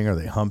arguing? Are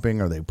they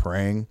humping? Are they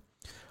praying?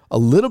 A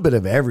little bit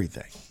of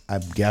everything,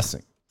 I'm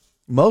guessing.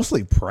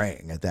 Mostly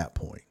praying at that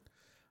point.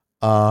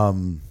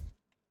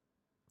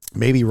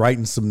 Maybe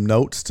writing some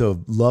notes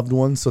to loved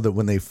ones so that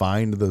when they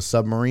find the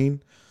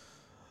submarine,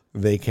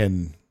 they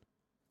can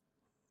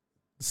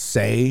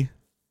say,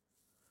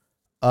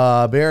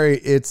 Barry,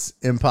 it's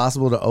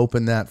impossible to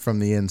open that from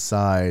the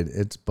inside.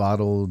 It's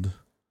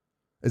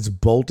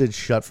bolted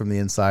shut from the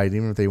inside.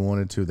 Even if they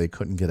wanted to, they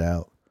couldn't get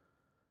out.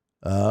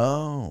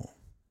 Oh.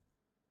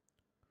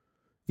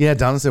 Yeah,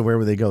 Donna said, where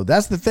would they go?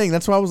 That's the thing.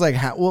 That's why I was like,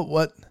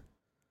 what?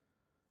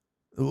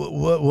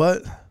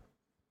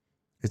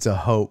 It's a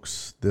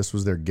hoax. This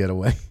was their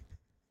getaway.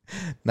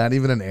 Not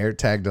even an air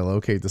tag to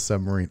locate the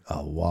submarine.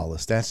 Oh,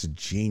 Wallace, that's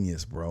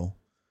genius, bro.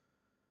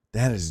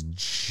 That is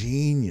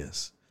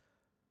genius.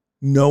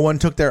 No one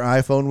took their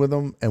iPhone with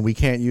them, and we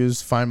can't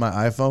use Find My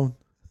iPhone.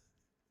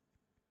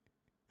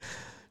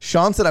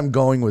 Sean said I'm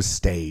going with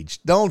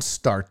staged. Don't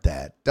start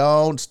that.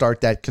 Don't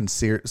start that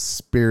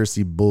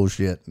conspiracy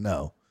bullshit.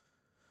 No.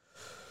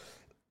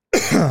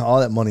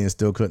 All that money and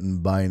still couldn't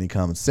buy any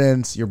common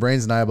sense. Your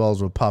brains and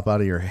eyeballs will pop out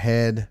of your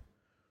head.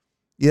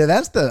 Yeah,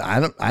 that's the I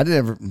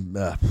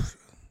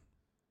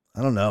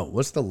don't know.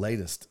 What's the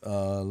latest?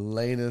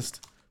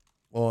 Latest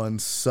on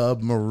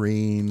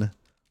submarine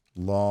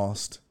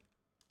lost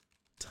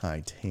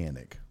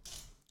Titanic.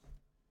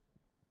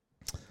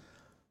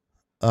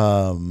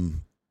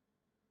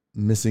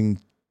 Missing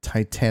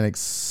Titanic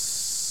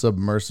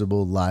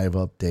submersible live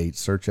update.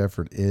 Search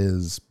effort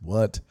is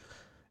what?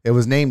 It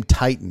was named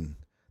Titan.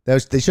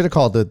 They should have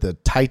called it the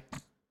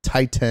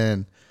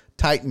Titan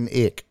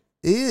Ick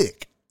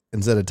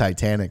instead of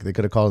Titanic. They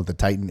could have called it the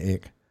Titan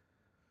Ick.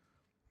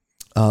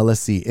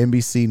 Let's see.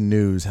 NBC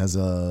News has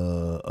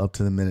a up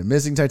to the minute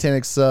missing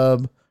Titanic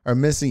submersible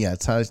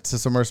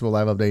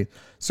live update.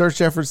 Search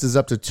efforts is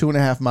up to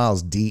 2.5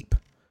 miles deep.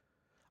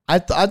 I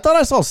thought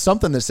I saw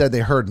something that said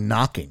they heard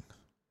knocking.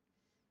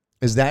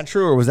 Is that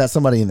true, or was that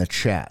somebody in the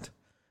chat?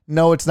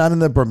 No, it's not in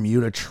the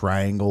Bermuda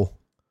Triangle.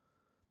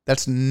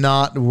 That's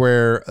not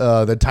where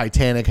the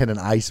Titanic hit an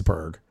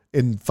iceberg.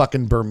 In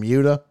fucking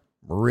Bermuda?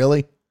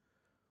 Really?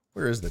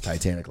 Where is the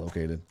Titanic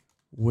located?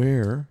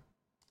 Where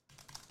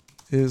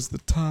is the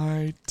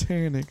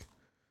Titanic?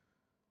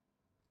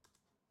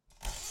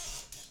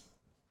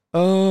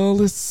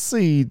 Let's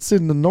see. It's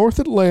in the North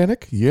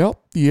Atlantic. Yep.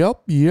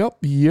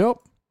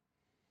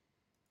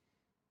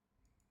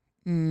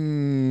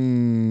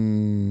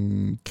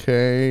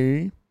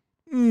 Okay.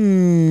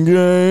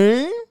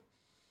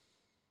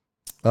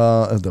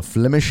 The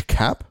Flemish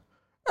Cap.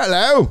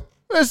 Hello,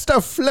 it's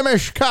the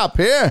Flemish Cap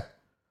here.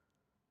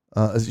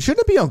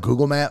 Shouldn't it be on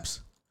Google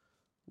Maps?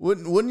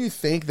 Wouldn't you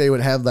think they would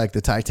have like the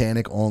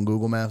Titanic on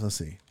Google Maps? Let's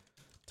see.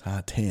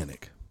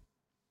 Titanic.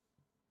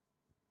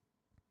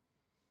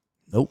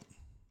 Nope.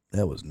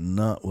 That was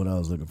not what I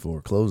was looking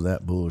for. Close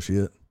that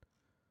bullshit.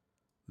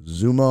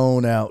 Zoom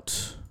on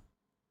out.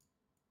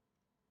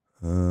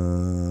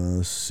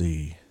 Let's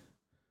see.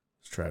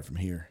 Let's try it from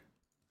here.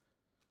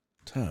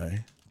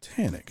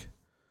 Titanic.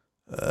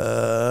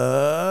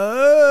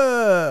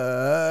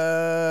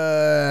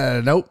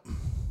 Nope.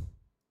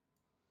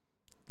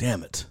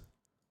 Damn it.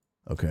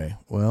 Okay,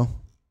 well.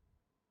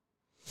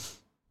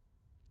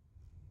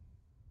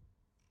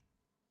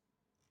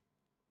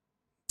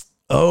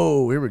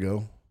 Oh, here we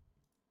go.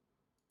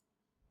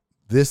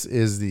 This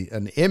is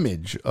an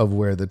image of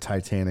where the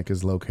Titanic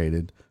is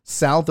located,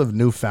 south of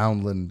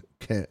Newfoundland,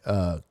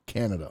 Canada.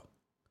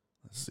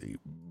 Let's see.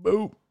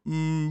 Boop,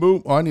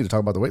 boop. Oh, I need to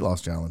talk about the weight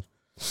loss challenge.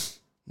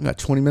 We got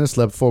 20 minutes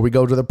left before we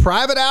go to the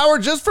private hour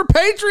just for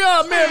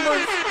Patreon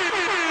members.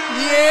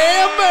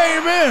 Yeah,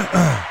 baby.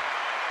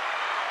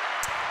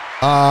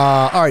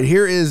 All right,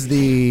 here is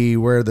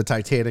where the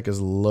Titanic is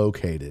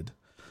located.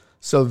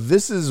 So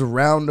this is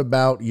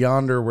roundabout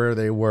yonder where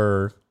they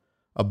were,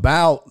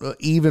 about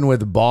even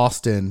with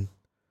Boston,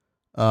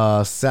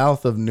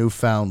 south of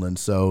Newfoundland.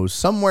 So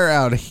somewhere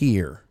out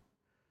here,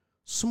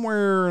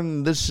 somewhere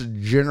in this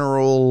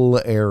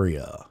general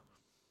area.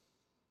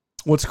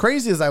 What's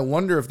crazy is I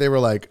wonder if they were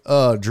like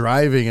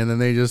driving and then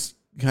they just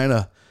kind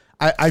of,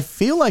 I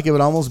feel like it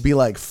would almost be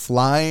like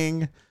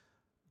flying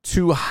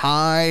too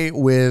high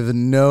with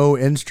no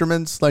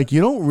instruments. Like you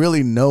don't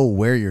really know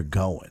where you're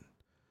going.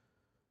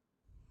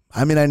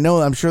 I mean,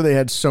 I'm sure they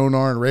had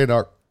sonar and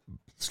radar,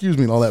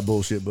 and all that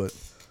bullshit, but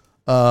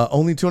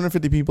only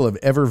 250 people have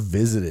ever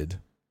visited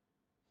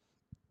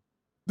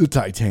the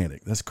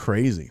Titanic. That's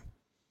crazy.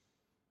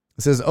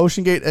 It says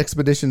OceanGate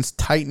Expeditions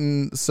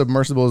Titan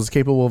submersible is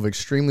capable of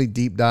extremely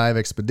deep dive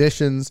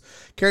expeditions,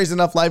 carries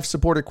enough life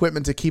support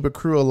equipment to keep a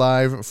crew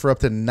alive for up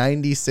to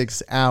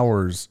 96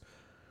 hours,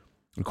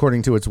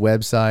 according to its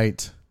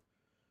website.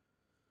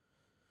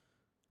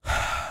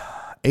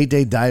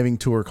 8-day diving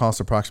tour costs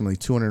approximately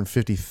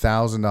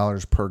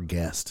 $250,000 per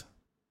guest.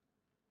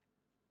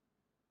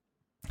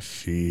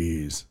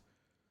 Jeez.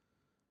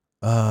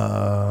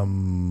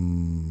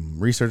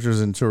 Researchers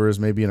and tourists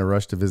may be in a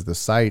rush to visit the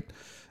site.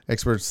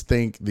 Experts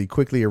think the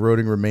quickly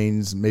eroding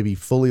remains may be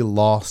fully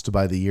lost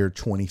by the year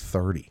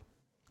 2030.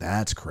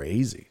 That's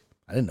crazy.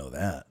 I didn't know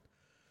that.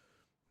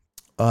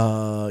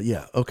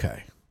 Yeah,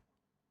 okay.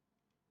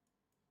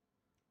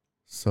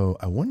 So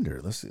I wonder,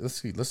 let's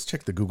see, let's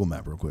check the Google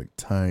map real quick.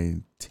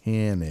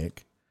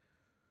 Titanic.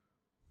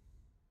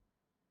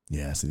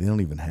 Yeah, see, they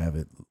don't even have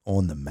it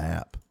on the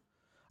map.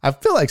 I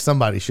feel like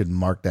somebody should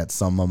mark that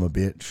some of a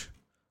bitch,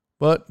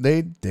 but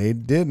they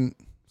didn't.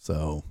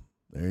 So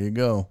there you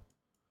go.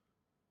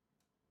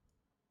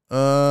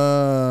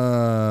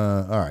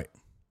 All right.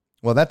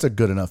 Well, that's a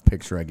good enough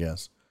picture, I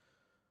guess.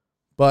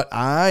 But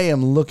I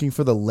am looking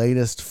for the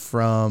latest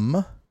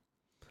from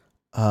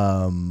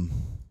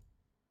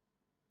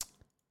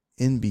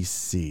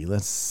NBC.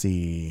 Let's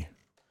see.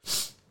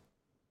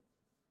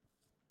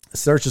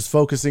 Search is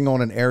focusing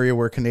on an area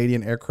where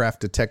Canadian aircraft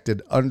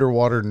detected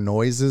underwater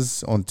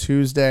noises on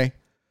Tuesday.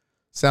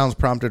 Sounds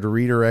prompted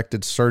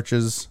redirected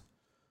searches.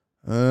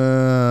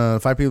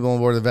 5 people on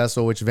board the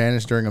vessel, which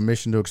vanished during a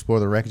mission to explore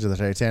the wreckage of the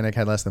Titanic,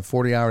 had less than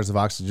 40 hours of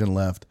oxygen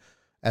left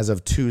as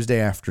of Tuesday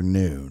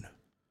afternoon.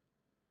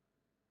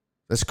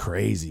 That's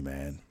crazy,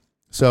 man.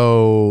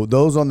 So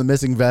those on the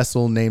missing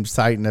vessel named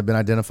Titan have been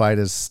identified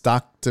as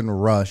Stockton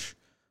Rush,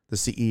 the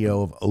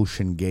CEO of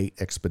Ocean Gate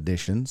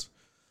Expeditions.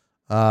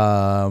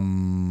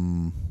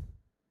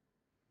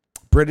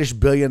 British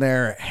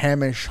billionaire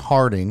Hamish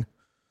Harding,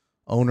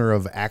 owner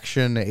of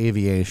Action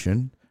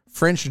Aviation.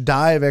 French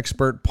dive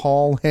expert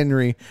Paul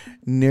Henry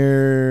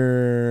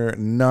Nargile,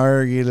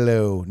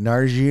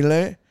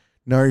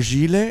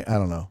 I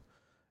don't know.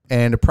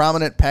 And a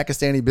prominent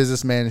Pakistani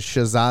businessman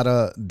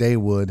Shahzada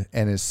Dawood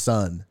and his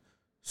son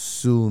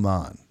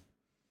Sulman.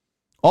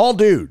 All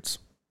dudes,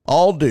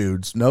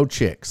 no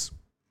chicks.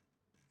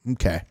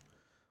 Okay.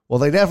 Well,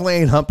 they definitely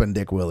ain't humping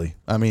Dick Willie.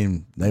 I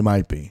mean, they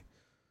might be.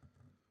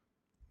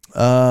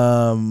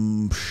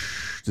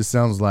 This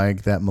sounds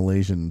like that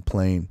Malaysian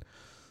plane.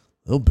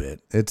 A little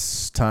bit.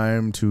 It's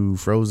time to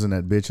frozen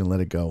that bitch and let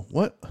it go.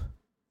 What?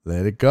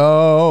 Let it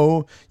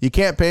go. You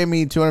can't pay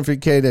me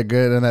 $250K to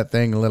get in that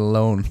thing, let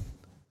alone.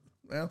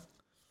 Well,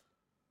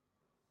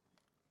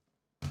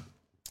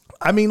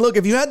 I mean, look,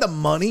 if you had the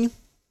money,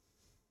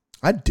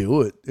 I'd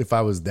do it if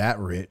I was that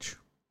rich.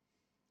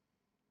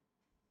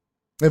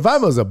 If I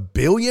was a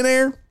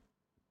billionaire,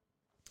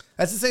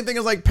 that's the same thing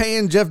as like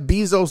paying Jeff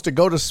Bezos to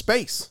go to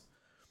space.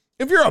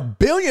 If you're a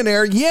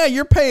billionaire, yeah,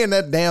 you're paying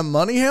that damn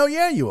money. Hell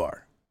yeah, you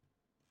are.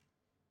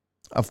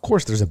 Of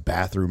course, there's a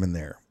bathroom in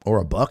there or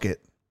a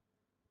bucket,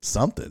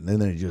 something.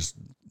 And then you just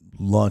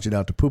launch it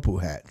out to poo-poo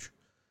hatch.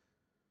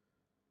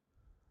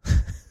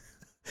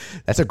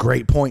 That's a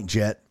great point,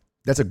 Jet.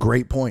 That's a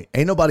great point.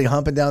 Ain't nobody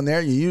humping down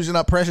there. You're using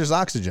up precious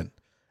oxygen.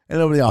 Ain't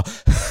nobody all...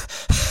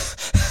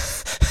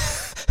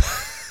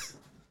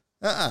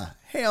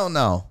 Hell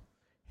no.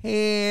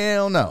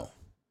 Hell no.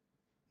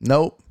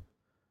 Nope.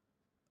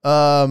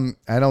 I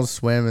don't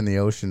swim in the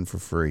ocean for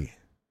free.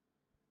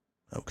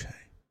 Okay.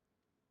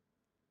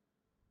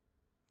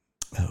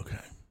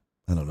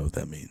 I don't know what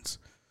that means.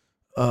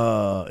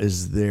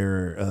 Is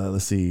there,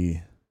 let's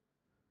see.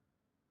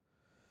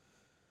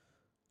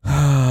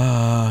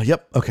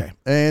 Yep. Okay.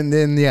 And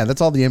then, yeah, that's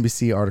all the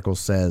NBC article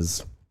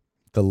says.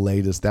 The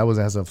latest. That was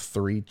as of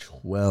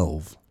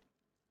 3/12.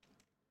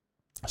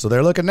 So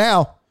they're looking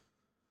now.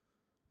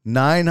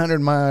 900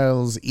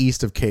 miles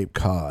east of Cape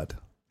Cod.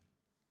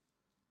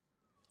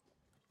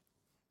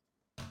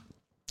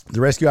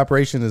 The rescue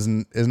operation is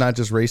not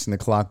just racing the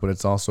clock, but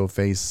it's also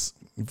faces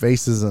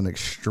an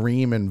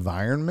extreme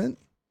environment.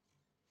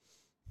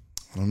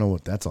 I don't know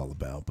what that's all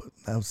about, but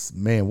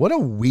man, what a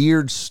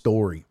weird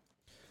story.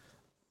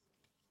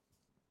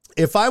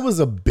 If I was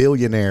a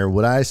billionaire,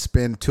 would I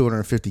spend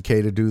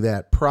 $250K to do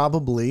that?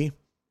 Probably.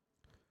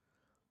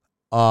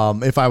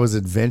 If I was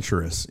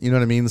adventurous, you know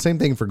what I mean? The same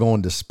thing for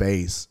going to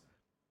space.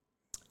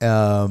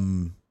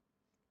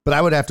 But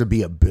I would have to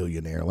be a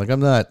billionaire. Like, I'm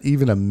not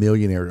even a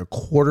millionaire.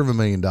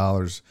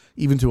 $250,000,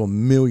 even to a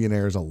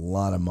millionaire, is a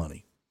lot of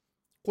money.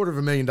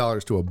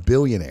 $250,000 to a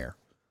billionaire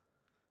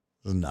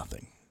is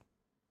nothing.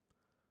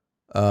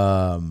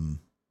 But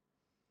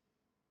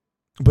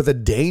the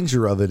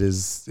danger of it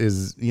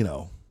is, you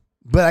know,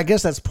 but I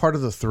guess that's part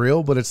of the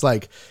thrill, but it's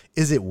like,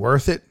 is it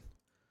worth it?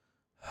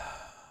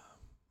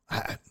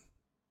 I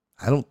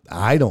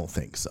don't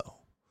think so.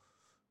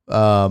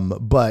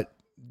 But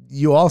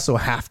you also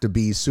have to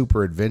be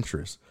super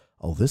adventurous.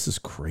 Oh, this is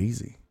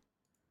crazy.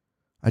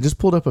 I just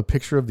pulled up a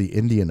picture of the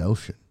Indian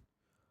Ocean.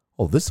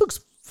 Oh, this looks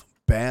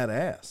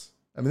badass.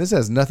 I mean, this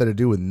has nothing to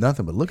do with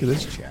nothing, but look at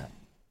this, chat.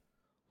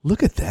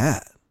 Look at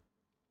that.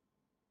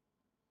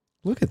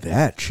 Look at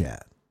that,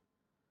 chat.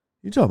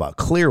 You talk about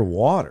clear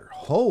water.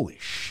 Holy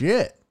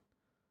shit.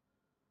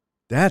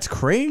 That's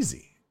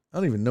crazy. I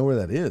don't even know where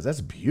that is. That's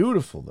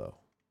beautiful, though.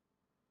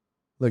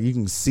 Look, you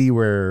can see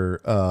where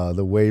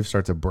the waves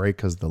start to break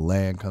because the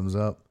land comes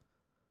up.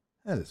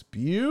 That is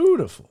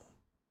beautiful.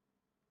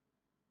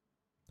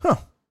 Huh.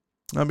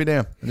 I'll be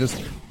damned. I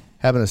just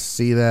happen to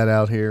see that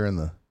out here in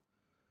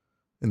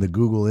the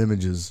Google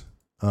images.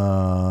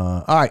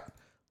 All right.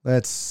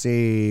 Let's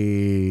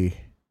see.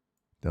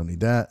 Don't need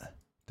that.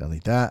 Don't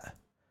need that.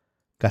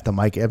 Got the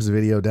Mike Epps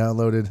video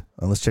downloaded.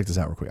 Let's check this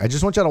out real quick. I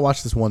just want y'all to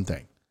watch this one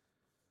thing.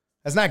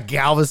 That's not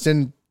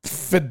Galveston.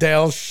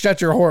 Fidel,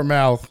 shut your whore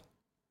mouth.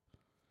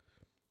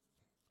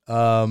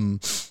 I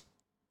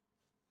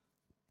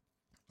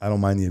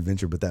don't mind the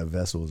adventure, but that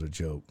vessel is a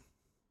joke.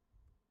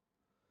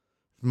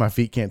 My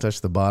feet can't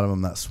touch the bottom.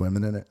 I'm not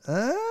swimming in it.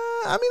 I mean,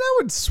 I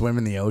would swim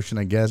in the ocean,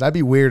 I guess. I'd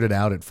be weirded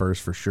out at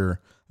first for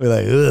sure. I'd be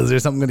like, is there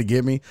something going to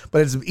get me?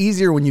 But it's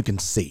easier when you can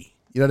see.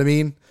 You know what I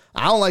mean?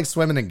 I don't like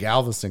swimming in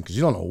Galveston because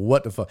you don't know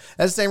what the fuck.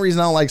 That's the same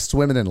reason I don't like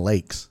swimming in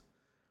lakes.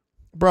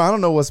 Bro, I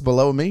don't know what's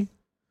below me.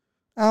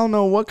 I don't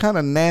know what kind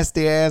of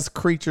nasty ass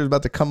creature is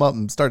about to come up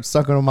and start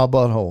sucking on my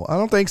butthole. I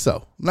don't think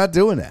so. I'm not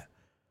doing that.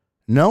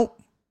 Nope.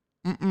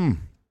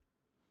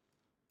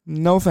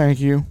 No, thank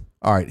you.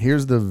 All right,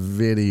 here's the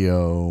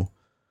video.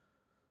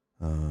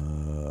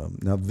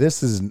 Now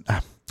this is,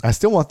 I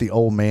still want the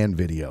old man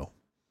video.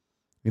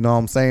 You know what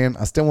I'm saying?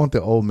 I still want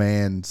the old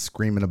man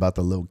screaming about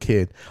the little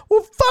kid.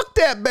 Well, fuck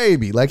that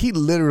baby. Like he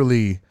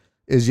literally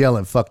is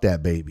yelling, fuck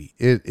that baby.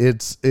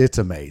 It's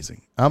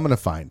amazing. I'm going to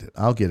find it.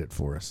 I'll get it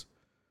for us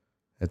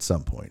at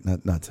some point.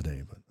 Not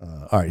today, but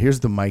all right,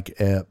 here's the Mike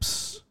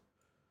Epps.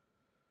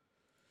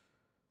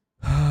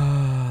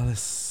 Let's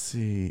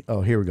see.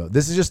 Oh, here we go.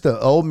 This is just the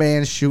old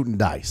man shooting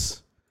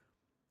dice.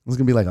 It's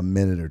going to be like a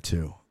minute or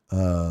two.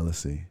 Let's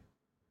see.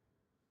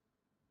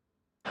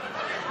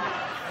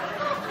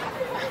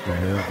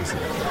 Here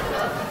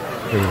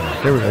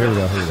we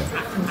go.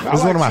 This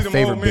is one of my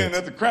favorite old men bits.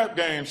 at the crap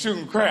game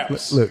shooting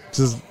craps. Look,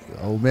 just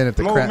old men at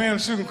the Old crap. men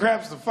shooting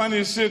craps is the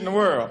funniest shit in the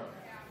world.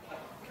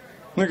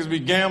 Niggas be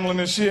gambling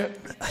and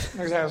shit.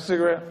 Niggas have a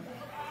cigarette.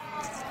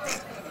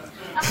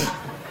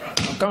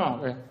 Come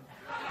on, man.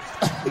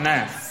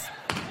 Nah.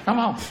 Come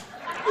on.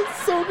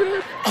 It's so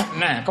good.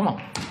 Nah, come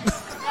on.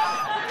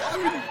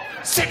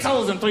 6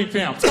 holes and 3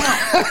 pimps. Come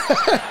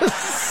on.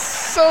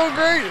 So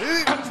great.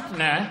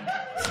 Nah.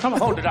 Come on,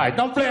 hold the dice.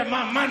 Don't play with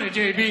my money,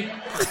 JB.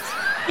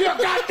 You're a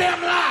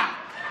goddamn lie.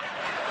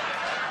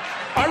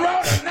 I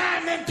rolled a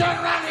 9, then turned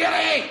around and hit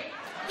an 8.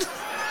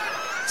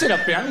 Sit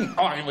up here. I ain't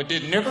arguing with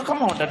this nigga.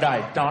 Come on, the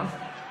dice, Tony.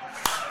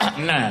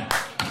 Nah.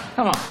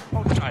 Come on.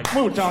 Hold the dice.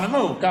 Move, Tony.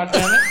 Move,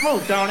 goddamn it.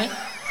 Move, Tony.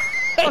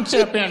 Don't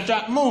sit up here and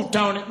try. Move,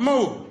 Tony.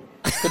 Move.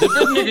 Because if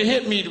this nigga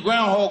hit me, the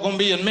groundhog gonna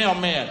be in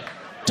mailman.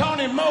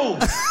 Tony,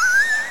 move.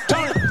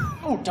 Tony.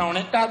 Move,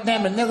 Tony.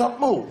 Goddamn it, nigga.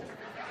 Move.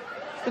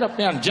 Get up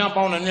there and jump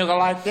on a nigga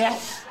like that.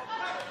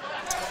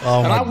 Oh,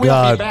 and my I will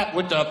God. be back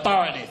with the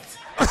authorities.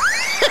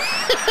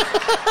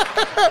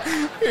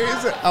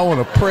 I want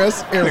to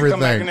press Come back in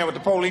everything. there with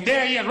the police.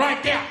 There he is,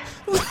 right there.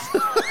 You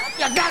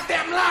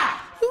goddamn lie.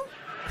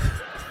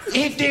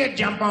 He did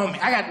jump on me.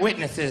 I got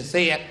witnesses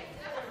see it.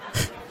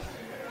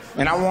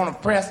 And I want to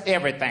press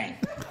everything.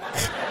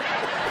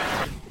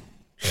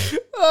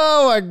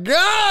 Oh, my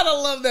God. I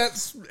love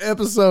that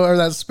episode or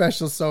that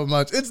special so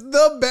much. It's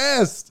the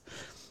best.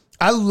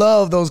 I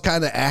love those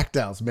kind of act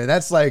outs, man.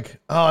 That's like,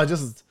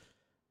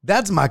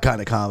 that's my kind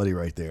of comedy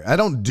right there. I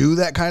don't do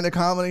that kind of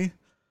comedy,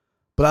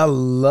 but I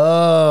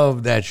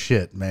love that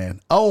shit, man.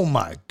 Oh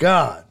my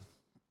God.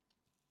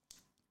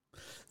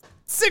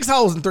 6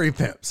 holes and 3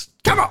 pimps.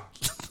 Come on.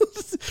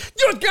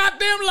 You're a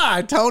goddamn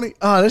lie, Tony.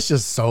 Oh, that's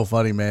just so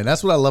funny, man.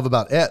 That's what I love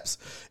about Epps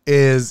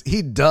is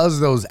he does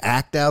those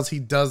act outs. He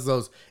does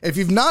those. If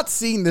you've not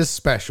seen this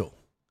special,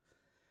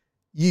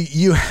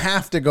 you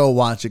have to go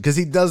watch it because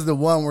he does the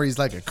one where he's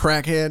like a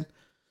crackhead.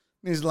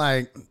 He's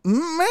like,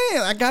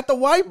 man, I got the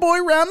white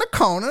boy around the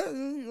corner.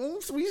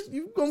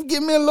 You gonna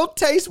give me a little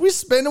taste? We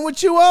spending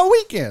with you all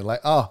weekend.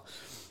 Like, oh,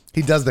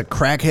 he does the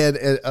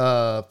crackhead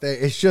thing.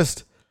 It's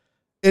just,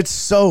 it's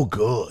so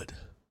good.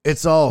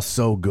 It's all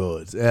so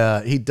good.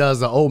 He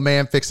does the old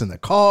man fixing the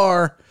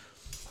car.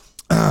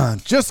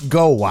 Just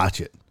go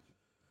watch it.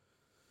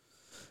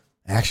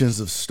 Actions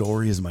of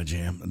Story is my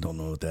jam. I don't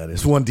know what that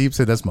is. One Deep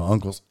said that's my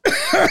uncle's.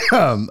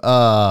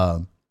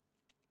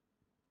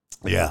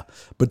 Yeah,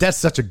 but that's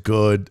such a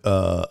good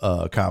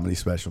comedy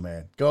special,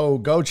 man.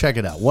 Go check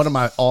it out. One of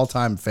my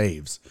all-time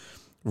faves,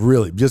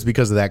 really, just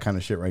because of that kind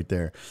of shit right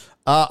there.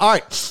 All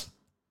right.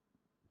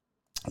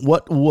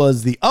 What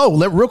was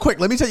real quick,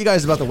 let me tell you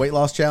guys about the weight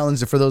loss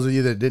challenge. For those of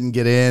you that didn't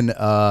get in,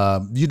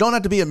 you don't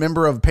have to be a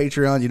member of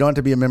Patreon. You don't have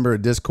to be a member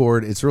of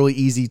Discord. It's really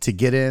easy to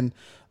get in.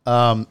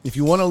 If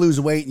you want to lose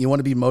weight and you want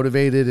to be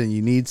motivated and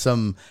you need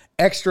some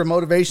extra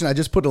motivation, I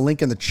just put a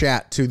link in the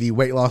chat to the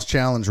weight loss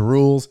challenge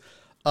rules.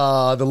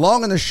 The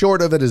long and the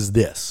short of it is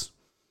this.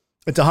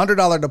 It's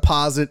 $100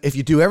 deposit. If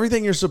you do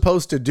everything you're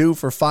supposed to do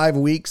for 5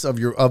 weeks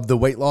of the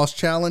weight loss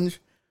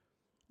challenge,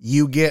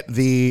 you get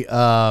the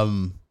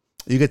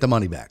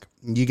money back.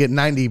 You get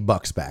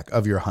 $90 back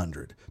of your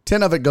 100.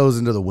 10 of it goes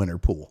into the winner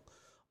pool.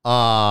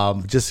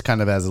 Just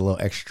kind of as a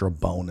little extra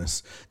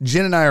bonus.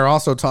 Jen and I are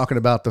also talking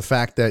about the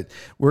fact that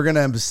we're going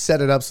to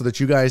set it up so that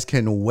you guys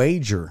can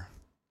wager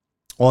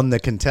on the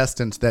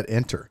contestants that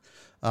enter.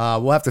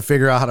 We'll have to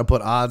figure out how to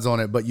put odds on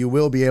it, but you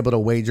will be able to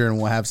wager, and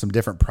we'll have some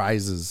different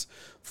prizes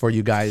for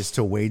you guys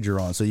to wager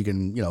on. So you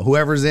can,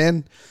 whoever's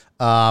in,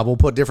 we'll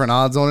put different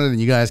odds on it, and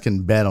you guys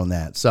can bet on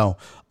that. So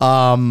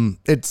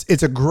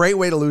it's a great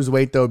way to lose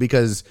weight though,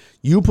 because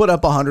you put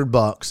up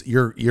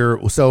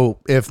 $100. So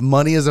if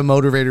money is a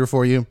motivator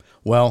for you,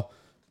 well,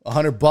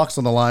 $100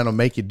 on the line will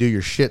make you do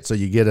your shit so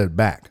you get it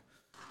back.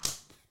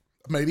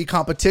 Maybe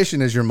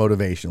competition is your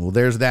motivation. Well,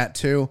 there's that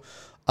too.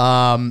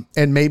 And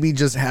maybe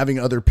just having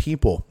other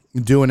people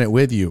doing it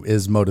with you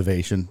is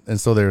motivation. And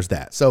so there's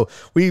that. So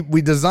we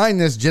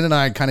designed this. Jen and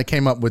I kind of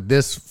came up with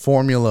this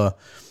formula.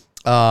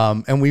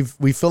 And we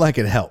feel like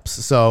it helps.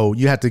 So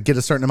you have to get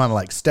a certain amount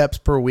of steps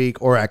per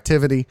week or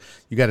activity.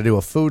 You got to do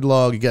a food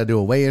log. You got to do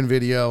a weigh-in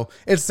video.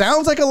 It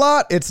sounds like a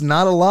lot. It's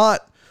not a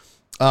lot.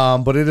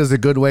 But it is a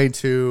good way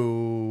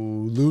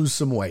to lose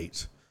some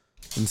weight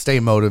and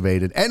stay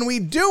motivated. And we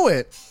do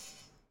it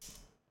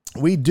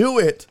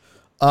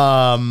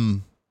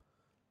in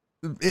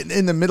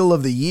the middle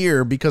of the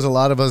year because a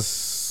lot of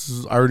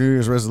us, our New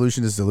Year's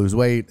resolution is to lose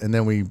weight, and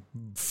then we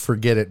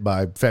forget it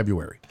by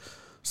February.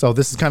 So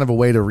this is kind of a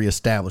way to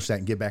reestablish that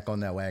and get back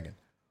on that wagon.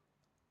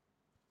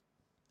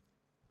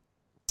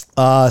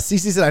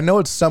 CC said, I know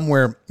it's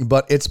somewhere,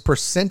 but it's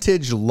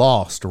percentage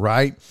lost,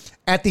 right?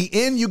 At the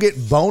end, you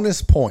get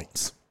bonus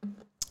points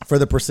for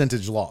the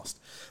percentage lost.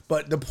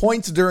 But the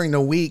points during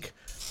the week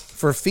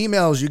for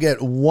females, you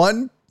get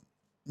one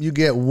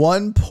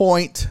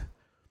point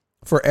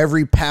for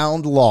every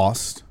pound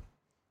lost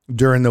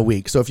during the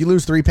week. So if you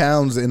lose 3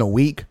 pounds in a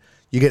week,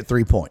 you get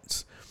 3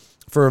 points.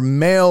 For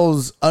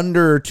males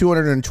under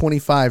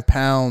 225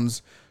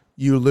 pounds,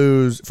 you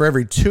lose, for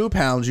every 2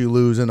 pounds you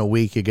lose in a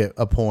week, you get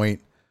a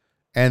point.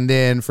 And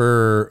then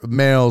for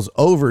males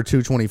over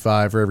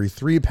 225, for every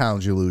 3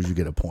 pounds you lose, you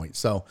get a point.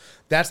 So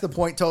that's the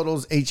point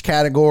totals. Each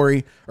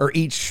category, or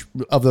each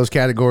of those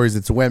categories,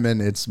 it's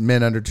women, it's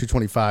men under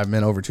 225,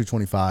 men over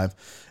 225.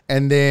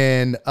 And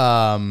then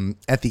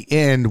at the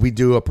end, we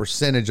do a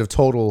percentage of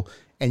total,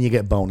 and you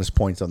get bonus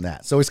points on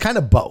that. So it's kind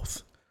of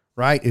both,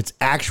 right? It's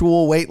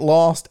actual weight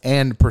lost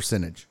and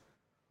percentage.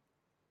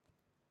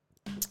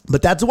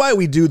 But that's why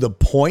we do the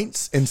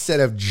points instead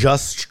of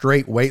just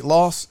straight weight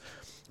loss.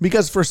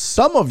 Because for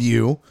some of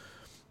you,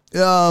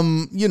 you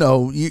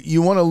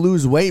want to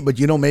lose weight, but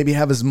you don't maybe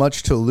have as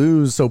much to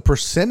lose. So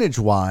percentage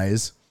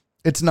wise,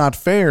 it's not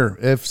fair.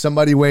 If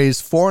somebody weighs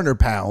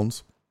 400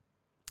 pounds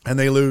and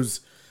they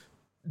lose,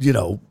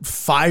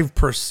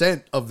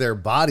 5% of their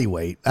body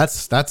weight,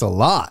 that's a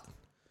lot.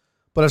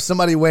 But if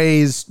somebody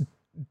weighs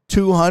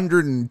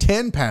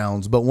 210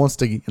 pounds, but wants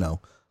to,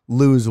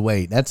 lose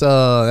weight,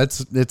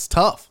 it's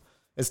tough.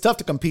 It's tough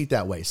to compete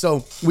that way.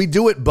 So we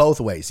do it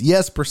both ways.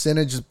 Yes,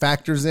 percentage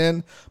factors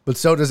in, but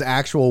so does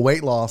actual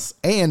weight loss.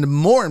 And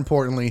more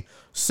importantly,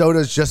 so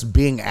does just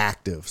being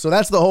active. So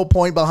that's the whole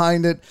point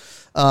behind it.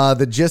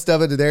 The gist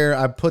of it there,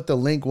 I put the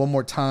link one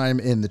more time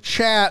in the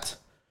chat.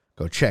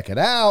 Go check it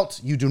out.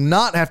 You do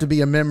not have to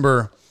be a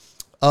member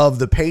of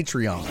the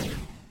Patreon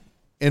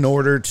in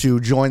order to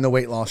join the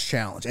weight loss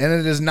challenge. And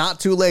it is not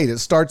too late. It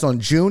starts on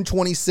June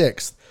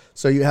 26th.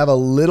 So you have a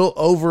little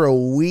over a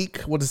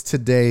week. What is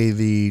today?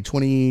 The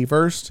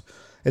 21st?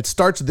 It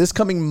starts this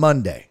coming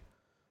Monday.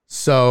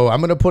 So I'm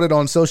going to put it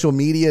on social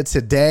media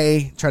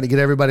today, trying to get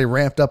everybody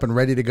ramped up and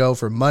ready to go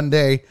for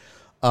Monday.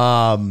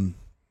 But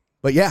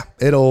yeah,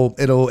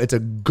 it's a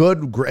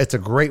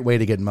great way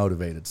to get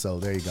motivated. So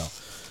there you go.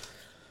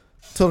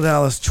 Total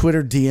Dallas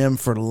Twitter DM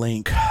for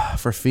link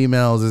for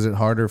females. Is it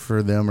harder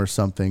for them or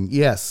something?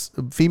 Yes.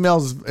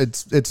 Females,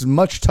 it's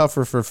much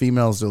tougher for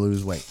females to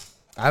lose weight.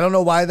 I don't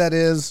know why that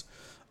is.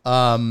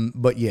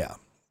 But yeah,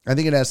 I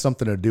think it has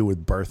something to do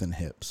with birth and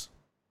hips.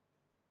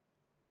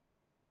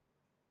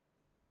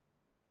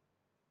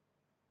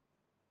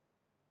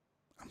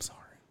 I'm sorry.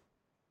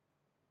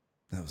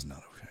 That was not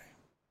okay.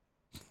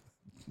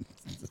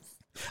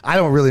 I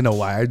don't really know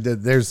why.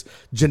 There's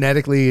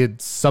genetically,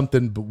 it's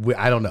something, but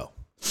I don't know.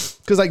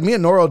 Because like me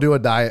and Nora will do a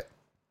diet.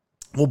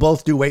 We'll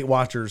both do Weight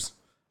Watchers,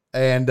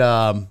 and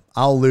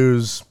I'll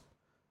lose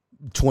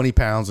 20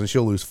 pounds and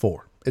she'll lose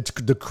 4. It's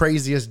the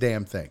craziest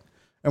damn thing.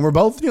 And we're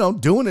both,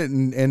 doing it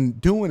and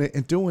doing it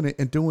and doing it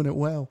and doing it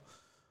well.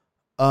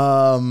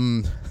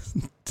 I'm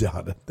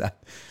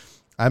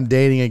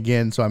dating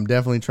again, so I'm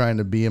definitely trying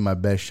to be in my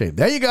best shape.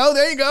 There you go.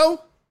 There you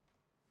go.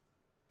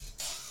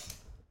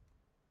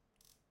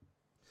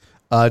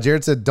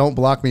 Jared said, don't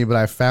block me, but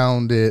I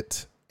found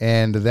it.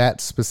 And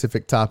that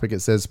specific topic,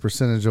 it says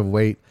percentage of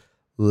weight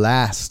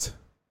last.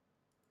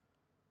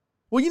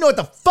 Well, you know what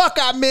the fuck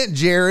I meant,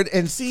 Jared.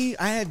 And see,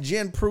 I had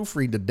Jen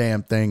proofread the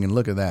damn thing, and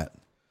look at that.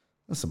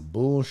 That's some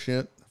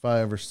bullshit if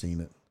I ever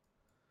seen it.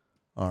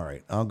 All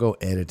right, I'll go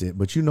edit it,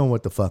 but you know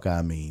what the fuck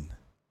I mean.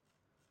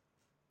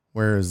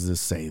 Where does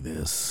this say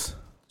this?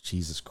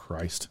 Jesus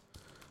Christ.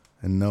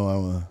 And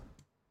no,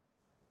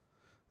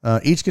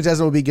 each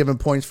contestant will be given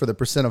points for the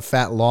percent of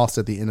fat lost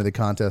at the end of the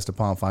contest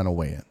upon final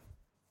weigh-in.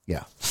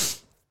 Yeah.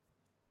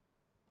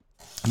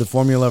 The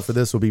formula for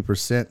this will be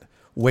percent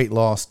weight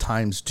loss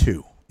times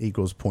 2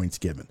 equals points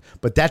given.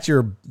 But that's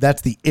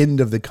the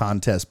end of the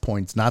contest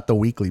points, not the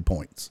weekly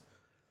points.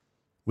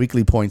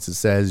 Weekly points, it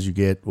says you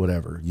get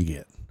whatever you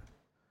get.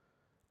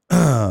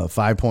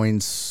 5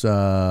 points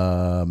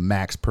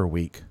max per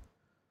week.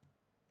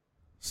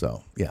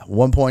 So yeah,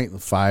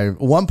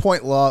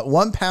 1.5,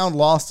 1 pound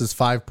lost is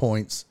 5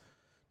 points.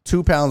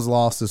 2 pounds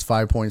lost is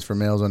 5 points for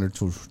males under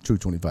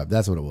 225.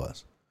 That's what it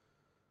was.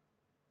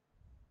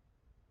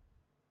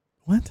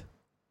 What?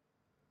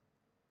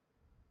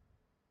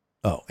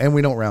 Oh, and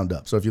we don't round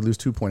up. So if you lose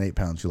 2.8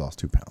 pounds, you lost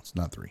 2 pounds,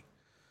 not 3.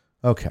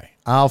 Okay.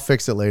 I'll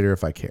fix it later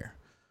if I care.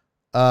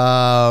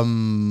 Yeah,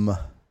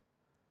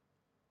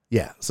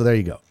 so there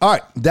you go. All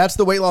right, that's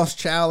the weight loss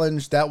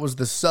challenge. That was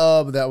the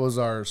sub. That was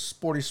our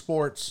Sporty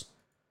Sports.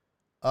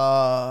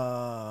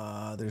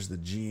 There's the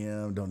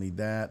GM. Don't need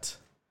that.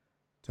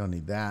 Don't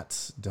need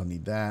that. Don't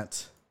need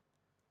that.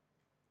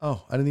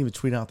 Oh, I didn't even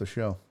tweet out the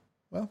show.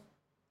 Well,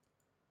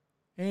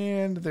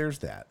 and there's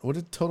that. What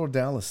did Total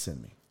Dallas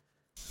send me?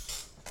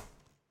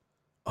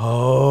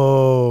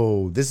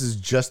 Oh, this is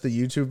just the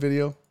YouTube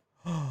video?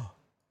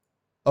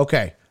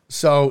 Okay,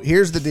 so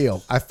here's the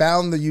deal. I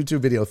found the YouTube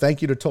video.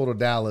 Thank you to Total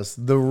Dallas,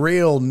 the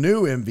real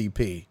new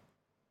MVP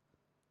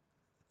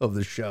of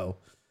the show.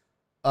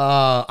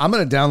 I'm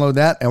going to download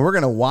that, and we're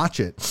going to watch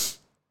it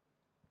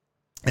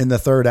in the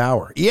third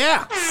hour.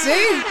 Yeah,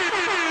 see?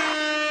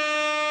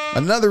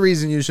 Another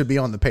reason you should be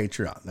on the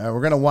Patreon. Now, we're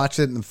going to watch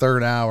it in the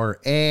third hour,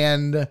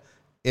 and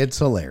it's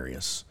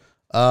hilarious.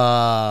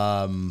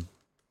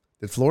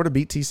 Did Florida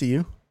beat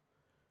TCU?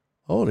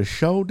 Oh, the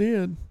show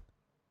did.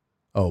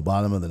 Oh,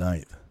 bottom of the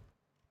ninth.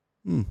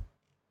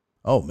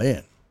 Oh,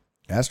 man.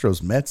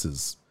 Astros Mets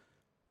is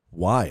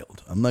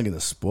wild. I'm not going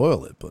to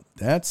spoil it, but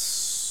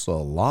that's a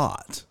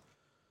lot.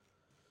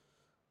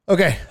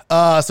 Okay,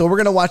 so we're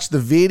going to watch the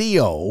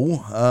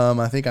video.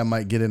 I think I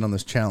might get in on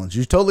this challenge.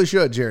 You totally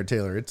should, Jared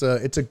Taylor. It's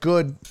a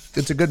good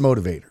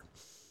motivator.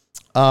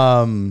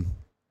 Damn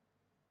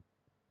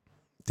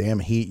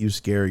heat, you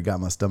scary.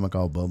 Got my stomach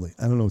all bubbly.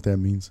 I don't know what that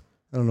means.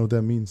 All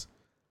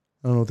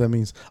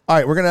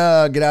right, we're going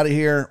to get out of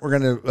here. We're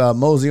going to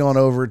mosey on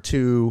over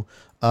to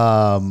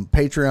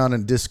Patreon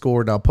and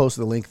Discord. I'll post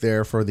the link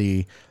there for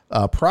the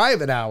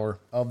private hour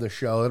of the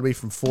show. It'll be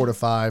from 4 to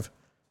 5.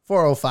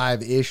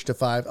 4:05-ish to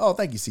 5. Oh,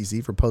 thank you,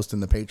 CC, for posting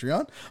the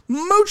Patreon.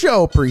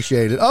 Mucho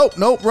appreciated. Oh,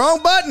 nope,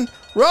 wrong button.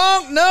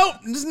 Wrong. Nope,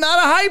 this is not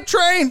a hype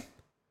train.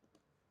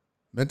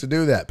 Meant to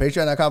do that.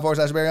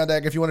 Patreon.com/Barry on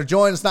Deck. If you want to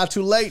join, it's not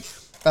too late.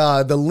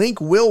 The link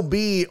will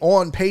be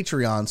on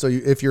Patreon. So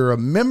if you're a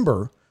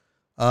member,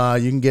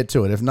 you can get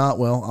to it. If not,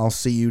 well, I'll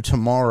see you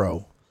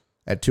tomorrow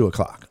at 2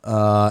 o'clock.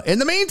 In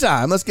the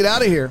meantime, let's get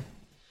out of here.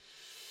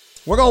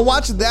 We're going to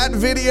watch that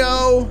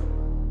video.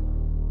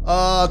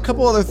 A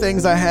couple other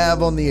things I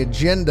have on the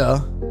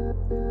agenda.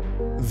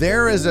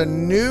 There is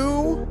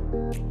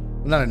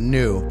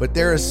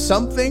there is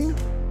something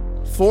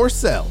for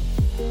sale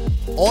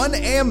on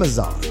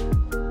Amazon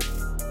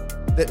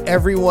that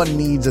everyone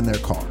needs in their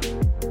car.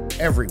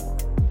 Everyone.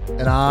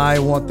 And I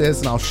want this,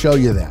 and I'll show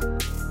you that.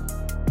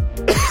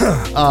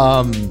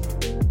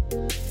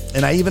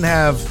 And I even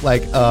have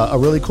like a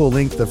really cool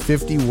link, the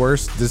 50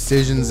 worst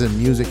decisions in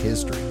music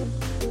history.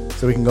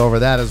 So we can go over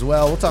that as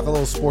well. We'll talk a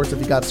little sports if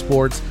you got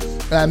sports.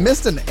 And I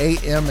missed an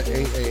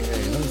AMAAA.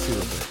 Let me see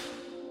real quick.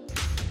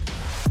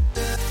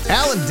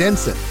 Alan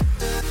Denson.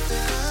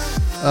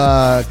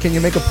 Can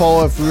you make a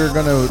poll if we were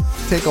going to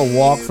take a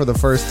walk for the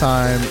first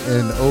time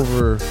in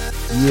over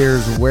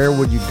years? Where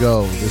would you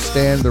go? The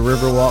Stand, the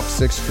Riverwalk,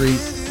 6th Street,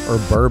 or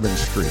Bourbon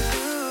Street?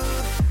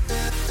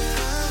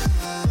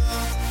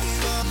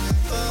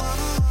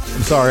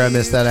 I'm sorry I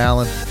missed that,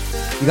 Alan.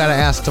 You got to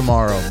ask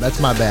tomorrow. That's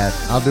my bad.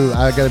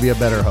 I got to be a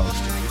better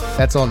host.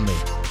 That's on me.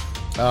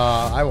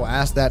 I will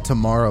ask that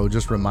tomorrow.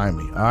 Just remind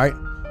me. All right.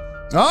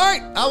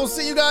 I will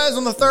see you guys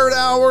on the third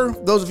hour.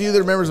 Those of you that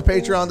are members of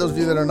Patreon, those of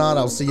you that are not,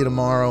 I'll see you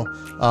tomorrow.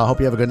 Hope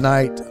you have a good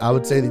night. I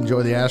would say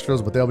enjoy the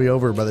Astros, but they'll be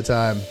over by the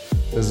time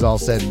this is all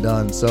said and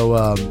done.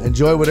 So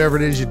enjoy whatever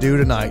it is you do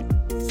tonight.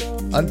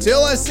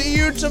 Until I see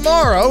you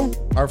tomorrow,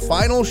 our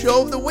final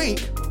show of the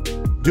week,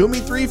 do me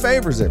 3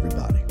 favors,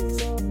 everybody.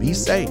 Be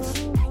safe.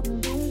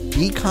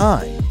 Be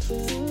kind.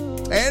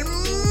 And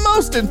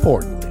most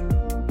importantly,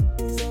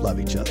 love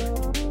each other.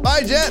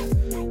 Bye, Jet.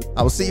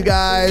 I will see you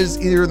guys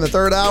either in the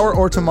third hour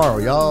or tomorrow.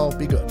 Y'all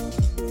be good.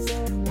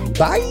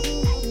 Bye.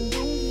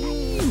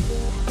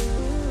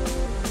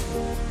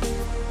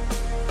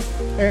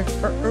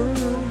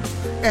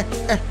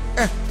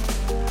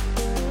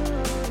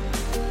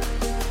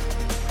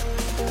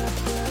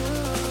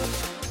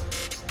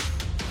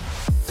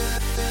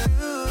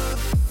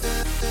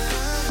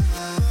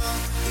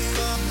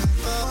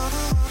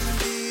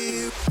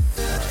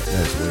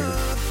 That's weird.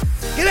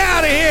 Get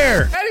out of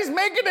here! And he's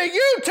making a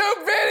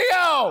YouTube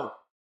video!